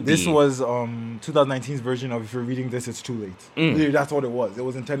intended to be. This was 2019's version of if you're reading this, it's too late. Literally, that's what it was. It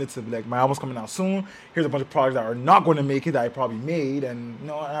was intended to be like, my album's coming out soon. Here's a bunch of products that are not going to make it that I probably made.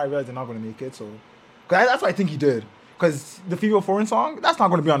 And I realized they're not going to make it. So that's what I think he did. Because the Female Foreign song, that's not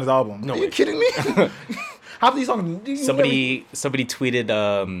going to be on his album. No, are you kidding me? Half these songs... Somebody tweeted,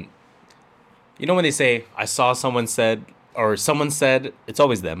 when they say, I saw someone said... Or someone said, it's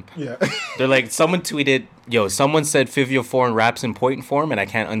always them. Yeah. They're like, someone tweeted, someone said Fivio Foreign raps in point form and I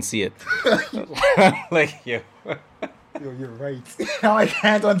can't unsee it. Like, Yo, you're right. Now I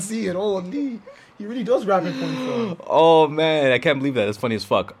can't unsee it. Oh, Lee. He really does rap in point form. Oh, man. I can't believe that. It's funny as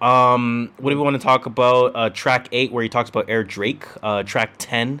fuck. What do we want to talk about? Track 8, where he talks about Air Drake. Track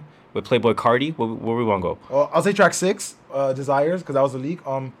 10 with Playboi Carti. Where we want to go? I'll say track 6, Desires, because that was the leak.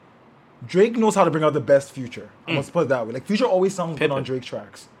 Drake knows how to bring out the best Future. I'm going to put it that way. Like, Future always sounds good on Drake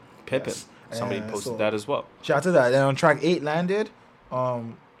tracks. Pippin. Yes. Somebody posted that as well. Shout out to that. And on track 8, Landed.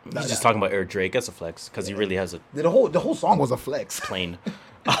 He's just talking about Air Drake. That's a flex, because he really has a... The whole song was a flex. Plain.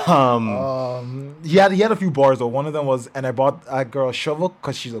 He had a few bars, though. One of them was, and I bought that girl a shovel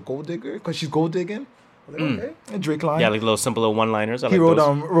because she's a gold digger. Because she's gold digging. I was like, okay. A Drake line. Yeah, like little simple little one-liners. He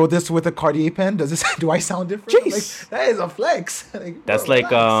wrote this with a Cartier pen. Do I sound different? Jeez. Like, that is a flex. Like, that's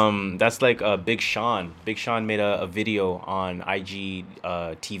like Big Sean. Big Sean made a video on IG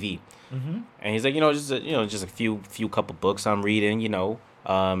TV, and he's like, just a few couple books I'm reading,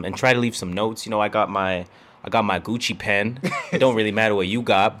 and try to leave some notes. I got my Gucci pen. It don't really matter what you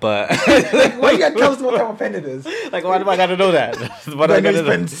got, but like, why you gotta tell us what type of pen it is? Like, why do I gotta know that? Why do I gotta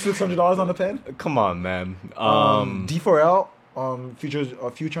spend $600 on a pen? Come on, man. D4L,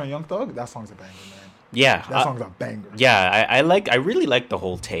 Future and Young Thug. That song's a banger, man. Yeah, that song's a banger. Yeah, I really like the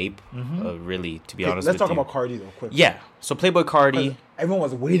whole tape. Really, to be honest. Let's talk about Carti though, quick. Yeah, so Playboi Carti. Everyone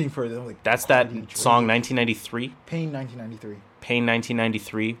was waiting for it. Like, that's that song, 1993. Pain 1993. Pain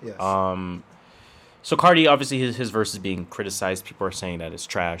 1993. Yes. So Carti, obviously, his verse is being criticized. People are saying that it's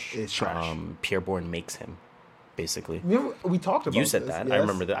trash. It's trash. Pierre Bourne makes him, basically. Remember, we talked about You said this, that. yes. I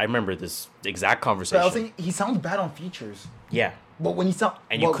remember that. I remember this exact conversation. But I was saying, he sounds bad on features. Yeah. But when he sounds...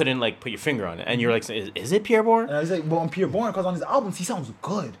 And you couldn't, put your finger on it. And you're like, is it Pierre Bourne? And I was like, on Pierre Bourne, because on his albums, he sounds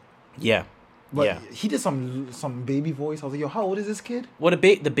good. Yeah. But he did some baby voice. I was like, yo, how old is this kid? Well, the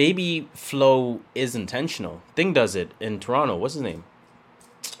baby flow is intentional. Thing does it in Toronto. What's his name?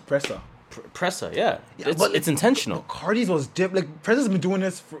 Pressa, yeah. It's intentional. Carti's was different. Pressa's been doing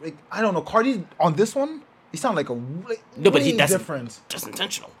this for, I don't know. Carti on this one, he sound like that's different. Just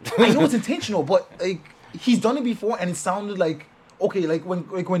intentional. I know it's intentional, but he's done it before, and it sounded like okay,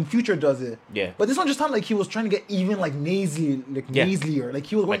 when Future does it. Yeah. But this one just sounded like he was trying to get even nasally, nasalier. Like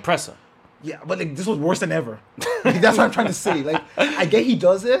he was like Pressa. Yeah, but this was worse than ever. That's what I'm trying to say. I get he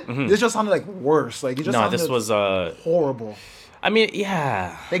does it. This just sounded worse. It just sounded this was horrible. I mean,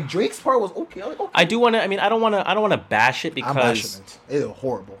 yeah. Drake's part was okay. Okay. I do want to. I mean, I don't want to bash it because I'm bashing it. It's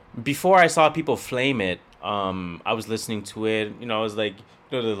horrible. Before I saw people flame it, I was listening to it. I was like,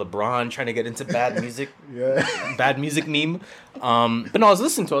 the LeBron trying to get into bad music, bad music meme. But no, I was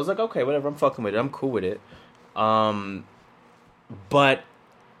listening to it. I was like, okay, whatever. I'm fucking with it. I'm cool with it. But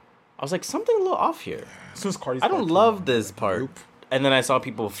I was like, something a little off here. I don't love this part. And then I saw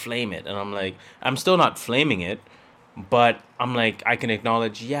people flame it, and I'm like, I'm still not flaming it. But I'm like, I can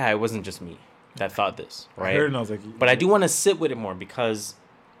acknowledge, it wasn't just me that thought this, right? I heard and I was like, but I do want to sit with it more because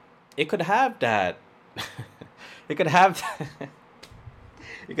it could have that. It could have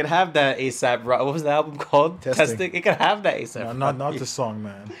that ASAP. What was the album called? Testing. It could have that ASAP. No, not the song,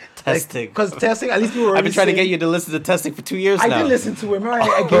 man. Testing. Because Testing, at least you were. I've been trying to get you to listen to Testing for 2 years now. I did listen to it. Remember,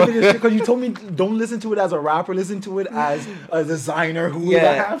 I gave it a shit because you told me don't listen to it as a rapper. Listen to it as a designer who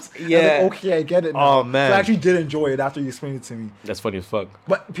raps. Yeah. I was like, okay, I get it now. Oh man. So I actually did enjoy it after you explained it to me. That's funny as fuck.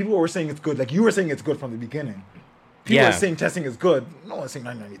 But people were saying it's good. Like you were saying it's good from the beginning. People were saying Testing is good. No one's saying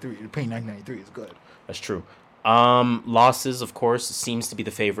 1993. Pain 1993 is good. That's true. Losses, of course, seems to be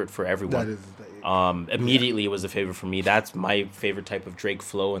the favorite for everyone. That is. Immediately, it was a favorite for me. That's my favorite type of Drake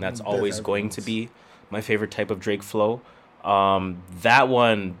flow, and that's always going to be my favorite type of Drake flow. That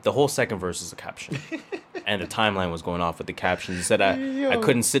one, the whole second verse is a caption, and the timeline was going off with the caption. He said, "I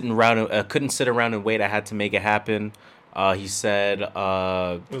couldn't sit around and wait. I had to make it happen." He said,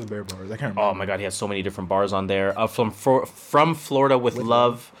 "Those bare bars. I can't remember." Oh my god, he has so many different bars on there. From Florida with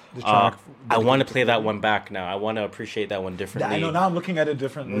Love. I want to play that one back now. I want to appreciate that one differently. I know now. I'm looking at it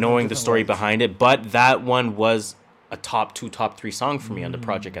differently. Knowing the story behind it, but that one was a top 2, top 3 song for me on the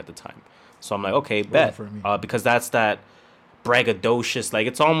project at the time. So I'm like, okay, bet, because that's that braggadocious.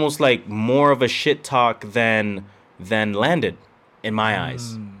 It's almost like more of a shit talk than Landed in my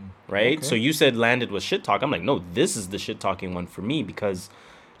eyes. right? Okay. So you said Landed was shit talk. I'm like, no, this is the shit talking one for me because,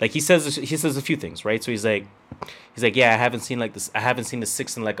 like, he says a few things, right? So he's like, yeah, I haven't seen the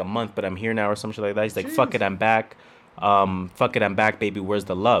 6 in like a month, but I'm here now or some shit like that. He's like, fuck it, I'm back. Fuck it, I'm back, baby. Where's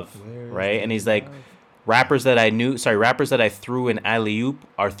the love, right? And he's like, rappers that I threw in alley-oop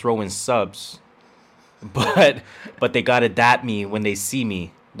are throwing subs, but they gotta dap me when they see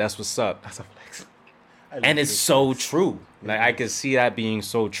me. That's what's up. That's a flex. And it's so true. Like, I could see that being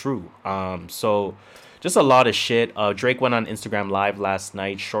so true. So just a lot of shit. Drake went on Instagram Live last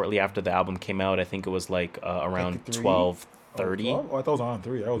night shortly after the album came out. I think it was like around 12:30. Oh, I thought it was on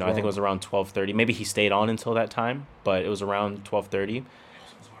 3. I think it was around 12:30. Maybe he stayed on until that time, but it was around 12:30.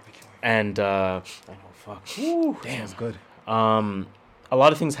 And I know, fuck. Ooh, damn, sounds good. A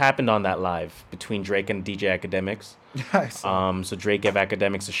lot of things happened on that live between Drake and DJ Academics. So Drake gave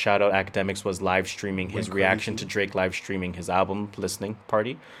Academics a shout out. Academics was live streaming his reaction to Drake live streaming his album listening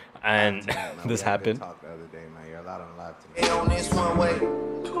party, and this happened. Talk the other day, man. You're allowed on live Hey, on this one way.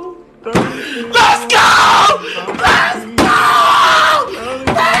 Let's go! Let's go!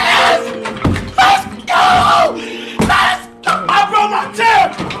 Let's go! Let's go! I broke my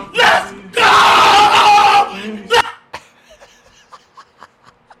chair! Let's go!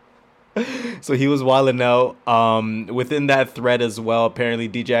 So he was wilding out. Within that thread as well, apparently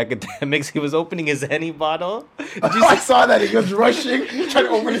DJ Academics, he was opening his Henny bottle. I saw that. He was rushing, trying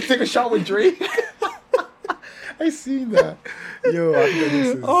to open it, take a shot with Drake. I seen that. Yo, I think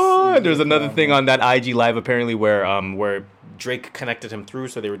this is there's another thing on that IG live apparently where Drake connected him through,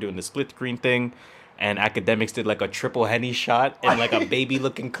 so they were doing the split screen thing, and Academics did like a triple Henny shot in like a baby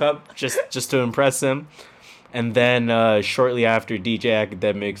looking cup just to impress him. And then shortly after, DJ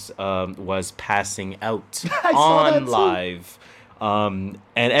Academics was passing out on live. And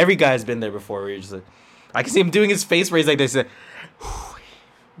every guy's been there before. Where you're just like, I can see him doing his face where he's like this.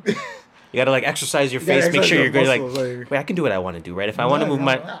 You gotta like exercise your face, make sure you're good. Like, wait, I can do what I want to do, right? If I want to move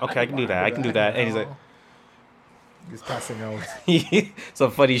okay, I can do that. I can do that. And he's like, he's passing out.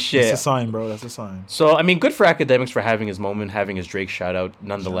 Some funny shit. That's a sign, bro. That's a sign. So, I mean, good for Academics for having his moment, having his Drake shout out,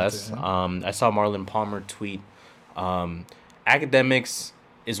 nonetheless. I saw Marlon Palmer tweet, Academics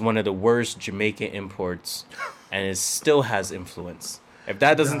is one of the worst Jamaican imports, and it still has influence. If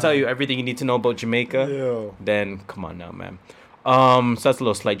that doesn't tell you everything you need to know about Jamaica, then come on now, man. So that's a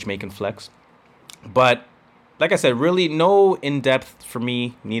little slight Jamaican flex. But like I said, really no in-depth for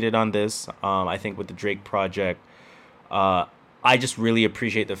me needed on this. I think with the Drake project, I just really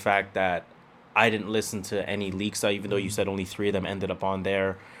appreciate the fact that I didn't listen to any leaks, even though you said only 3 of them ended up on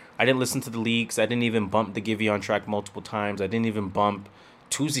there. I didn't listen to the leaks. I didn't even bump the Give You On track multiple times. I didn't even bump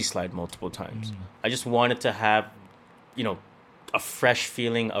Tuesday Slide multiple times. I just wanted to have, a fresh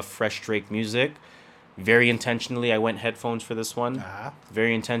feeling of fresh Drake music. Very intentionally, I went headphones for this one.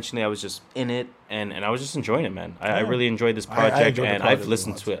 Very intentionally, I was just in it, and I was just enjoying it, man. I really enjoyed this project, and I've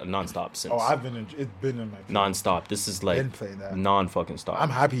listened to it nonstop since. Oh, it's been in my feed. Nonstop. This is like non-fucking stop. I'm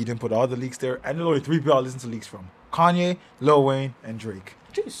happy you didn't put all the leaks there. And there's only 3 people I listen to leaks from: Kanye, Lil Wayne, and Drake.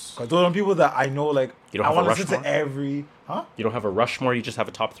 Jeez. Because those are people that I know, like, you don't I have want to Rushmore? listen to every... Huh? You don't have a Rushmore, you just have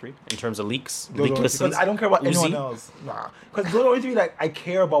a top 3 in terms of leaks? Leak listens? I don't care about anyone else. Nah. Because those are the only 3 like, I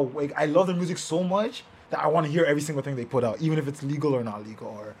care about. Like, I love their music so much that I want to hear every single thing they put out, even if it's legal or not legal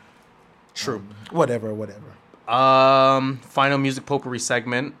or... True. Whatever. Final music potpourri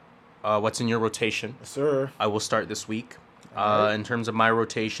segment. What's in your rotation? Yes, sir. I will start this week. In terms of my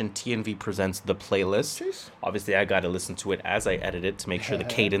rotation, TNV presents The Playlist. Jeez. Obviously, I got to listen to it as I edit it to make sure the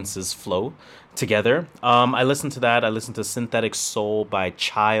cadences flow together. I listened to that. I listened to Synthetic Soul by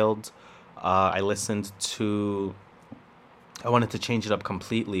Child. I wanted to change it up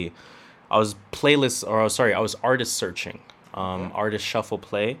completely. I was artist searching. Artist shuffle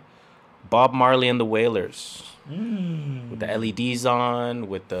play. Bob Marley and the Wailers. With the LEDs on,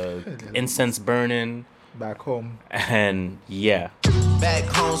 with the incense burning. Back home. And yeah. Back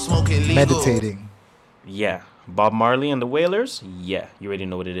home smoking legal. Meditating. Yeah. Bob Marley and the Wailers? Yeah. You already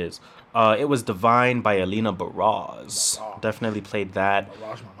know what it is. It was Divine by Alina Baraz. Definitely played that.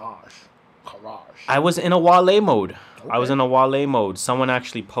 I was in a Wale mode. Someone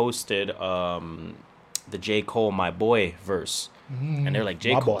actually posted the J. Cole My Boy verse. And they're like,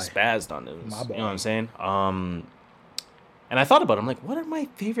 J. Cole spazzed on this. You know what I'm saying? And I thought about it. I'm like, what are my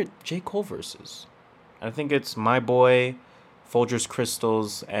favorite J. Cole verses? I think it's My Boy, Folgers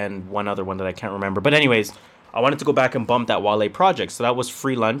Crystals, and one other one that I can't remember. But anyways, I wanted to go back and bump that Wale project. So that was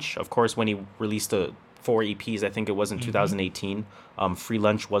Free Lunch. Of course, when he released the 4 EPs, I think it was in 2018. Free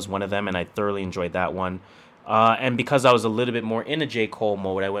Lunch was one of them, and I thoroughly enjoyed that one. And because I was a little bit more in a J. Cole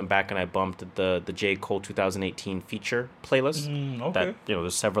mode, I went back and I bumped the J. Cole 2018 feature playlist. Okay. That,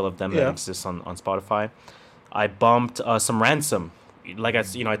 there's several of them that exist on Spotify. I bumped some Ransom. Like I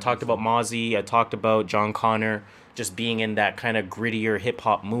talked about Mozzie. I talked about John Connor. Just being in that kind of grittier hip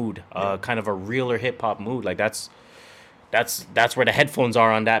hop mood, kind of a realer hip hop mood. Like that's where the headphones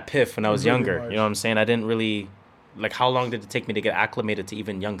are on that Piff when I was younger. You know what I'm saying? I didn't really. Like, how long did it take me to get acclimated to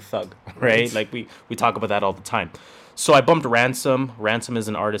even Young Thug, right? Like, we talk about that all the time. So I bumped Ransom. Ransom is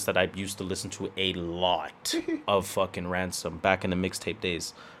an artist that I used to listen to a lot of fucking Ransom back in the mixtape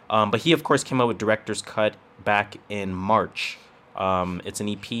days. But he, of course, came out with Director's Cut back in March. It's an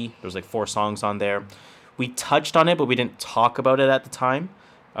EP. There's like 4 songs on there. We touched on it, but we didn't talk about it at the time.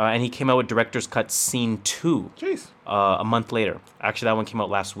 And he came out with Director's Cut Scene 2 a month later. Actually, that one came out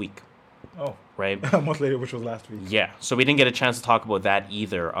last week. Oh. Right? A month later, which was last week. Yeah. So we didn't get a chance to talk about that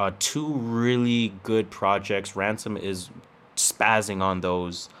either. 2 really good projects. Ransom is spazzing on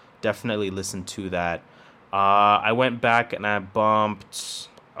those. Definitely listen to that. I went back and I bumped,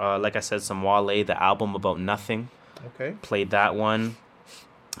 like I said, some Wale, the album About Nothing. Okay. Played that one.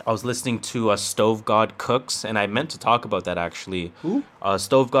 I was listening to Stove God Cooks, and I meant to talk about that actually. Who?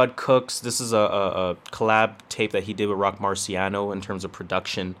 Stove God Cooks. This is a collab tape that he did with Rock Marciano in terms of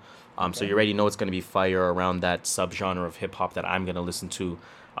production. So you already know it's going to be fire around that subgenre of hip-hop that I'm going to listen to.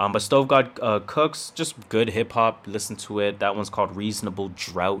 But Stove God Cooks, just good hip-hop. Listen to it. That one's called Reasonable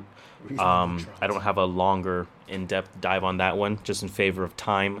Drought. I don't have a longer, in-depth dive on that one, just in favor of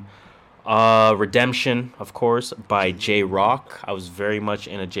time. Redemption, of course, by J-Rock. I was very much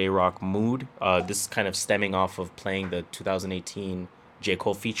in a J-Rock mood. This is kind of stemming off of playing the 2018 J.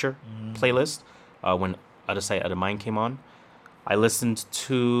 Cole feature playlist when Other Side, Other Mind came on. I listened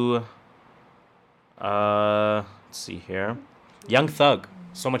to, let's see here, Young Thug,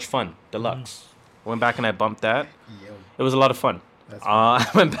 So Much Fun, Deluxe. I went back and I bumped that. It was a lot of fun. I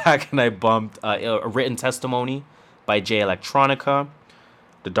went back and I bumped A Written Testimony by Jay Electronica,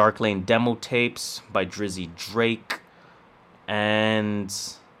 The Dark Lane Demo Tapes by Drizzy Drake, and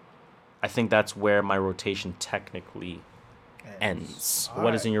I think that's where my rotation technically ends.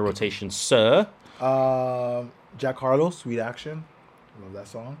 What is in your rotation, sir? Jack Harlow, Sweet Action. Love that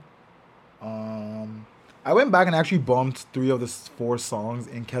song. I went back and actually bumped 3 of the 4 songs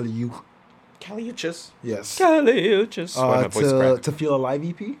in Kelly Uchis. Yes. Kelly Uchis. To Feel Alive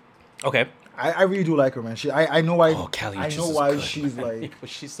EP. Okay. I really do like her, man. I know why. Oh, Kelly Uchis I know why good, she's man. like.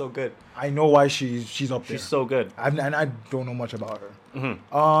 She's so good. I know why she's up there. She's so good. And I don't know much about her.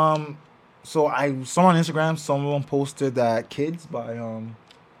 So I saw on Instagram someone posted that Kids by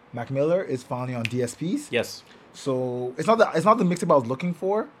Mac Miller is finally on DSPs. Yes. So it's not the mixtape I was looking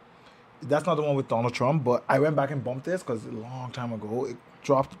for. That's not the one with Donald Trump, but I went back and bumped this because a long time ago. It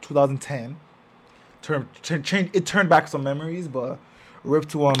dropped in 2010. It turned back some memories, but rip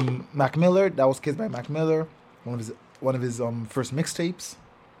to Mac Miller. That was Kids by Mac Miller, one of his first mixtapes.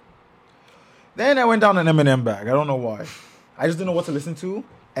 Then I went down an Eminem bag. I don't know why. I just didn't know what to listen to,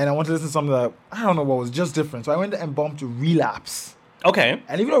 and I wanted to listen to something that I don't know what was just different. So I went and bumped Relapse. Okay.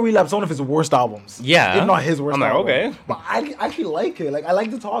 And even though Relapse is one of his worst albums. Yeah. If not his worst I'm like, album. okay. But I actually like it. Like, I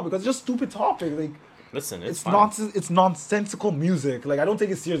like the topic because it's just stupid topic. Like, listen, it's nonsensical music. Like, I don't take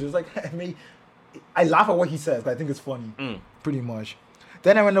it serious. It's like, I laugh at what he says. I think it's funny. Pretty much.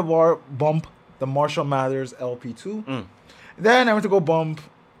 Then I went to bump the Marshall Mathers LP2. Then I went to go bump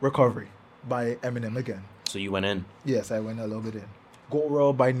Recovery by Eminem again. So you went in? Yes, I went a little bit in. Gold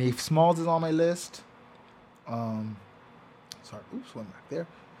World by Nafe Smalls is on my list. Went back there.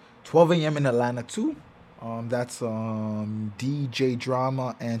 12 a.m. in Atlanta 2. That's DJ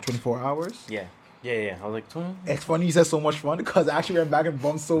Drama and 24 Hours. Yeah. I was like, it's funny you said So Much Fun because I actually went back and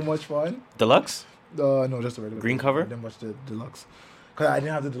bumped So Much Fun. Deluxe? No, just the regular. Green cover? I didn't watch the deluxe. Because I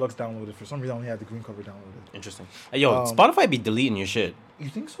didn't have the deluxe downloaded. For some reason, I only had the green cover downloaded. Interesting. Yo, Spotify be deleting your shit. You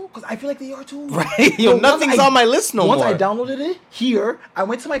think so? Because I feel like they are too. Right? Yo, nothing's on my list no more. Once I downloaded it here, I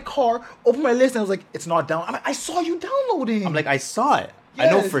went to my car, opened my list, and I was like, it's not down. I saw you downloading. I'm like, I saw it. Yes. I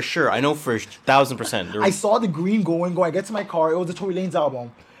know for sure. I know for 1,000%. I saw the green going. I get to my car. It was the Tory Lanez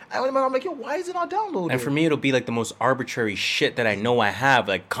album. I went to my car. I'm like, yo, why is it not downloaded? And for me, it'll be like the most arbitrary shit that I know I have,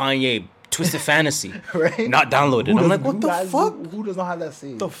 like Kanye Twisted Fantasy, right? Not downloaded. I'm like, what the fuck? Who does not have that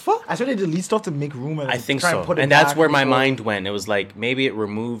saved? The fuck? I swear they delete stuff to make room. And I think try so. And put it and that's back where my mind went. It was like maybe it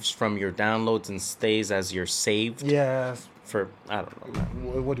removes from your downloads and stays as your saved. Yes. For I don't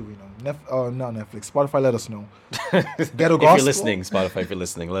know. What do we know? Not Netflix. Spotify. Let us know. Ghetto Gospel. If you're listening, Spotify. If you're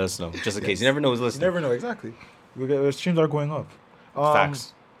listening, let us know. Just in case. You never know who's listening. You never know exactly. Streams are going up.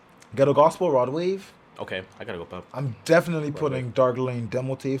 Facts. Ghetto Gospel, Rod Wave. Okay, I gotta go pop. I'm definitely putting Dark Lane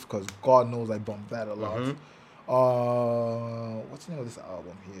demo tapes because God knows I bumped that a lot. What's the name of this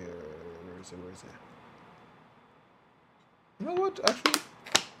album here? Where is it? You know what? Actually,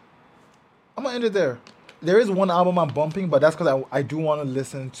 I'm gonna end it there. There is one album I'm bumping, but that's because I do want to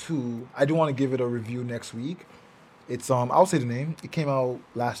listen to. I do want to give it a review next week. It's I'll say the name. It came out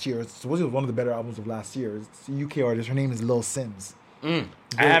last year. It's supposedly one of the better albums of last year. It's a UK artist. Her name is Lil Sims. I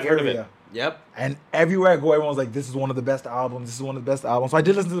have heard of it. Yep. And everywhere I go, everyone's like, "This is one of the best albums. This is one of the best albums." So I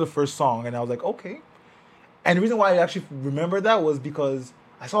did listen to the first song, and I was like, "Okay." And the reason why I actually remember that was because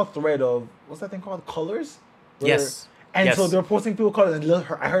I saw a thread of what's that thing called, Colors. Yes. And so they're posting people Colors, and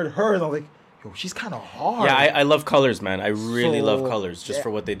I heard her, and I was like, "Yo, she's kind of hard." Yeah, I love Colors, man. I really love Colors just for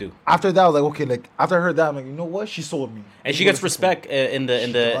what they do. After that, I was like, okay, like after I heard that, I'm like, you know what? She sold me. And she gets respect in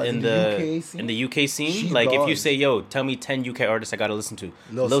the UK scene. Like if you say, "Yo, tell me 10 UK artists I gotta listen to,"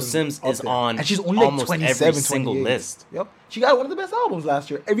 Lil Sims is on, and she's only almost like every single list. Yep, she got one of the best albums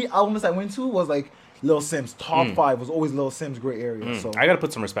last year. Every album I went to was like Lil Sims. Top 5 was always Lil Sims' gray area. So I gotta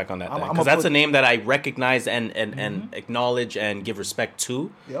put some respect on that because that's a name that I recognize and acknowledge and give respect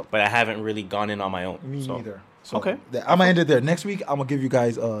to. Yep. But I haven't really gone in on my own. Me neither. So okay, I'm gonna end it there. Next week, I'm gonna give you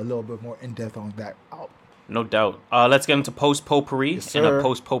guys a little bit more in depth on that album. No doubt. Let's get into post potpourri in a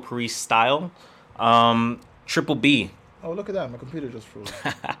post potpourri style. Triple B. Oh, look at that! My computer just froze.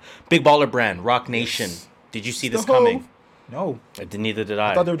 Big Baller Brand, Rock Nation. Yes. Did you see this coming? No. Neither did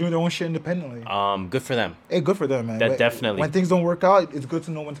I. I thought they were doing their own shit independently. Good for them. Hey, good for them, man. Definitely. When things don't work out, it's good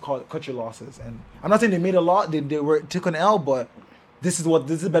to know when to cut your losses. And I'm not saying they made a lot. They took an L, but this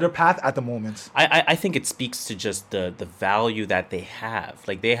is a better path at the moment. I think it speaks to just the value that they have.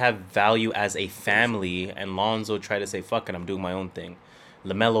 Like they have value as a family, and Lonzo tried to say, "Fuck it, I'm doing my own thing."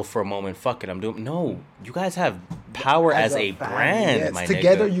 LaMelo for a moment, "Fuck it, I'm doing." No, you guys have power as a brand. Yes, my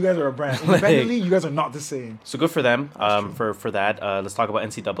together, nigga. you guys are a brand. Independently, you guys are not the same. So good for them. For that, let's talk about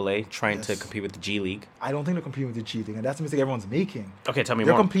NCAA trying to compete with the G League. I don't think they're competing with the G League, and that's the mistake everyone's making. Okay, tell me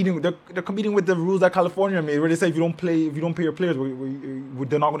more. They're competing with the rules that California made, where they say if you don't pay your players,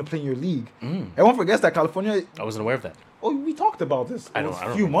 they're not going to play in your league. Everyone forgets that California. I wasn't aware of that. Oh, we talked about this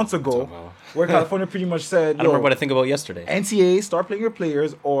a few months ago, where California pretty much said, I don't remember what I think about yesterday. NCAA, start playing your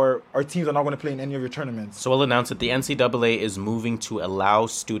players, or our teams are not going to play in any of your tournaments. So we'll announce that the NCAA is moving to allow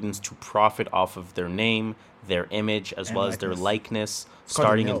students to profit off of their name, their image, as well as their likeness,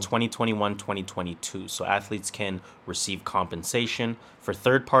 starting in 2021-2022. So athletes can receive compensation for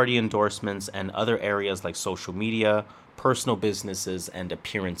third-party endorsements and other areas like social media, personal businesses, and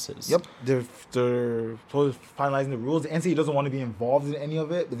appearances. Yep, they're finalizing the rules. The NCAA doesn't want to be involved in any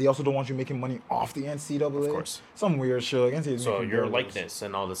of it, but they also don't want you making money off the NCAA. Of course. Some weird shit. Like NCAA. So your likeness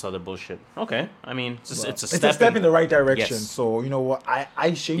and all this other bullshit. Okay, I mean, it's a step in the right direction. Yes. So you know what?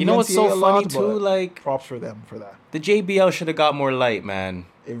 I shame you know what's so funny too? Like props for them for that. The JBL should have got more light, man.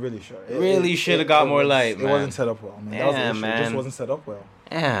 It really should. It should have got more light, man. It wasn't set up well, man. That was the issue. Man. It just wasn't set up well.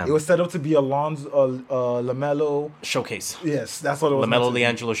 Damn. It was set up to be a LaMelo showcase. Yes, that's what it was. LaMelo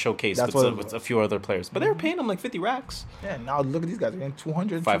LiAngelo showcase with a few other players. But they were paying him like 50 racks. Yeah, now look at these guys. They're getting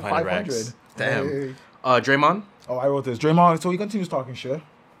 200, 500 racks. Damn. Hey. Draymond? Oh, I wrote this. Draymond, so he continues talking shit.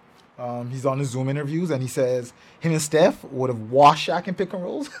 He's on his Zoom interviews, and he says him and Steph would have washed Shaq in pick and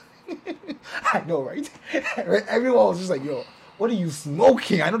rolls. I know, right? Everyone was just like, yo, what are you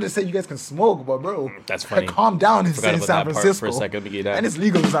smoking? I know they say you guys can smoke, but bro, that's funny. Calm down in San Francisco. For a second, and it's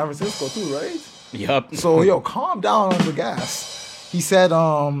legal in San Francisco too, right? Yup. So yo, calm down on the gas. He said,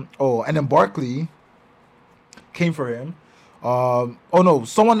 and then Barkley came for him.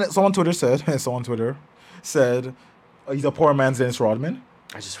 Someone Twitter said he's a poor man's Dennis Rodman.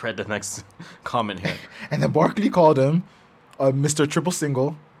 I just read the next comment here. And then Barkley called him Mr. Triple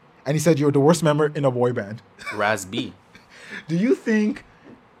Single, and he said you're the worst member in a boy band. Raz B. Do you think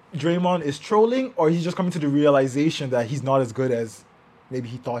Draymond is trolling, or he's just coming to the realization that he's not as good as maybe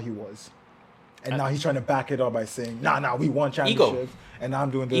he thought he was? And now he's trying to back it up by saying, nah, we won championships, and now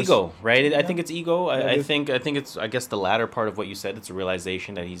I'm doing this. Ego, right? Yeah. I think it's ego. I think it's, I guess, the latter part of what you said. It's a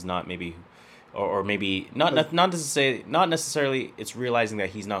realization that he's not maybe, or maybe not necessarily it's realizing that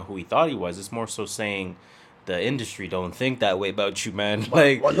he's not who he thought he was. It's more so saying the industry don't think that way about you, man.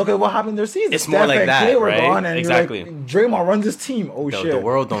 Like, well, look at what happened this season. It's more like that, right? Gone, and exactly. Like, Draymond runs this team. Shit. The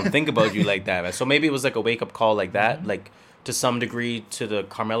world don't think about you like that, man. So maybe it was like a wake up call like that, like to some degree to the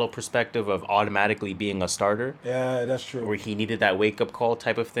Carmelo perspective of automatically being a starter. Yeah, that's true. Where he needed that wake up call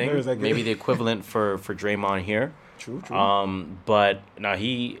type of thing. Like maybe the equivalent for Draymond here. True. But now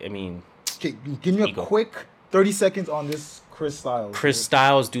give me a quick 30 seconds on this Chris Styles. Chris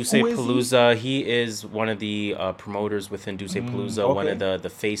Styles, Duce Who is Palooza. He is one of the promoters within Duce Palooza, one of the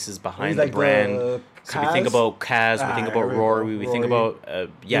faces behind He's the brand. The So we think about Kaz, we think about Rory, we think about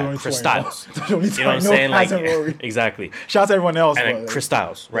Chris Styles. You know what I'm saying? Like exactly. Shout out to everyone else. And then Chris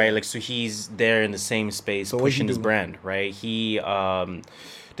Styles, right? Like so he's there in the same space pushing his brand, right? He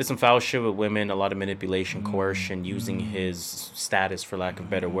did some foul shit with women, a lot of manipulation, coercion, using his status, for lack of a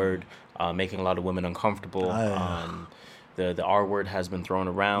better word, making a lot of women uncomfortable. The R word has been thrown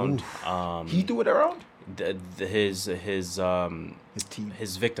around. He threw it around?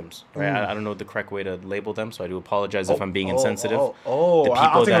 His victims, right? I don't know the correct way to label them, so I do apologize if I'm being insensitive. I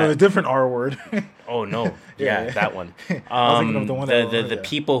was thinking of a different R word. Oh no, that one. I was thinking of the one the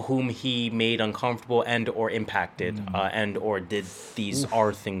people whom he made uncomfortable and or impacted and or did these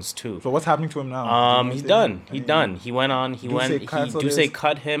R things too. So what's happening to him now? He's done. He went on. Duce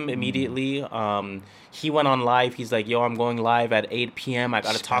cut him immediately. He went on live. He's like, yo, I'm going live at 8 p.m. I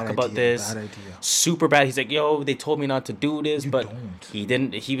got to talk about this. Bad idea. Super bad. He's like, yo, they told me not to do this, but he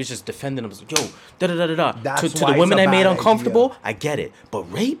didn't. He was just defending him. Like, yo, da-da-da-da-da. To the women I made uncomfortable, I get it. But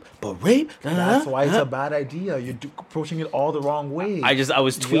rape. That's why it's a bad idea. You're approaching it all the wrong way. I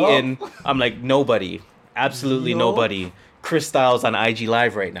was tweeting. I'm like, nobody. Absolutely nobody. Chris Styles on IG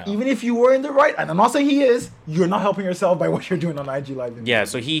Live right now. Even if you were in the right, and I'm not saying he is, you're not helping yourself by what you're doing on IG Live. Yeah,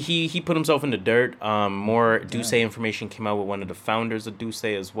 so he put himself in the dirt. More Duce information came out with one of the founders of Duce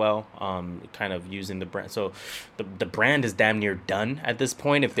as well, kind of using the brand. So the brand is damn near done at this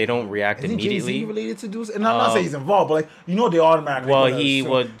point if they don't react immediately. Jay-Z related to Duce? And I'm not saying he's involved, but they automatically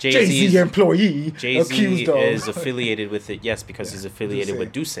Jay-Z's employee Jay-Z is affiliated with it, yes, because he's affiliated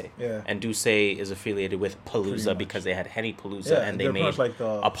with Duce. Yeah. And Duce is affiliated with Palooza because they had Henny Palooza and they made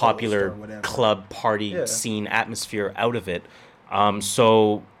a popular club party scene atmosphere out of it.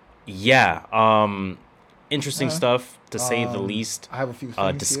 Interesting stuff to say the least. I have a few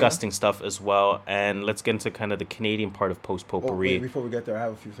things disgusting stuff as well. And let's get into kind of the Canadian part of Post Potpourri. Before we get there, I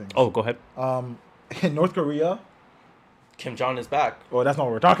have a few things. Oh, go ahead. In North Korea, Kim Jong is back. Well, that's not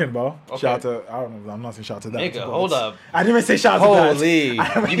what we're talking about. Okay. Shout out to, I don't know, I'm not saying shout out to that. Nigga, hold up. I didn't even say shout out to that.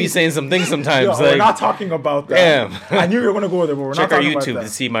 Holy, you be saying some things sometimes. We're not talking about that. Damn. I knew you were going to go there, but we're not talking about that. Check our YouTube to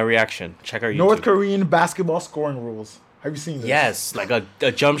see my reaction. Check our YouTube. North Korean basketball scoring rules. Have you seen this? Yes, like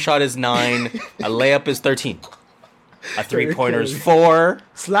a jump shot is 9, a layup is 13. A 3-pointer is 4.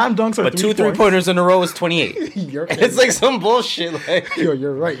 Slam dunks are 3 points. But 2 3-pointers in a row is 28. It's like some bullshit. Like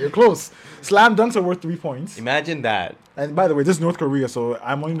you're right. You're close. Slam dunks are worth 3 points. Imagine that. And by the way, this is North Korea, so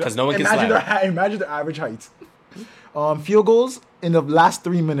I'm only because no one can slam. Imagine the average height. Field goals in the last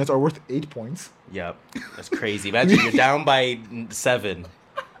 3 minutes are worth 8 points. Yep, that's crazy. Imagine you're down by 7.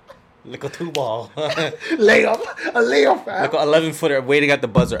 Like a 2-ball. A layup. Like a 11-footer waiting at the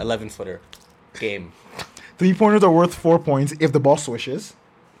buzzer. 11-footer game. 3-pointers are worth 4 points if the ball swishes.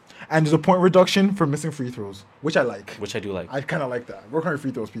 And there's a point reduction for missing free throws, which I like. Which I do like. I kind of like that. Work on your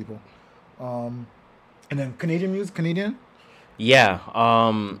free throws, people. And then Canadian? Yeah.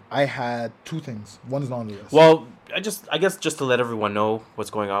 I had 2 things. One is not on the list. Well, I guess just to let everyone know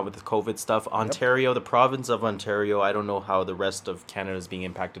what's going on with the COVID stuff. Ontario, the province of Ontario, I don't know how the rest of Canada is being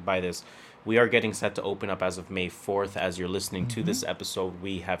impacted by this. We are getting set to open up as of May 4th. As you're listening to this episode,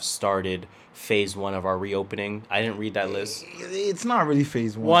 we have started phase 1 of our reopening. I didn't read that list. It's not really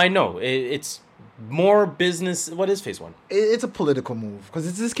phase 1. Well, I know. It's more business. What is phase 1? It's a political move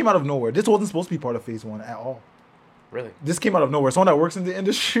because this came out of nowhere. This wasn't supposed to be part of phase 1 at all. Really? This came out of nowhere. Someone that works in the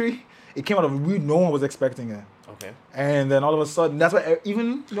industry, it came out of no one was expecting it. Okay. And then all of a sudden, that's why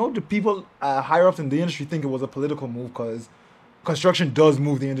even the people higher ups in the industry think it was a political move because construction does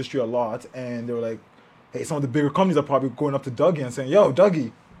move the industry a lot, and they were like, hey, some of the bigger companies are probably going up to Dougie and saying, yo,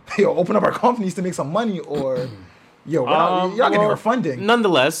 Dougie, open up our companies to make some money, or you're not getting our funding.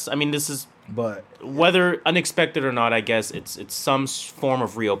 Nonetheless, I mean, this is, but whether unexpected or not, I guess it's some form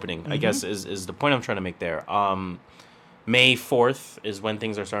of reopening, I guess is the point I'm trying to make there. May 4th is when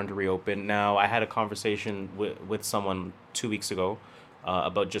things are starting to reopen. Now, I had a conversation with someone 2 weeks ago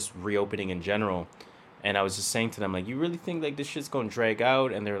about just reopening in general. And I was just saying to them, like, you really think, like, this shit's going to drag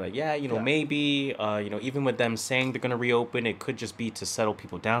out? And they were like, maybe. Even with them saying they're going to reopen, it could just be to settle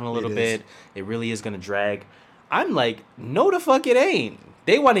people down a little bit. It really is going to drag. I'm like, no, the fuck it ain't.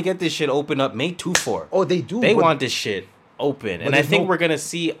 They want to get this shit open up May 2-4. Oh, they do. They want this shit open. And I think we're going to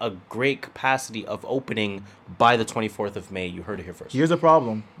see a great capacity of opening by the 24th of May. You heard it here first. Here's the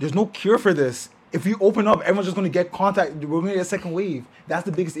problem. There's no cure for this. If you open up, everyone's just going to get contact. We're going to get a second wave. That's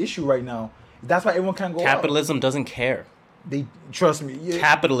the biggest issue right now. That's why everyone can't go Capitalism doesn't care. They trust me.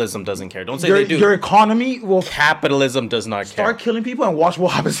 Capitalism doesn't care. Don't say they do. Your economy will. Capitalism does not care. Start killing people and watch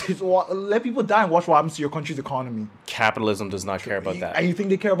what happens. Let people die and watch what happens to your country's economy. Capitalism does not care about that. And you think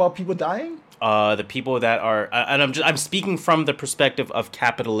they care about people dying? The people that are, and I'm speaking from the perspective of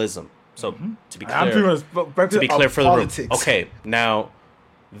capitalism. So to be clear, for the room. Okay, now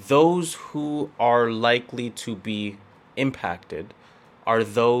those who are likely to be impacted are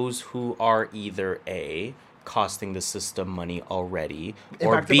those who are either A, costing the system money already,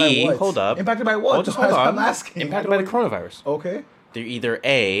 or Impacted B, by what? hold up. Impacted by what? Hold on. I'm asking. Impacted by the coronavirus. Okay. They're either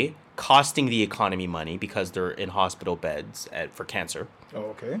A, costing the economy money because they're in hospital beds for cancer.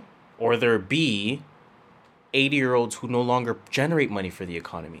 Oh, okay. Or they're B, 80-year-olds who no longer generate money for the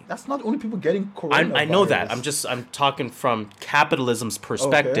economy. That's not only people getting coronavirus. I know that. I'm talking from capitalism's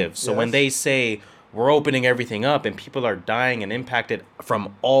perspective. Okay, so when they say we're opening everything up and people are dying and impacted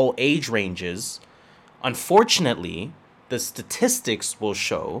from all age ranges, unfortunately, the statistics will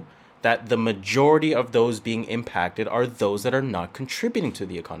show that the majority of those being impacted are those that are not contributing to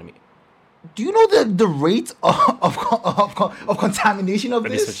the economy. Do you know the rate of contamination of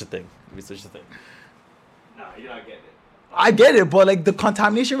Let this? me switch the thing. No, you're not getting it. I get it, but like the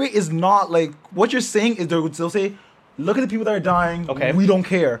contamination rate is not like what you're saying is they'll say, look at the people that are dying. Okay. We don't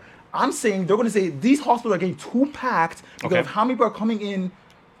care. I'm saying they're going to say these hospitals are getting too packed because of how many people are coming in,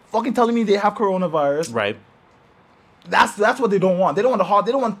 fucking telling me they have coronavirus. Right. That's what they don't want. They don't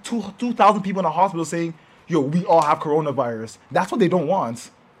want 2,000 people in a hospital saying, "Yo, we all have coronavirus." That's what they don't want.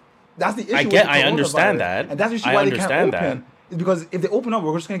 That's the issue. I understand that. And that's the issue why they can't open. It's because if they open up,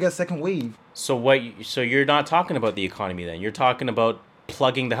 we're just gonna get a second wave. So so you're not talking about the economy then. You're talking about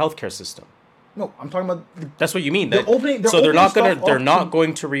plugging the healthcare system. No, I'm talking about. That's what you mean. They're opening They're not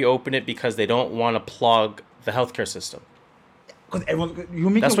going to reopen it because they don't want to plug the healthcare system. Because everyone, you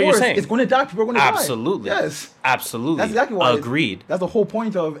make That's it what worse. You're saying. It's going to die. People are going to die. Absolutely. Yes. Absolutely. That's exactly why. Agreed. That's the whole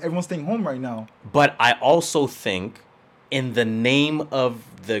point of everyone staying home right now. But I also think, in the name of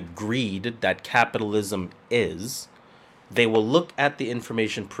the greed that capitalism is, they will look at the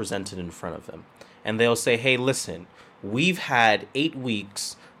information presented in front of them, and they'll say, "Hey, listen, we've had 8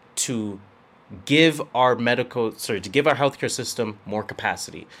 weeks to give our healthcare system more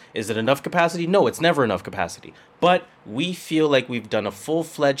capacity. Is it enough capacity? No, it's never enough capacity. But we feel like we've done a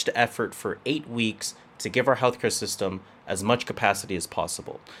full-fledged effort for 8 weeks to give our healthcare system as much capacity as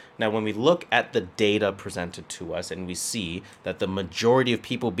possible." Now, when we look at the data presented to us and we see that the majority of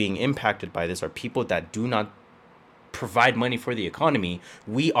people being impacted by this are people that do not provide money for the economy,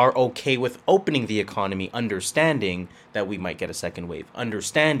 we are okay with opening the economy, understanding that we might get a second wave,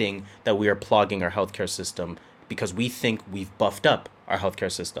 understanding that we are plugging our healthcare system because we think we've buffed up our healthcare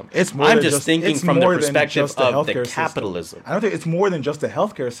system. I'm just thinking from the perspective of the capitalism. I don't think it's more than just the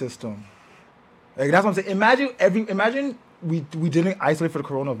healthcare system. Like that's what I'm saying. Imagine we didn't isolate for the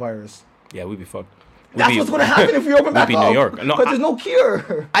coronavirus. Yeah, we'd be fucked. That's what's going to happen if we open back up. We'd be New York. Because there's no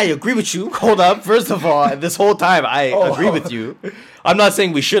cure. I agree with you. Hold up. First of all, this whole time, I agree with you. I'm not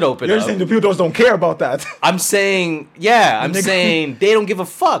saying we should open You're up. saying the people don't care about that. I'm saying, I'm saying they don't give a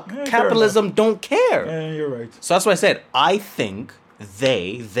fuck. Capitalism don't care. Yeah, you're right. So that's why I said, I think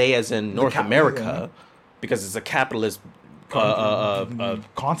they as in North America, because it's a capitalist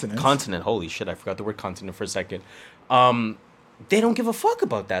continent. Holy shit, I forgot the word continent for a second. They don't give a fuck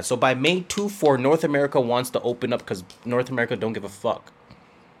about that. So by May 2-4, North America wants to open up because North America don't give a fuck.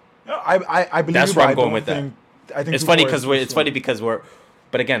 I believe that's where I'm going with that. I think it's funny because we're,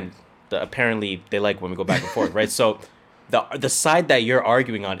 but again, apparently they like when we go back and forth, right? So the side that you're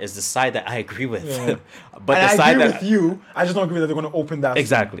arguing on is the side that I agree with. Yeah. But and the side I agree with you. I just don't agree that they're going to open that.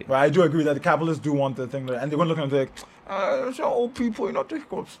 Exactly. But I do agree that the capitalists do want the thing, and they're going to look at it like, old people, they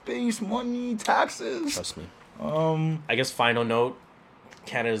go space, money, taxes. Trust me. I guess final note,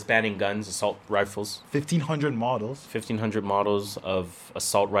 Canada's banning guns, assault rifles. 1,500 models. 1,500 models of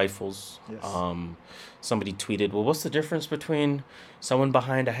assault rifles. Yes. Somebody tweeted, well, what's the difference between someone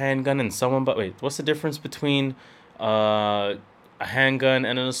behind a handgun and someone... what's the difference between a handgun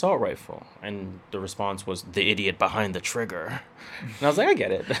and an assault rifle? And the response was, the idiot behind the trigger. And I was like, I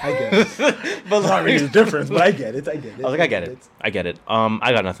get it. I get it. But it's not really the difference, but I get it. I was like, I get it.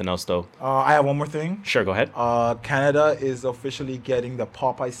 I got nothing else, though. I have one more thing. Sure, go ahead. Canada is officially getting the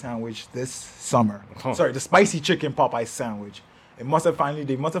Popeye sandwich this summer. Sorry, the spicy chicken Popeye sandwich. They must have finally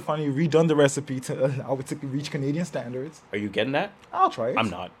redone the recipe to reach Canadian standards. Are you getting that? I'll try it. I'm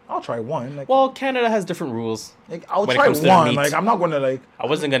not. I'll try one. Well, Canada has different rules. I'll try one. I'm not gonna I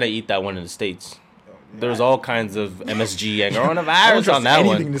wasn't gonna eat that one in the States. There's all kinds of MSG and coronavirus on that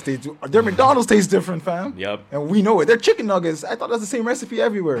anything one. In the States. Their McDonald's tastes different, fam. Yep. And we know it. They're chicken nuggets. I thought that's the same recipe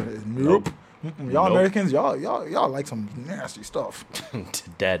everywhere. Nope. Y'all Americans, y'all like some nasty stuff.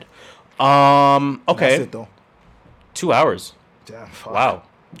 Dead. Okay. That's it though. 2 hours. Damn. Fuck.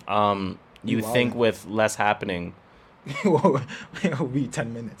 Wow. You think with less happening, it'll be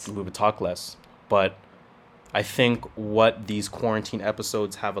 10 minutes. We would talk less, but I think what these quarantine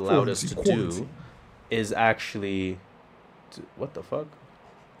episodes have allowed us to do is actually, what the fuck?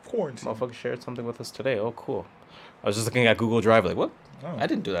 Quarantine. Motherfucker shared something with us today. Oh, cool. I was just looking at Google Drive, like, what? Oh. I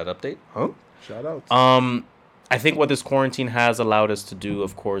didn't do that update. Huh? Shout out. I think what this quarantine has allowed us to do,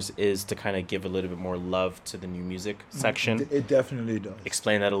 of course, is to kind of give a little bit more love to the new music section. It definitely does.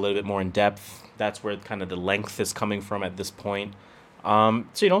 Explain that a little bit more in depth. That's where kind of the length is coming from at this point. So,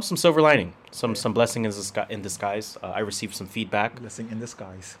 some silver lining, some blessing in disguise. I received some feedback. Blessing in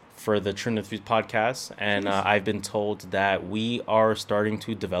disguise. For the Trinity Fuse podcast, and I've been told that we are starting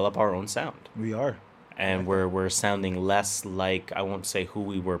to develop our own sound. We are. And we're sounding less like, I won't say who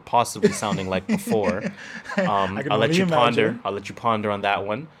we were possibly sounding like before. I'll let you ponder. I'll let you ponder on that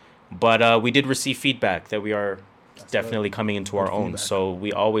one. But we did receive feedback that we are definitely coming into our own. So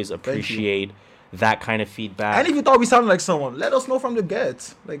we always appreciate that kind of feedback. And if you thought we sounded like someone, let us know from the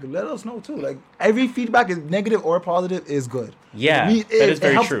get. Like, let us know too. Like, every feedback, is negative or positive, is good. Yeah, that is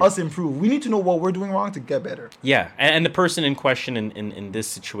very true. It helps us improve. We need to know what we're doing wrong to get better. Yeah, and the person in question in this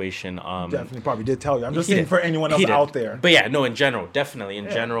situation, definitely probably did tell you. I'm just saying for anyone else out there. But yeah, no, in general, definitely in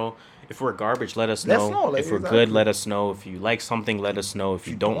general. If we're garbage, let us know. If we're good, let us know. If you like something, let us know. If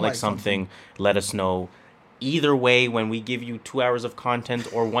you don't like something, let us know. Either way, when we give you 2 hours of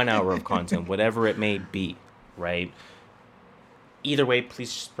content or 1 hour of content, whatever it may be, right? Either way,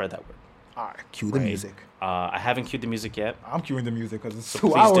 please spread that word. All right, cue the music. I haven't cued the music yet. I'm cueing the music because it's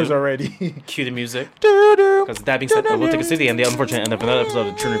 2 hours already. Cue the music. Because that being said, we'll take us to the end. The unfortunate end of another episode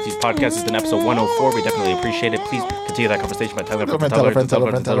of the Trinity Fuse podcast. It's been episode 104. We definitely appreciate it. Please continue that conversation by telling a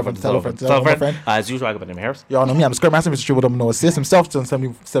friend. As usual, I go by the name Harris. Y'all know me. I'm the Skirt Master, Mr. Triple Double No Assist himself.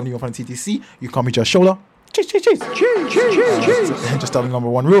 71 from TTC. You call me Josh Shola. Cheese. Just tell me number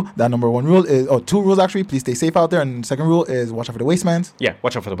one rule. That number one rule is, two rules actually. Please stay safe out there. And the second rule is watch out for the wastemans. Yeah,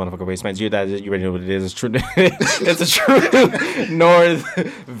 watch out for the motherfucking wastemans. You already know what it is. It's true. It's a True North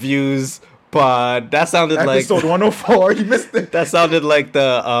Views pod. That sounded like episode 104. You missed it. That sounded like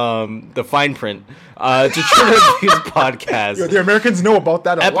the fine print. To True North Views podcast. Yo, the Americans know about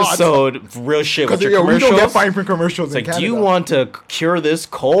that episode. Real shit with your commercials. We don't get fine print commercials. It's like, do you want to cure this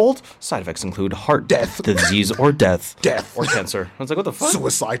cold? Side effects include heart disease or death or cancer. I was like, what the fuck?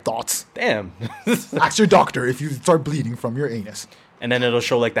 Suicide thoughts. Damn. Ask your doctor if you start bleeding from your anus. And then it'll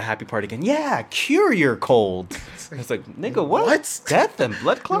show like the happy part again. Yeah, cure your cold. It's like, nigga, what? Death and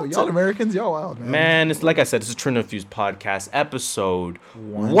blood clots? Y'all Americans, y'all wild, man. Man, it's like I said, it's a Trinity Fuse podcast, episode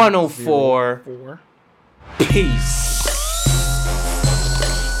 104. Peace.